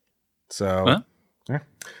 So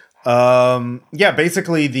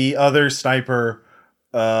basically the other sniper,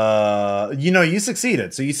 you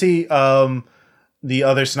succeeded. So you see the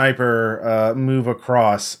other sniper move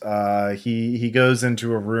across. He goes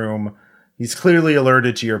into a room. He's clearly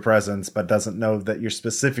alerted to your presence, but doesn't know that you're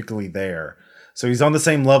specifically there. So he's on the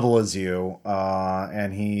same level as you,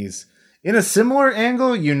 and he's in a similar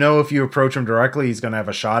angle. If you approach him directly, he's going to have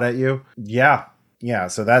a shot at you. Yeah.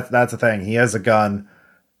 So that's the thing. He has a gun,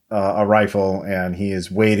 a rifle, and he is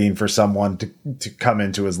waiting for someone to come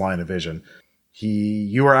into his line of vision.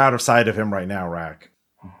 You are out of sight of him right now, Rack.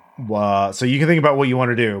 So you can think about what you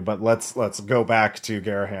want to do, but let's go back to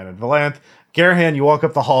Garahan and Valanth. Garahan, you walk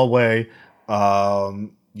up the hallway.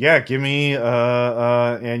 Give me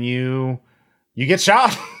and you get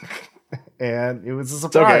shot. And it was a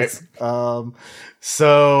surprise. Okay.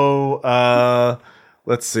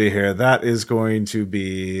 Let's see here. That is going to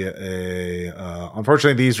be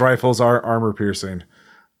unfortunately these rifles are armor piercing.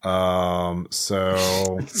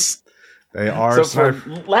 So they are. So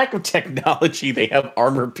for lack of technology, they have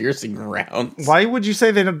armor piercing rounds. Why would you say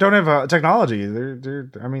they don't have technology? They're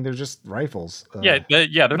just rifles.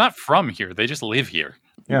 They're not from here. They just live here.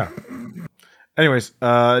 Yeah. Anyways,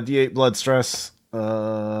 D8 blood stress.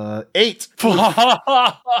 8.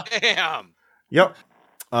 Damn. Yep.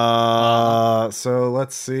 So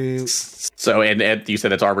let's see. So and you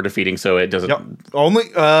said it's armor defeating, so it doesn't. Yep. Only.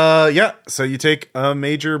 So you take a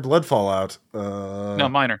major blood fallout. No,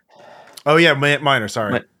 minor. Oh yeah, minor.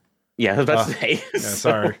 Sorry. Yeah, I was about to say. Yeah,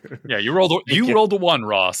 sorry. Yeah, you rolled a 1,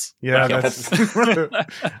 Ross. Yeah, that's.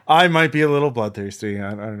 I might be a little bloodthirsty.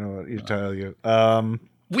 I don't know what to tell you.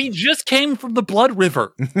 We just came from the Blood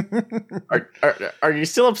River. Are you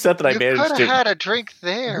still upset that I managed to? You could have had a drink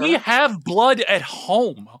there. We have blood at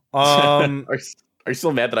home. Are you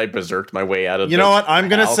still mad that I berserked my way out of? You know what? I'm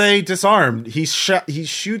gonna say disarmed. He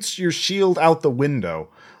shoots your shield out the window.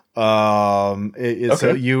 Okay.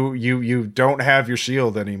 So you don't have your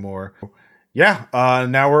shield anymore. Yeah.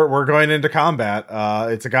 Now we're going into combat.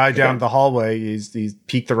 It's a guy down the hallway. He's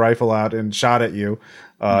peeked the rifle out and shot at you.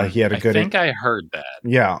 He had a good. I think I heard that.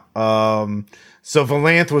 Yeah. So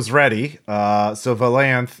Valanth was ready. So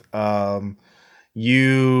Valanth,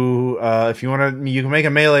 if you want to, you can make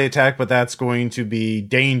a melee attack, but that's going to be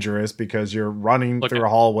dangerous because you're running through a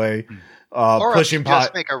hallway. Or pushing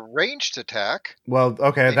just make a ranged attack. Well,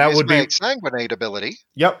 okay, that would be Sanguinate ability.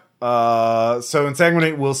 Yep. So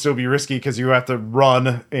Insanguinate will still be risky because you have to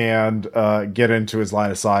run and get into his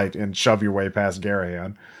line of sight and shove your way past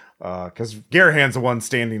Garahan. Because Garahan's the one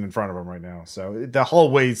standing in front of him right now. So the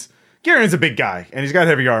hallways. Garahan's a big guy and he's got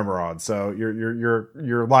heavy armor on. So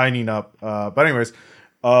you're lining up. But anyways,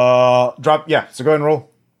 drop. Yeah. So go ahead and roll.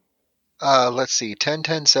 Let's see. 10,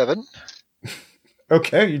 10, 7.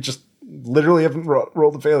 Okay, you just literally haven't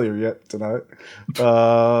rolled a failure yet tonight.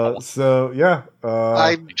 So yeah,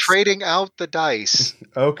 I'm trading out the dice.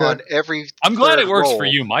 Okay. On every. I'm glad it works roll. for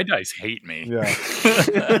you. My dice hate me. Yeah.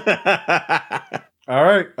 All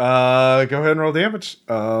right. Go ahead and roll damage.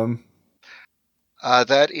 That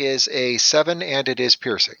is a 7, and it is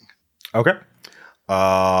piercing. Okay.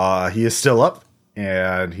 He is still up,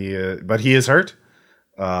 and but he is hurt.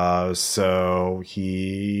 So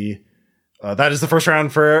he. That is the first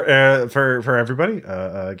round for everybody.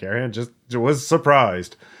 Garahan just was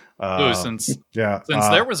surprised. Since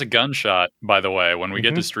there was a gunshot, by the way, when we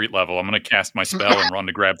get to street level, I'm going to cast my spell and run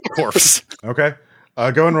to grab the corpse. Okay.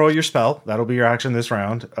 Go and roll your spell. That'll be your action this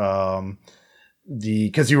round.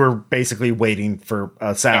 Because you were basically waiting for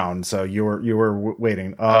a sound, so you were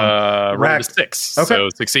waiting. Roll a 6. Okay. So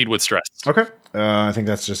succeed with stress. Okay. I think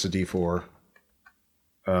that's just a D4.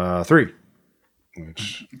 3.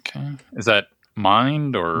 Okay. Is that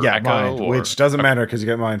mind or echo? Mind, which doesn't matter because you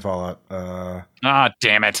get mind fallout.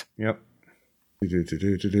 Damn it. Yep. I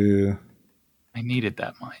needed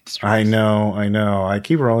that mind stress. I know. I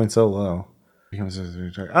keep rolling so low. I'm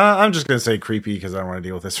just going to say creepy because I don't want to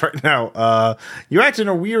deal with this right now. You act in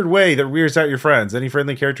a weird way that weirds out your friends. Any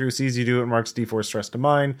friendly character who sees you do it marks D4 stress to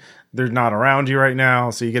mind. They're not around you right now,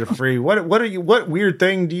 so you get a free. What weird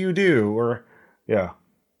thing do you do? Or yeah.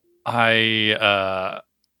 I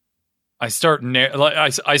start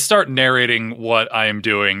narrating what I am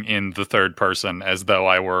doing in the third person as though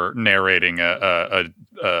I were narrating a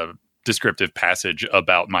descriptive passage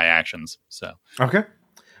about my actions. So okay.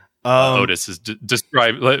 Otis is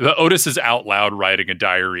Otis is out loud writing a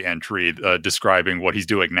diary entry describing what he's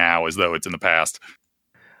doing now as though it's in the past.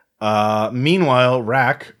 Meanwhile,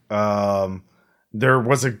 Rack, there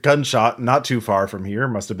was a gunshot not too far from here.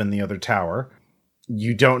 Must have been the other tower.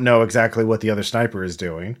 You don't know exactly what the other sniper is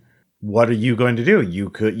doing. What are you going to do? You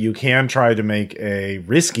can try to make a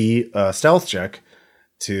risky stealth check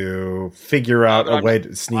to figure out a way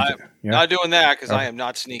to sneak. Not doing that because I am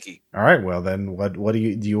not sneaky. All right. Well, then what do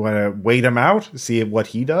you want to wait him out, see what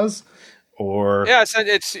he does, or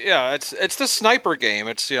it's the sniper game.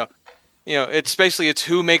 It's it's basically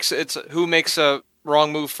who makes a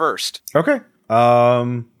wrong move first. Okay.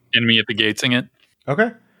 Enemy at the gatesing it.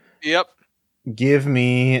 Okay. Yep. Give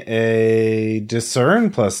me a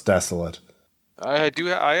discern plus desolate. I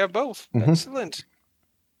have both. Mm-hmm. Excellent.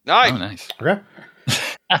 Nice. Oh, nice. Okay.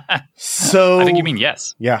 So I think you mean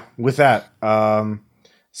yes. Yeah, with that.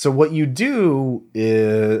 So what you do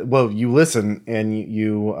is, well, you listen and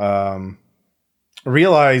you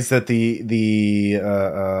realize that the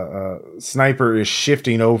sniper is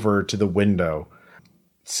shifting over to the window,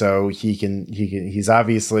 so he's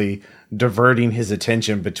obviously diverting his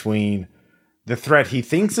attention between the threat he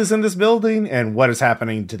thinks is in this building and what is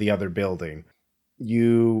happening to the other building.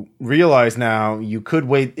 You realize now you could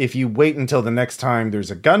wait, if you wait until the next time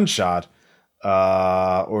there's a gunshot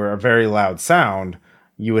or a very loud sound,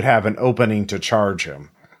 you would have an opening to charge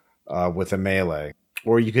him with a melee.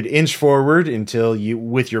 Or you could inch forward until you,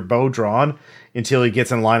 with your bow drawn, until he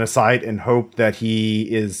gets in line of sight and hope that he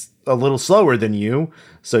is a little slower than you,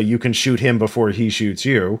 so you can shoot him before he shoots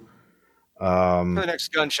you. For the next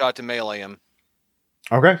gunshot to melee him.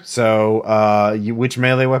 Okay, so which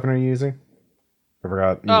melee weapon are you using? I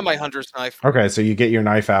forgot. My hunter's knife. Okay, so you get your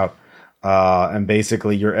knife out, and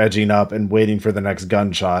basically you're edging up and waiting for the next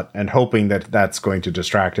gunshot and hoping that that's going to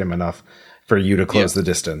distract him enough for you to close the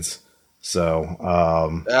distance. So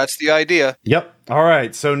that's the idea. Yep. All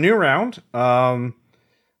right. So new round.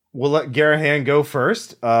 We'll let Garahan go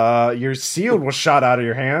first. Your shield was shot out of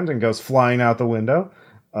your hand and goes flying out the window.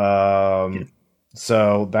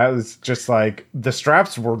 So that was just like the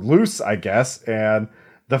straps were loose, I guess, and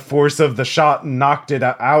the force of the shot knocked it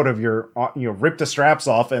out of your, ripped the straps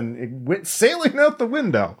off and it went sailing out the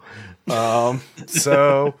window.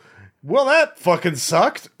 So, well, that fucking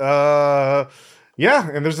sucked. Yeah,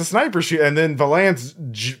 and there's a sniper shoot, and then Valance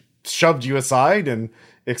shoved you aside and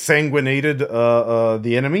exsanguinated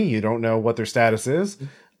the enemy. You don't know what their status is.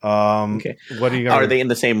 Okay. What are you? Are they in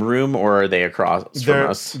the same room or are they across from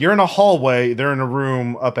us? You're in a hallway. They're in a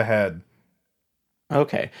room up ahead.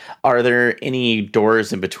 Okay. Are there any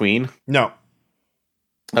doors in between? No.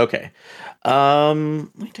 Okay. Let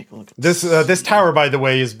me take a look at this tower, by the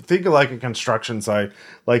way, is, think of like a construction site.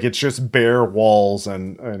 Like it's just bare walls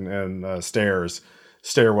and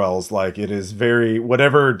stairwells. Like it is very,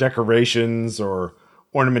 whatever decorations or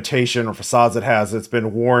ornamentation or facades it has, it's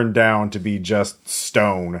been worn down to be just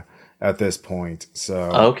stone at this point.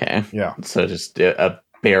 So okay. Yeah. So just a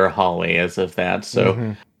bare hallway as of that.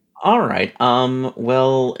 So all right.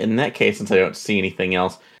 Well, in that case, since I don't see anything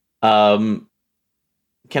else,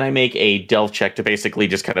 can I make a delve check to basically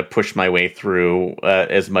just kind of push my way through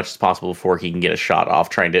as much as possible before he can get a shot off,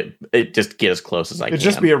 trying to just get as close as I can? It'd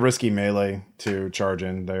just be a risky melee to charge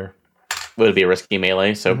in there. Would it be a risky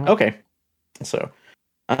melee? So, okay. So,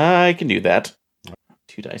 I can do that.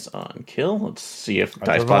 2 dice on kill. Let's see if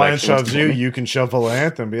Dice Valance shoves you, you can shove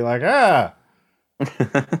Valance and be like, ah!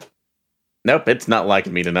 Nope, it's not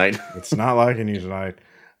liking me tonight. It's not liking you tonight.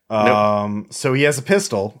 Nope. So he has a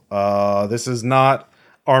pistol. This is not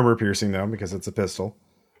armor piercing though, because it's a pistol.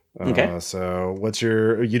 Okay. So what's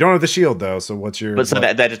your? You don't have the shield though. So what's your? But so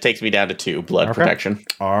that just takes me down to 2 blood protection.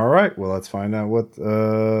 All right. Well, let's find out what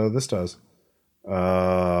this does.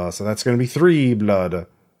 So that's going to be 3 blood.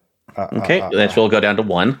 Okay, that will go down to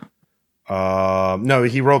 1. No,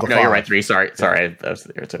 he rolled a 5. No, you're right. 3. Sorry. I was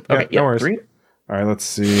there too. Okay, no worries. 3. All right. Let's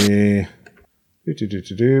see.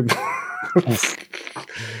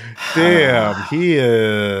 Damn, he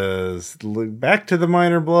is back to the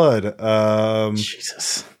minor blood.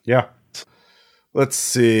 Jesus. Yeah. Let's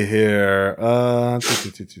see here. I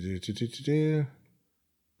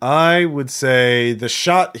would say the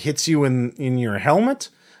shot hits you in your helmet,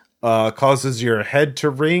 causes your head to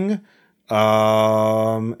ring,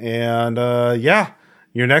 yeah.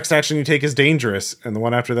 Your next action you take is dangerous, and the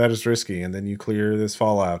one after that is risky, and then you clear this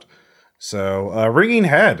fallout. So, ringing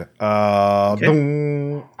head. Okay.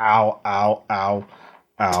 Boom, ow.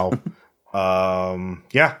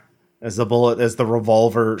 Yeah. As the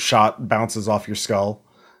revolver shot bounces off your skull.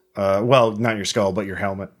 Well, not your skull, but your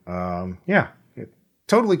helmet. Yeah.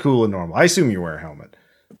 Totally cool and normal. I assume you wear a helmet.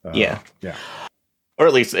 Yeah. Yeah. Or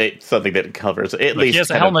at least something that covers. At least he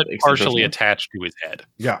has a helmet partially attached to his head.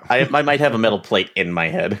 Yeah. I might have a metal plate in my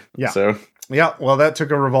head. Yeah. So. Yeah, well, that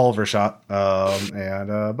took a revolver shot,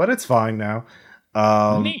 but it's fine now.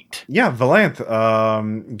 Neat. Yeah, Valanth.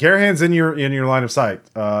 Garahan's in your line of sight.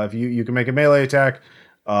 If you can make a melee attack,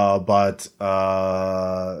 but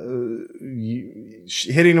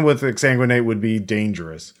hitting him with exsanguinate would be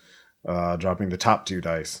dangerous. Dropping the top 2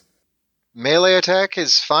 dice. Melee attack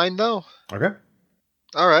is fine though. Okay.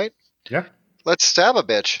 All right. Yeah. Let's stab a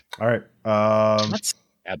bitch. All right. Let's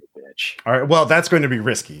stab a bitch. All right. Well, that's going to be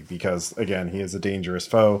risky because again, he is a dangerous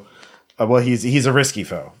foe. Well, he's a risky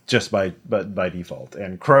foe just by default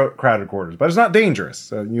and crowded quarters, but it's not dangerous.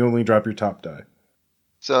 So you only drop your top die.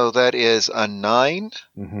 So that is a 9,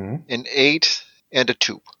 an 8, and a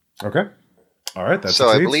 2. Okay. All right, that's so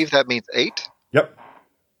I believe that means 8. Yep.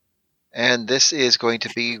 And this is going to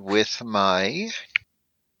be with my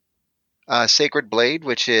Sacred Blade,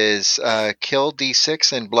 which is Kill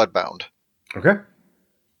D6 and Bloodbound. Okay.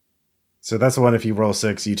 So that's the one, if you roll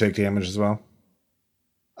 6, you take damage as well?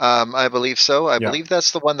 I believe so. I believe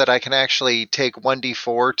that's the one that I can actually take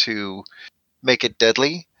 1d4 to make it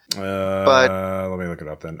deadly. But let me look it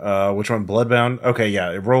up then. Which one? Bloodbound? Okay,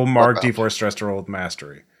 yeah. Roll Mark D4 stress to roll with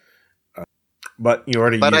Mastery. But you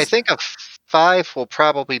already But I think a 5 will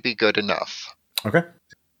probably be good enough. Okay.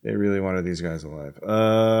 They really wanted these guys alive.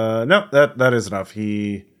 No, that is enough.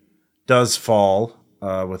 He does fall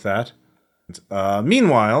with that.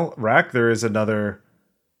 Meanwhile, Rack, there is another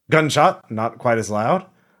gunshot, not quite as loud.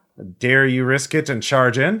 Dare you risk it and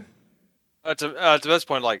charge in? To this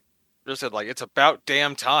point, like, just said, like, it's about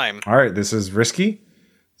damn time. All right, this is risky.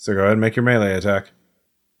 So go ahead and make your melee attack.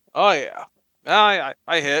 Oh, yeah.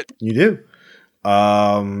 I hit. You do.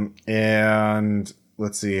 And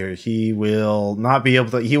let's see here. He will not be able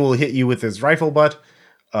to. He will hit you with his rifle butt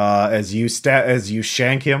as you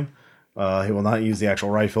shank him. He will not use the actual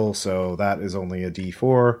rifle, so that is only a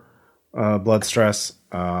D4 blood stress.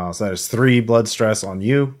 So that is 3 blood stress on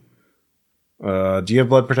you. Do you have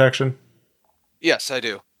blood protection? Yes, I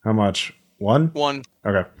do. How much? 1? 1.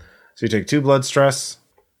 Okay. So you take 2 blood stress.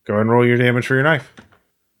 Go ahead and roll your damage for your knife.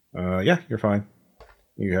 Yeah, you're fine.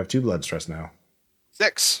 You have 2 blood stress now.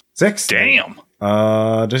 6. 6? Damn.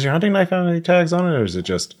 Does your hunting knife have any tags on it, or is it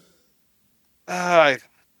just... Let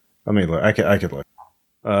me look. I could look.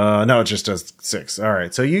 No, it just does 6. All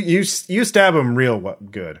right. So you stab him real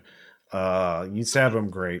good. You stab him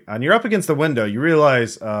great. And you're up against the window. You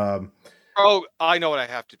realize... oh, I know what I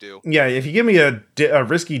have to do. Yeah, if you give me a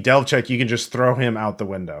risky delve check, you can just throw him out the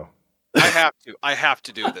window. I have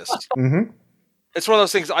to do this. Mm-hmm. It's one of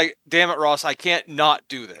those things. Damn it, Ross! I can't not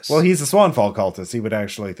do this. Well, he's a Swanfall cultist. He would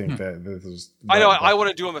actually think that this was. I know. I want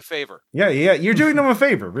to do him a favor. Yeah. You're doing him a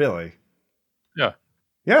favor, really. Yeah,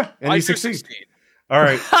 and you succeed. All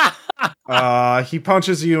right. He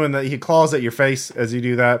punches you, and he claws at your face as you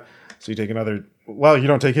do that. So you take another. Well, you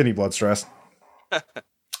don't take any blood stress.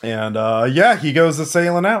 And he goes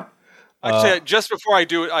sailing out. Actually, just before I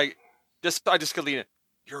do it, I just could lean it.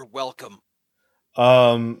 You're welcome.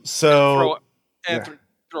 So.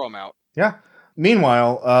 Throw him out. Yeah.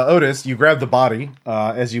 Meanwhile, Otis, you grab the body.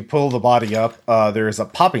 As you pull the body up, there is a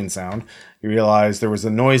popping sound. You realize there was a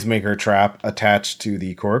noisemaker trap attached to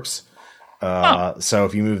the corpse. So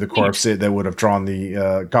if you move the corpse, that would have drawn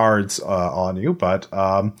the guards on you. But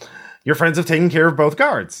your friends have taken care of both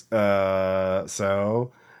guards.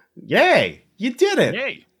 So, yay! You did it!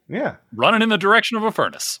 Yay! Yeah. Running in the direction of a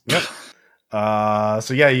furnace. Yep.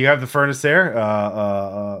 You have the furnace there,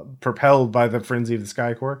 propelled by the frenzy of the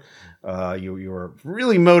Sky Core. You were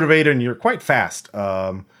really motivated and you're quite fast.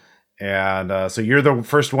 So you're the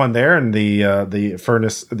first one there, and the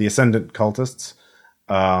furnace, the Ascendant cultists.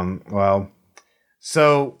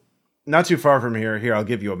 So not too far from here. Here, I'll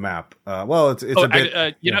give you a map. It's a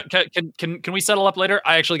bit. You know, can we settle up later?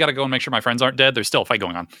 I actually got to go and make sure my friends aren't dead. There's still a fight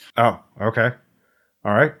going on. Oh, okay.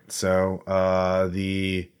 All right. So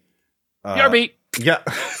BRB. Yeah,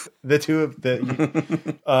 the two of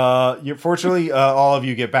the. Fortunately, all of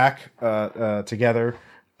you get back together.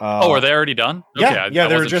 Are they already done? Okay,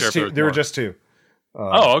 there were just two. There were just two.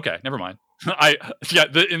 Okay, never mind.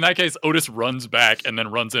 In that case, Otis runs back and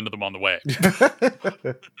then runs into them on the way.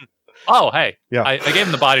 Hey, yeah. I gave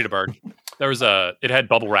him the body to burn. There was it had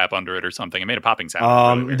bubble wrap under it or something. It made a popping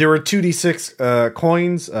sound. There were 2d6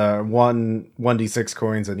 coins, 1d6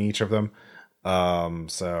 coins in each of them. Hey,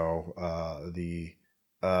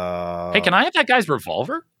 can I have that guy's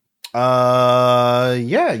revolver?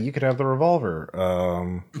 Yeah, you could have the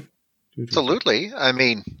revolver. Absolutely. I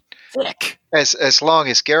mean, sick. As long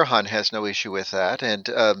as Gerhan has no issue with that, and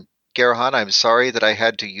Gerhan, I'm sorry that I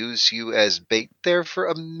had to use you as bait there for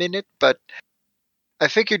a minute, but I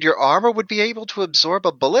figured your armor would be able to absorb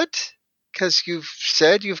a bullet, because you've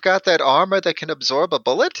said you've got that armor that can absorb a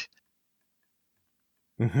bullet.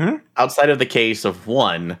 Mm-hmm. Outside of the case of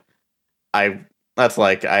one, that's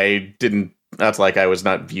like I was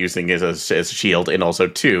not using it as a shield, and also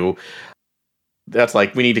two, that's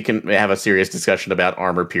like we need to have a serious discussion about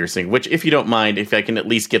armor piercing. Which, if you don't mind, if I can at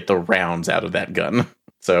least get the rounds out of that gun,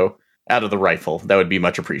 so out of the rifle, that would be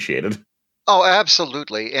much appreciated. Oh,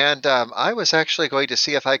 absolutely. And I was actually going to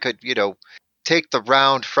see if I could, take the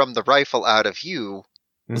round from the rifle out of you.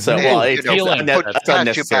 So, it's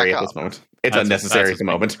unnecessary at this moment. It's unnecessary at the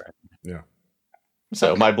moment. Yeah.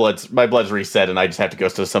 So my blood's reset, and I just have to go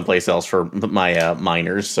to someplace else for my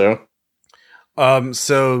miners. So,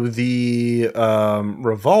 so the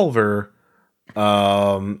revolver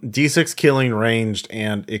D6 killing, ranged,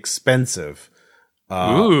 and expensive.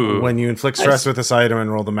 When you inflict stress with this item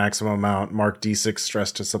and roll the maximum amount, mark D6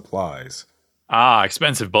 stress to supplies.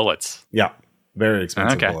 Expensive bullets. Yeah, very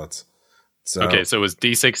expensive bullets. So, okay, so it was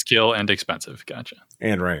D6 kill and expensive. Gotcha.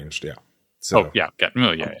 And ranged, yeah. So, yeah.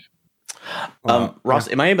 Ross,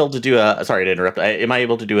 am I able to do a? Sorry to interrupt. Am I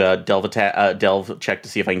able to do a delve check to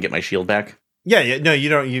see if I can get my shield back? Yeah. No, you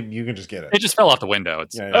don't. You can just get it. It just fell off the window. I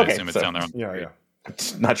assume it's down there. Yeah.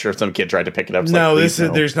 Not sure if some kid tried to pick it up. No,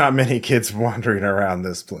 there's not many kids wandering around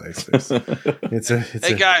this place. It's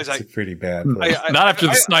a pretty bad place. Not after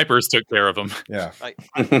the snipers took care of them. Yeah. I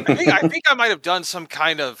think I might have done some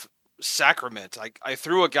kind of sacrament. I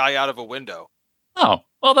threw a guy out of a window. Oh,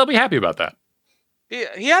 well, they'll be happy about that.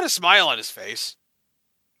 He had a smile on his face.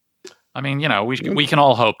 I mean, we can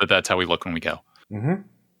all hope that that's how we look when we go.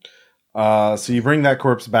 Mm-hmm. So you bring that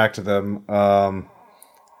corpse back to them,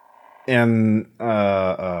 and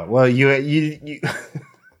well, you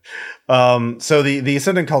so the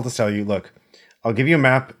ascendant cultists tell you, look, I'll give you a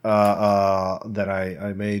map that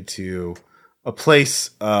I made to a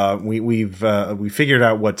place. We figured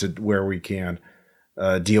out where we can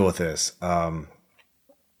deal with this.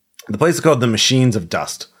 The place is called the Machines of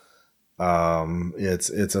Dust.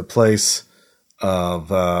 It's a place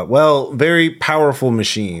of very powerful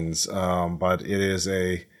machines, but it is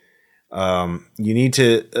a you need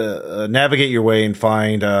to navigate your way and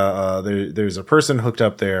find there's a person hooked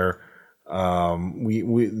up there.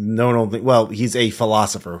 He's a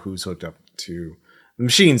philosopher who's hooked up to the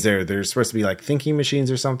machines there. They're supposed to be like thinking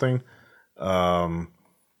machines or something.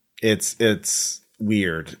 It's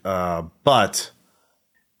weird, but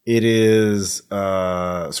it is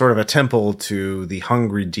sort of a temple to the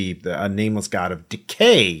hungry deep, a nameless god of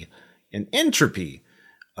decay and entropy.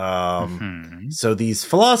 So these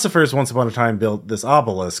philosophers once upon a time built this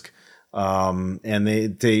obelisk, and they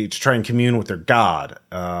to try and commune with their god.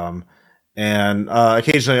 And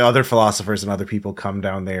occasionally other philosophers and other people come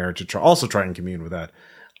down there to also try and commune with that.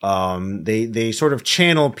 They sort of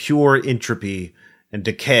channel pure entropy and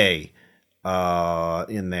decay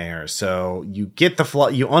in there. So you get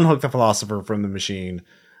you unhook the philosopher from the machine,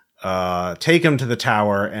 take him to the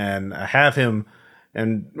tower and have him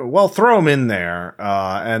throw him in there.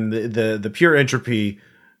 And the pure entropy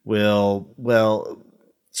will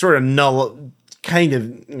sort of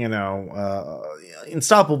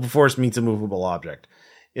unstoppable force meets a movable object.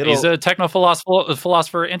 He's a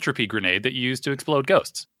techno-philosopher entropy grenade that you use to explode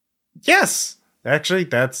ghosts. Yes. Actually,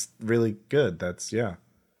 that's really good. That's, yeah.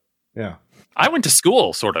 I went to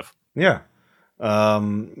school, sort of. Yeah.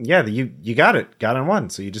 You got it. Got on one.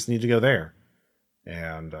 So you just need to go there.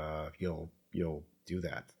 And you'll do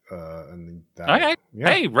that. Okay. Yeah.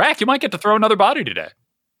 Hey, Rack, you might get to throw another body today.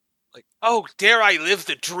 Like, oh, dare I live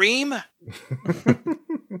the dream?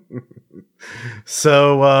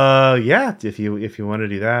 So if you want to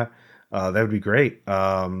do that, that would be great.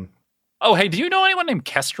 Oh, hey, do you know anyone named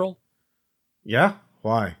Kestrel? Yeah,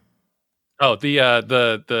 why? Oh,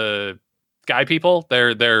 the guy people.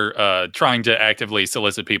 They're trying to actively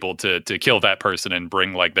solicit people to kill that person and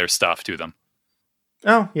bring like their stuff to them.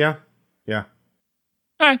 Oh, yeah. All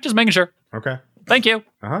right, just making sure. Okay. Thank you.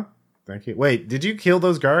 Thank you. Wait, did you kill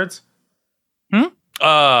those guards?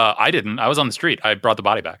 I didn't. I was on the street. I brought the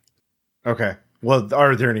body back. Okay. Well,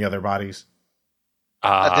 are there any other bodies?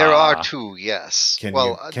 There are two, yes.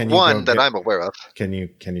 One that I'm aware of. Can you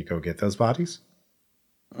go get those bodies?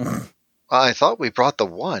 I thought we brought the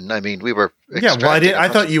one. I mean, we were. Yeah, well, I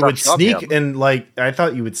thought you would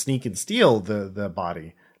sneak and steal the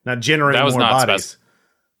body, not generate more bodies.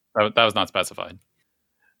 That was not specified.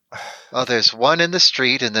 Oh, there's one in the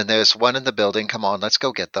street, and then there's one in the building. Come on, let's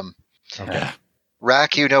go get them. Okay. Yeah.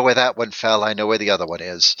 Rack, you know where that one fell. I know where the other one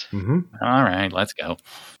is. Mm-hmm. All right, let's go.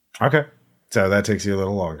 Okay. So that takes you a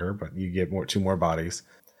little longer, but you get two more bodies,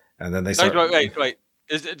 and then they start. Wait.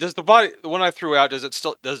 Does the body, the one I threw out, is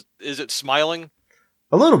it smiling?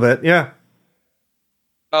 A little bit, yeah.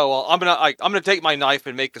 Oh well, I'm gonna take my knife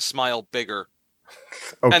and make the smile bigger.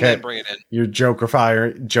 Okay. And then bring it in. You're joker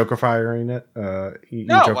firing it.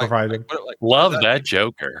 Love that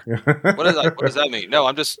Joker. What does that mean? No,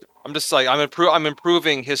 I'm just like I'm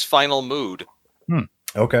improving his final mood.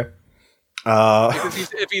 Okay.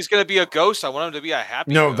 If he's going to be a ghost, I want him to be a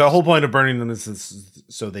happy. No, ghost. the whole point of burning them is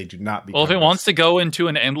so they do not become. Well, if it wants to go into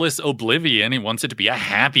an endless oblivion, he wants it to be a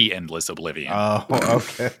happy endless oblivion. Oh,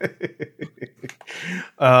 okay.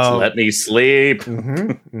 Let me sleep.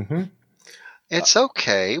 Mm-hmm. It's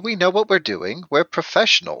okay. We know what we're doing. We're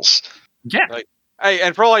professionals. Yeah. Right. Hey,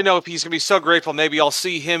 and for all I know, if he's going to be so grateful, maybe I'll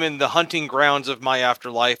see him in the hunting grounds of my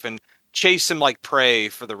afterlife and chase him like prey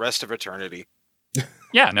for the rest of eternity.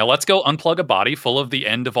 Yeah, now let's go unplug a body full of the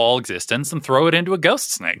end of all existence and throw it into a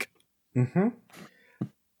ghost snake. Mm-hmm.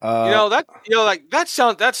 That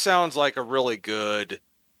sounds like a really good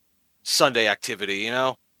Sunday activity.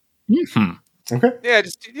 Mm-hmm. Okay. Yeah,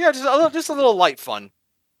 just a little light fun.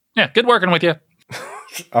 Yeah, good working with you.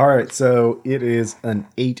 All right, so it is an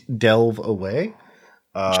 8 delve away.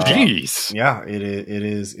 Jeez. Yeah, it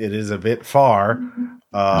is a bit far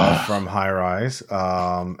from High Rise.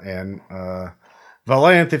 And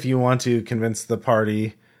Valanth, if you want to convince the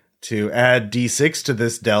party to add D6 to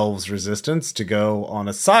this delve's resistance to go on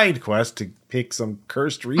a side quest to pick some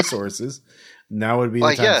cursed resources, now would be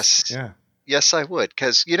the time. Yes. Yeah. Yes, I would.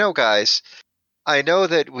 Because, guys, I know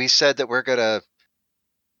that we said that we're going to...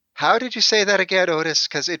 How did you say that again, Otis?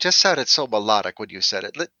 Because it just sounded so melodic when you said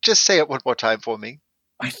it. Just say it one more time for me.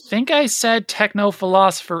 I think I said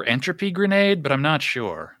techno-philosopher entropy grenade, but I'm not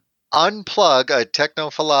sure. Unplug a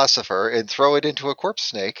techno-philosopher and throw it into a corpse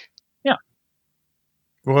snake. Yeah.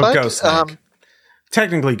 Well, ghost snake.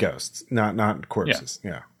 Technically ghosts, not corpses.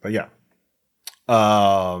 Yeah. But yeah.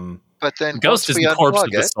 But then ghost is the corpse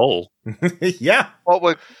of the soul. Yeah. What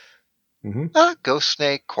would ghost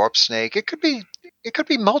snake, corpse snake? It could be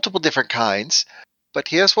multiple different kinds. But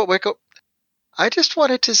here's what I just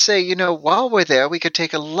wanted to say, while we're there, we could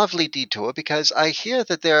take a lovely detour because I hear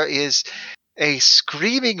that there is a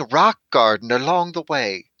screaming rock garden along the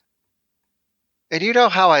way. And you know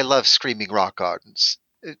how I love screaming rock gardens.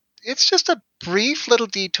 It's just a brief little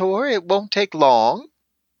detour. It won't take long.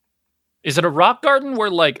 Is it a rock garden where,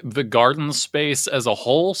 the garden space as a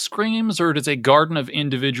whole screams, or it is a garden of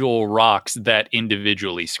individual rocks that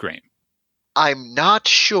individually scream? I'm not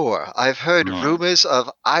sure. I've heard rumors of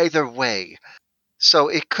either way. So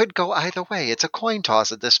it could go either way. It's a coin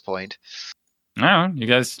toss at this point. No, you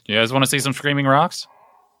guys want to see some screaming rocks?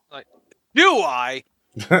 Do I?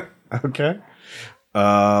 Okay.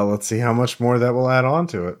 Let's see how much more that will add on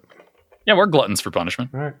to it. Yeah, we're gluttons for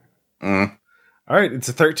punishment. All right. All right, it's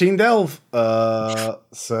a 13 delve.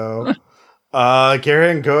 So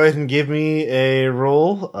Garen, go ahead and give me a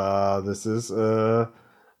roll. This is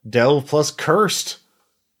delve plus cursed,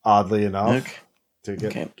 oddly enough.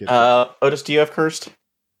 Okay. Otis, do you have cursed?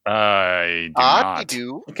 I do I not.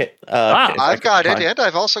 do. Okay. I've got it, and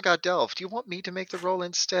I've also got delve. Do you want me to make the roll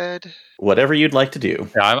instead? Whatever you'd like to do.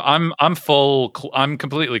 Yeah, I'm full. I'm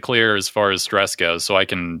completely clear as far as stress goes, so I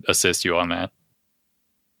can assist you on that.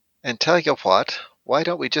 And tell you what, why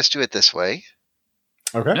don't we just do it this way?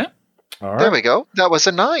 Okay. Yeah. All right. There we go. That was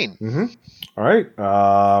a 9. Mm-hmm. All right.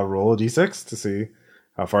 Roll a d6 to see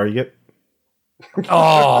how far you get.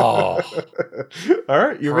 Oh. All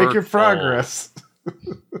right. You make your progress.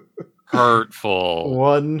 Hurtful.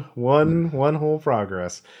 One whole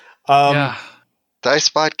progress. Yeah.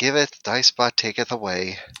 Dicebot giveth, Dicebot taketh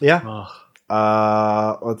away. Yeah.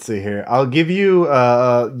 Let's see here. I'll give you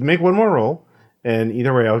make one more roll, and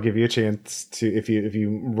either way, I'll give you a chance to if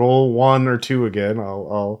you roll 1 or 2 again,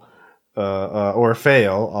 I'll or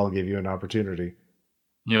fail, I'll give you an opportunity.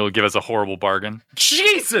 You'll give us a horrible bargain.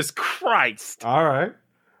 Jesus Christ! All right.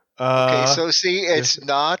 Okay, so see, it's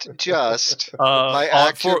not just my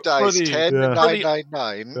active dice, 10, 9, 9,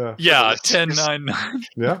 9. Yeah, 10, 9, 9.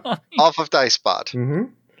 Yeah. Off of Dicebot. Mm-hmm.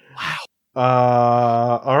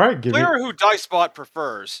 Wow. All right. Clear who Dicebot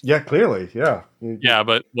prefers. Yeah, clearly. Yeah. Yeah,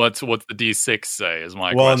 but what's the D6 say is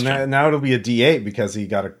my well, question. Now it'll be a D8 because he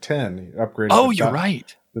got a 10. He upgraded. Oh, you're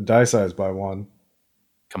right. The die size by 1.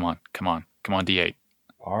 Come on, D8.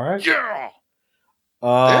 All right. Yeah.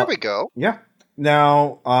 There we go. Yeah.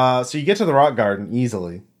 Now, so you get to the rock garden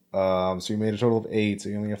easily. So you made a total of 8, so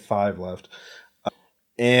you only have 5 left.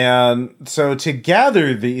 And so to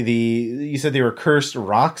gather you said they were cursed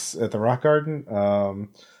rocks at the rock garden. And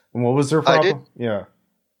what was their problem? Yeah.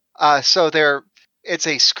 So it's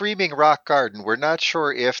a screaming rock garden. We're not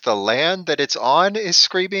sure if the land that it's on is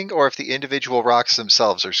screaming or if the individual rocks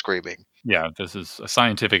themselves are screaming. Yeah, this is a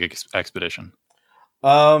scientific expedition.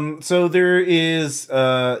 So there is,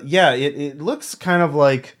 it looks kind of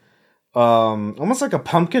like, almost like a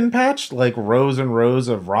pumpkin patch, like rows and rows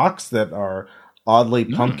of rocks that are oddly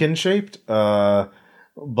pumpkin shaped. But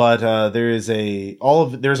there's an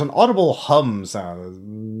audible hum sound,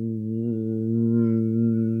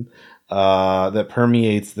 that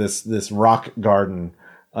permeates this rock garden.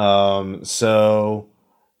 Valanth,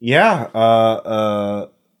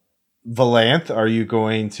 are you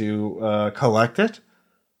going to, collect it?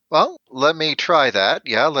 Well, let me try that.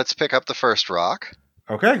 Yeah, let's pick up the first rock.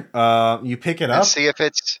 Okay. You pick it up. And see if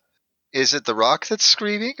is it the rock that's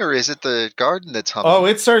screaming or is it the garden that's humming? Oh,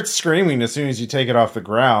 it starts screaming as soon as you take it off the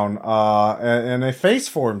ground. And a face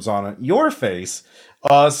forms on it. Your face.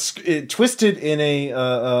 twisted in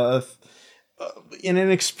in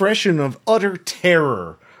an expression of utter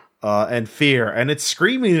terror and fear, and it's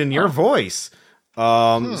screaming in your voice.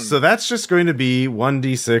 So that's just going to be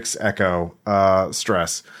 1d6 echo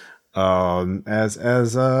stress. As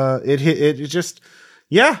it just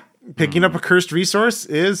picking up a cursed resource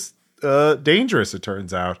is dangerous, it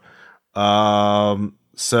turns out.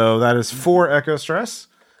 So that is 4 echo stress,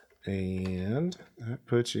 and that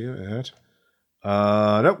puts you at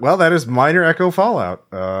that is minor echo fallout,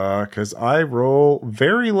 because I roll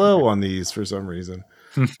very low on these for some reason.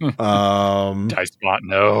 Dicebot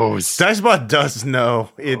knows. Dicebot does know.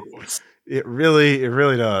 It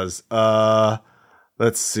really does.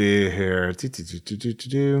 Let's see here.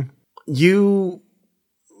 You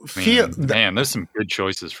feel, man, there's some good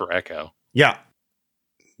choices for echo. Yeah.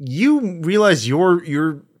 You realize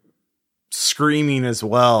you're screaming as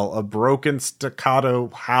well, a broken staccato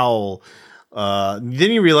howl.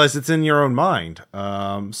 Then you realize it's in your own mind.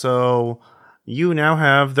 So you now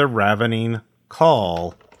have the ravening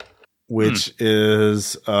call, which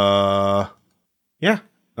is not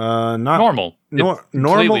normal.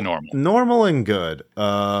 Normal and good.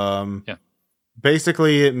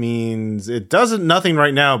 Basically it means it doesn't nothing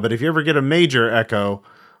right now, but if you ever get a major echo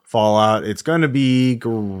fallout, it's going to be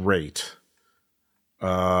great.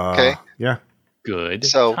 Okay. Yeah. Good.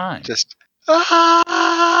 So time. Just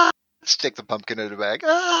stick the pumpkin in the bag.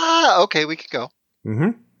 Okay, we can go.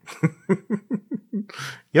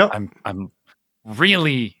 Yep. I'm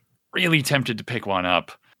really, really tempted to pick one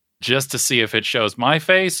up just to see if it shows my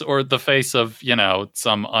face or the face of,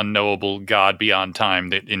 some unknowable god beyond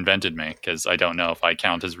time that invented me, because I don't know if I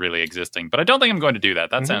count as really existing. But I don't think I'm going to do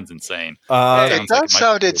that. That sounds insane. It does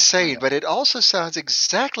sound insane, but it also sounds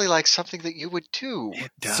exactly like something that you would do.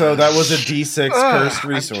 So that was a D6 cursed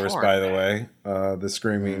resource, by the way. The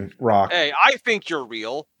screaming rock. Hey, I think you're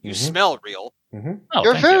real. You smell real. Oh,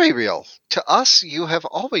 You're very real. To us, you have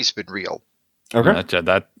always been real. Okay.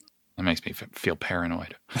 That makes me feel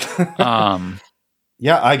paranoid.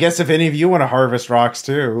 Yeah, I guess if any of you want to harvest rocks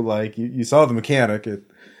too, like you saw the mechanic.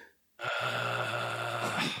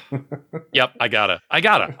 Yep, I gotta.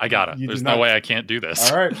 There's no way I can't do this.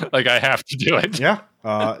 All right. Like I have to do it. Yeah.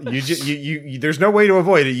 You there's no way to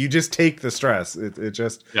avoid it. You just take the stress. It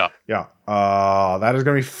just. Yeah. That is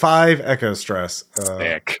going to be 5 echo stress.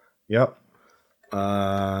 Sick. Yep.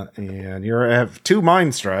 And you have 2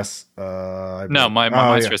 mind stress. No, my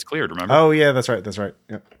mind stress cleared, remember? Oh yeah, that's right.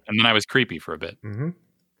 Yep. And then I was creepy for a bit.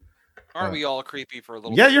 Aren't we all creepy for a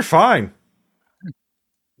little bit? Yeah, you're fine.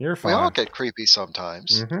 You're fine. We all get creepy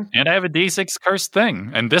sometimes. And I have a D6 cursed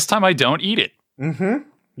thing, and this time I don't eat it.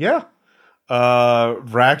 Yeah.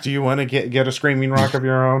 Rack, do you want to get a screaming rock of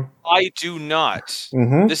your own? I do not.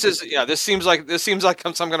 This seems like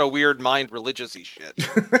some kind of weird mind religious-y shit.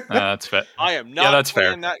 That's fair. I am not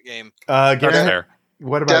playing fair. that game. That's fair.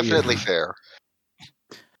 What about Definitely you? fair.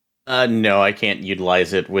 No, I can't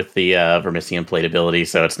utilize it with the Vermisian plate ability,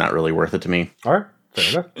 so it's not really worth it to me. All right,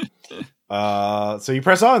 fair enough. So you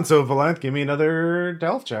press on. So Valanth, give me another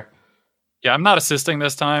delve check. Yeah, I'm not assisting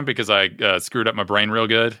this time because I screwed up my brain real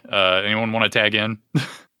good. Anyone want to tag in?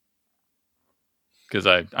 Because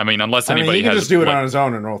unless anybody he can just do it on his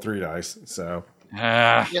own and roll 3 dice. So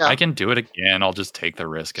I can do it again. I'll just take the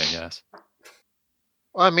risk, I guess.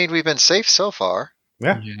 Well, we've been safe so far.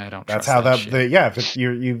 Yeah, I don't. That's trust how that. If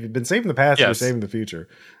you've been safe in the past, you're safe in the future.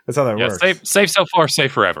 That's how that works. Safe so far,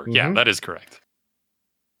 safe forever. Yeah, that is correct.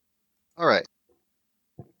 All right.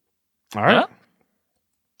 All right. Huh?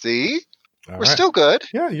 See, we're still good.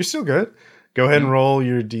 Yeah, you're still good. Go ahead and roll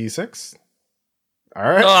your D6. All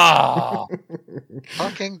right. Oh.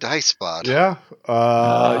 Fucking Dicebot. Yeah.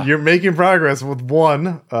 You're making progress with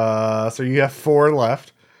 1. So you have 4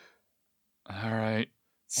 left. All right.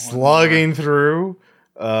 Slugging through.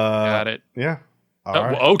 Got it. Yeah.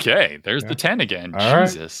 Right. Okay. There's the 10 again. All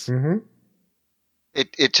Jesus. Right.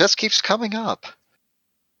 It just keeps coming up.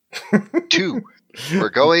 2. We're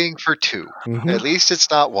going for 2. At least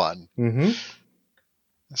it's not 1.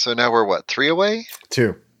 So now we're what? 3 away?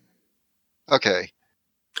 2. Okay.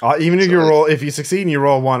 Even if if you succeed and you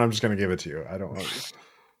roll 1, I'm just going to give it to you. I don't know.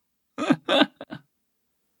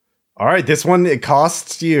 All right, this one it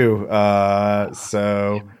costs you.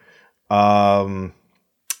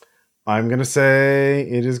 I'm going to say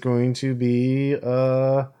it is going to be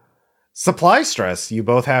supply stress. You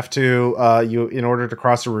both have to in order to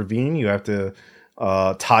cross a ravine, you have to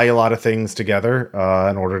tie a lot of things together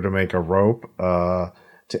in order to make a rope to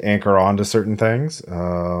anchor onto certain things.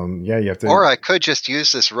 You have to. Or I could just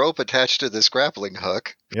use this rope attached to this grappling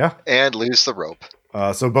hook. Yeah. And lose the rope.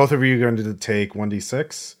 So both of you are going to take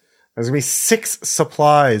 1d6. There's going to be 6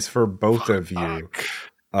 supplies for both of you.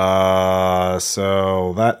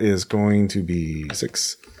 So that is going to be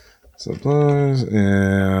 6 supplies.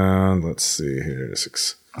 And let's see here.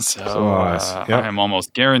 6 supplies. Yep. I'm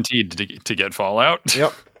almost guaranteed to get Fallout.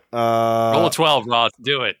 Yep. Roll a 12, Ross.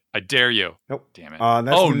 Do it. I dare you. Nope. Damn it.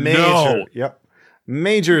 That's major. No. Yep.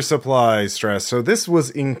 Major supply stress. So this was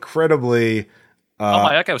incredibly...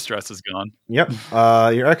 my echo stress is gone. Yep.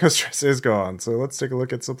 Your echo stress is gone. So let's take a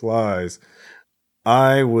look at supplies.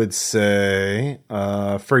 I would say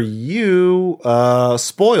for you,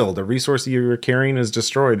 spoiled. A resource you were carrying is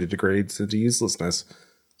destroyed. It degrades into uselessness.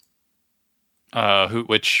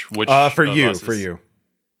 Which for you.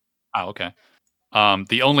 Oh, okay.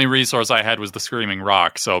 The only resource I had was the Screaming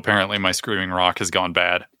Rock, so apparently my Screaming Rock has gone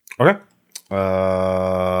bad. Okay.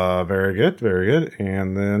 Very good, very good.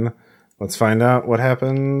 And then let's find out what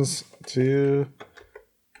happens to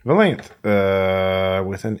Valanth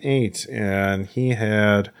with an 8. And he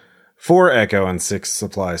had 4 echo and 6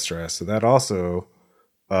 supply stress. So that also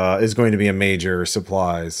is going to be a major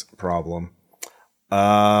supplies problem.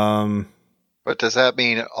 But does that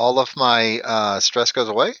mean all of my stress goes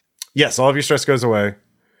away? Yes, all of your stress goes away.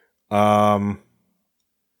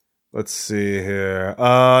 Let's see here.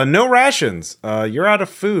 No rations. You're out of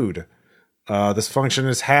food. This function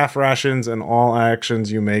is half rations, and all actions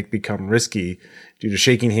you make become risky due to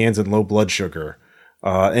shaking hands and low blood sugar.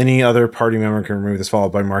 Any other party member can remove this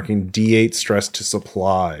followed by marking D8 stress to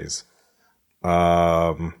supplies.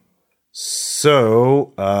 Yeah,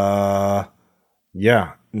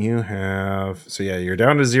 you have... So yeah, you're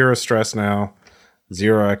down to 0 stress now.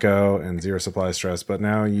 0 echo and 0 supply stress, but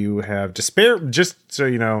now you have despair. Just so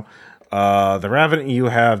you know, you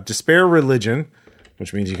have despair religion,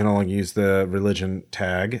 which means you can only use the religion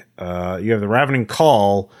tag. You have the ravening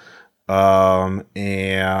call,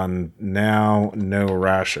 and now no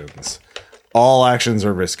rations. All actions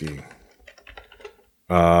are risky.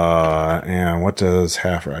 And what does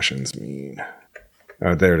half rations mean?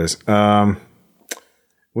 Oh, there it is.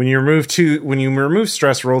 When you remove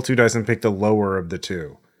stress, roll 2 dice and pick the lower of the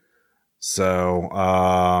 2. So,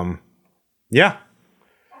 yeah.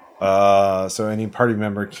 So any party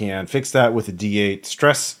member can fix that with a D8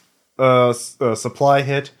 stress supply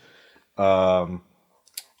hit. We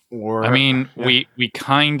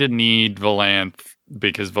kind of need Valanth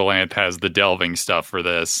because Valanth has the delving stuff for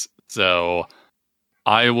this. So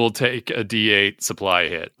I will take a D8 supply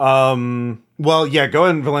hit. Well, yeah, go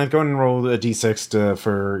ahead, Valanth. Go ahead and roll a D6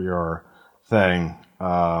 for your thing.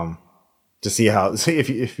 To see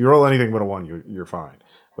if you roll anything but a 1, you're fine.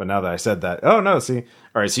 But now that I said that, all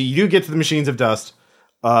right. So you do get to the Machines of Dust.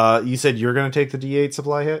 You said you're going to take the D8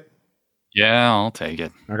 supply hit. Yeah, I'll take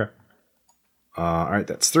it. Okay. All right,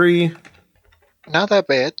 that's 3. Not that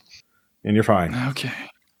bad. And you're fine. Okay.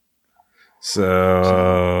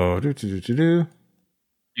 So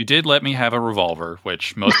You did let me have a revolver,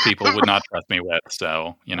 which most people would not trust me with.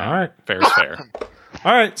 So, all right. Fair is fair.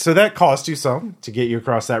 All right. So that cost you some to get you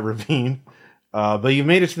across that ravine. But you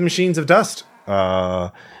made it to the Machines of Dust.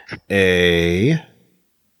 Let's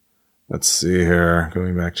see here.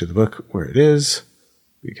 Going back to the book where it is,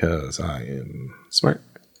 because I am smart.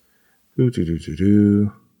 Yeah,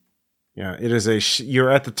 it is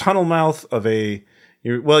you're at the tunnel mouth of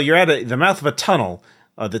you're at the mouth of a tunnel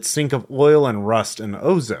that stink of oil and rust and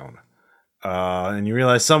ozone. And you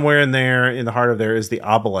realize somewhere in the heart of there is the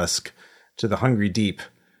obelisk to the Hungry Deep.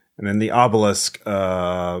 And in the obelisk,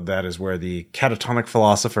 that is where the catatonic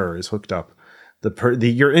philosopher is hooked up.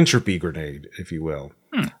 Your entropy grenade, if you will.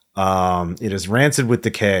 It is rancid with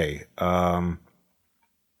decay.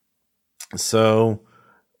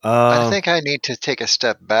 I think I need to take a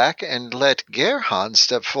step back and let Gerhan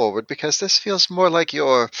step forward because this feels more like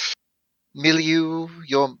your milieu,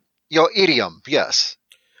 your idiom. Yes.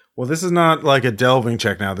 Well, this is not like a delving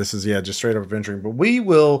check now. This is just straight up adventuring. But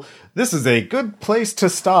this is a good place to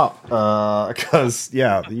stop because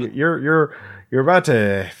you're about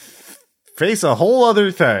to face a whole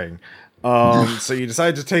other thing. So you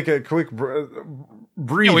decide to take a quick breather.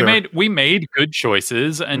 Yeah, we made good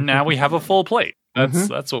choices, and now we have a full plate.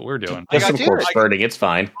 That's what we're doing. Just some corpse burning. It's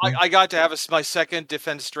fine. I got to have my second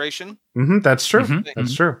defenestration. That's true.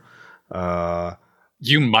 That's true.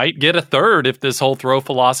 You might get a third if this whole throw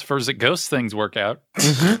philosophers at ghost things work out.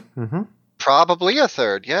 Probably a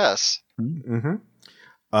third, yes.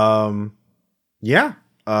 Yeah.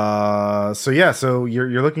 So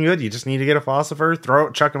you're looking good. You just need to get a philosopher,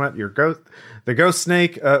 chuck him at your the ghost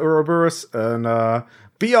snake, Ouroboros, and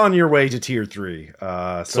be on your way to tier 3.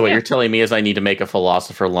 So what you're telling me is I need to make a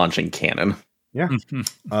philosopher launching cannon. Yeah.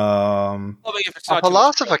 A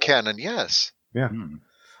philosopher cannon, yes. Yeah.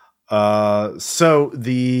 So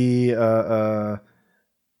the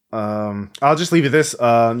I'll just leave it this.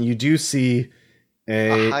 You do see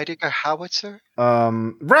a Heidegger howitzer.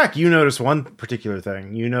 Rack, you notice one particular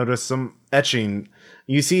thing. You notice some etching.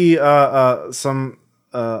 You see some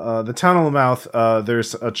the tunnel mouth.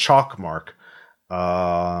 There's a chalk mark.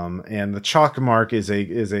 And the chalk mark is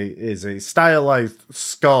a stylized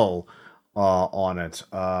skull on it.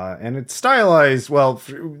 And it's stylized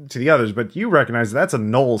to the others, but you recognize that's a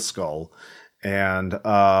gnoll skull. And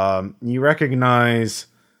you recognize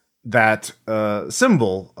that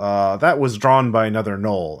symbol that was drawn by another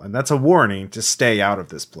gnoll, and that's a warning to stay out of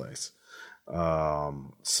this place.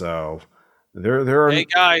 So there are. Hey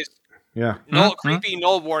guys, yeah, creepy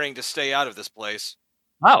gnoll warning to stay out of this place.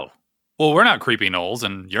 Oh, well, we're not creepy gnolls,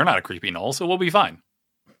 and you're not a creepy gnoll, so we'll be fine.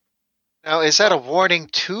 Now, is that a warning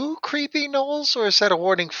to creepy gnolls, or is that a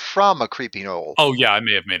warning from a creepy gnoll? Oh yeah, I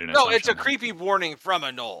may have made an assumption. No, it's a creepy warning from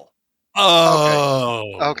a gnoll.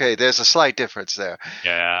 Oh, okay. There's a slight difference there.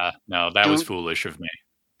 Yeah, no, that was foolish of me.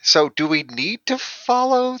 So, do we need to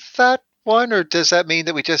follow that one, or does that mean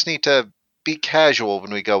that we just need to be casual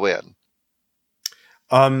when we go in?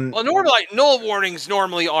 Well, normally, gnoll warnings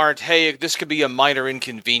normally aren't, hey, this could be a minor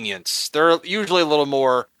inconvenience. They're usually a little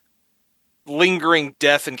more lingering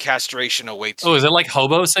death and castration awaits. Oh, is it like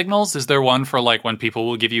hobo signals? Is there one for like when people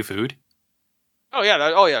will give you food? Oh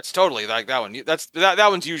yeah, it's totally like that one. That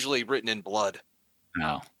one's usually written in blood.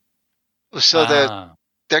 No. So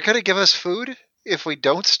they're going to give us food if we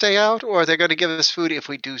don't stay out, or they're going to give us food if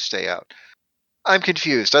we do stay out? I'm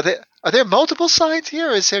confused. Are there multiple signs here,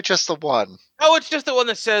 or is there just the one? Oh, it's just the one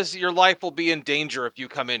that says your life will be in danger if you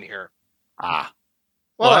come in here. Ah.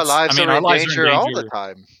 Well, our lives are in danger all the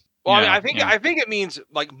time. Well, yeah, I think it means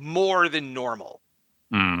like more than normal.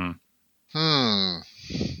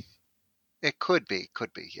 It could be,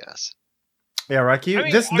 yes. Yeah,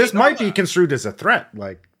 Racky. This might be construed as a threat.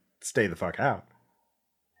 Like, stay the fuck out.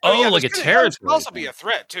 Like a terrorist. It could also be a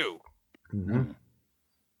threat too. Mm-hmm.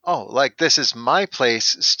 Oh, like this is my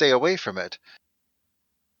place. Stay away from it.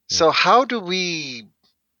 So how do we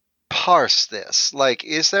parse this? Like,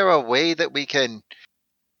 is there a way that we can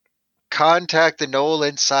contact the gnoll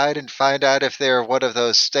inside and find out if they're one of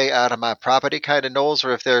those stay out of my property kind of gnolls,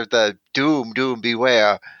 or if they're the doom,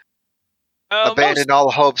 beware, abandon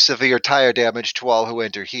all hopes of your tire damage to all who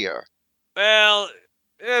enter here? Well,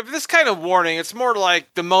 this kind of warning, it's more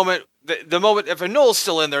like the moment if a gnoll's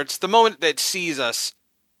still in there, it's the moment that sees us,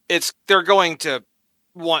 they're going to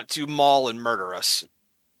want to maul and murder us.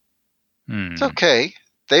 It's okay.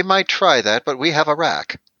 They might try that, but we have a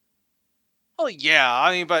rack. Well, yeah,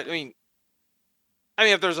 I mean,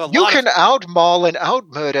 if there's you can out-maul and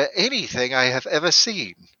out-murder anything I have ever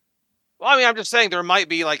seen. Well, I mean, I'm just saying there might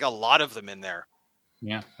be like a lot of them in there.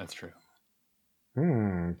 Yeah, that's true.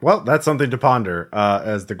 Well, that's something to ponder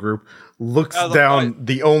as the group looks down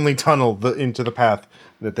the only tunnel into the path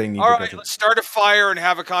that they need to get to. Let's start a fire and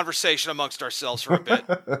have a conversation amongst ourselves for a bit.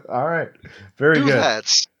 All right. Very good. That.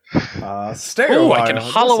 Stay a while. I can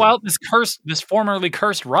hollow out this formerly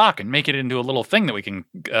cursed rock and make it into a little thing that we can,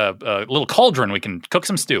 a little cauldron we can cook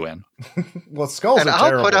some stew in. Well, skulls and are I'll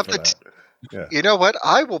terrible put up for that. Yeah. You know what?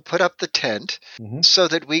 I will put up the tent so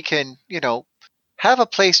that we can, have a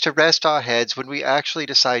place to rest our heads when we actually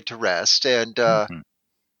decide to rest. And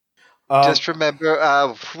just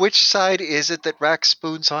remember, which side is it that Rack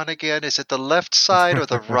spoons on again? Is it the left side or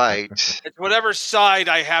the right? It's whatever side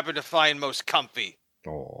I happen to find most comfy.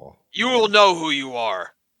 Oh. You will know who you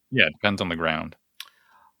are. Yeah, it depends on the ground.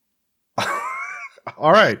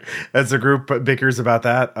 All right. As the group bickers about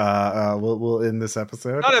that, we'll end this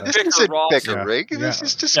episode. Not a This isn't bickering. Yeah. This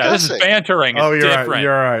is discussing. Yeah, this is bantering. It's you're different. right.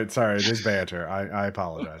 You're right. Sorry, it is banter. I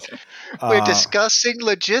apologize. We're discussing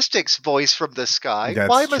logistics, voice from the sky. That's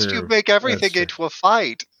Why must true. you make everything into a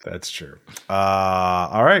fight? That's true.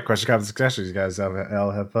 All right. Question, comments, suggestions. You guys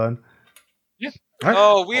all have fun? Yeah. Right.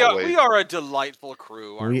 Oh, we are a delightful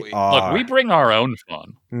crew, aren't we? Look, we bring our own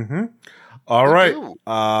fun. Mm-hmm. All right.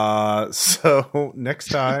 So next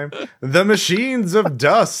time, the Machines of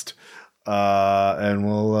Dust. And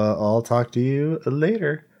we'll all talk to you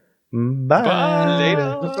later. Bye. Bye.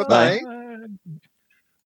 Later. Bye.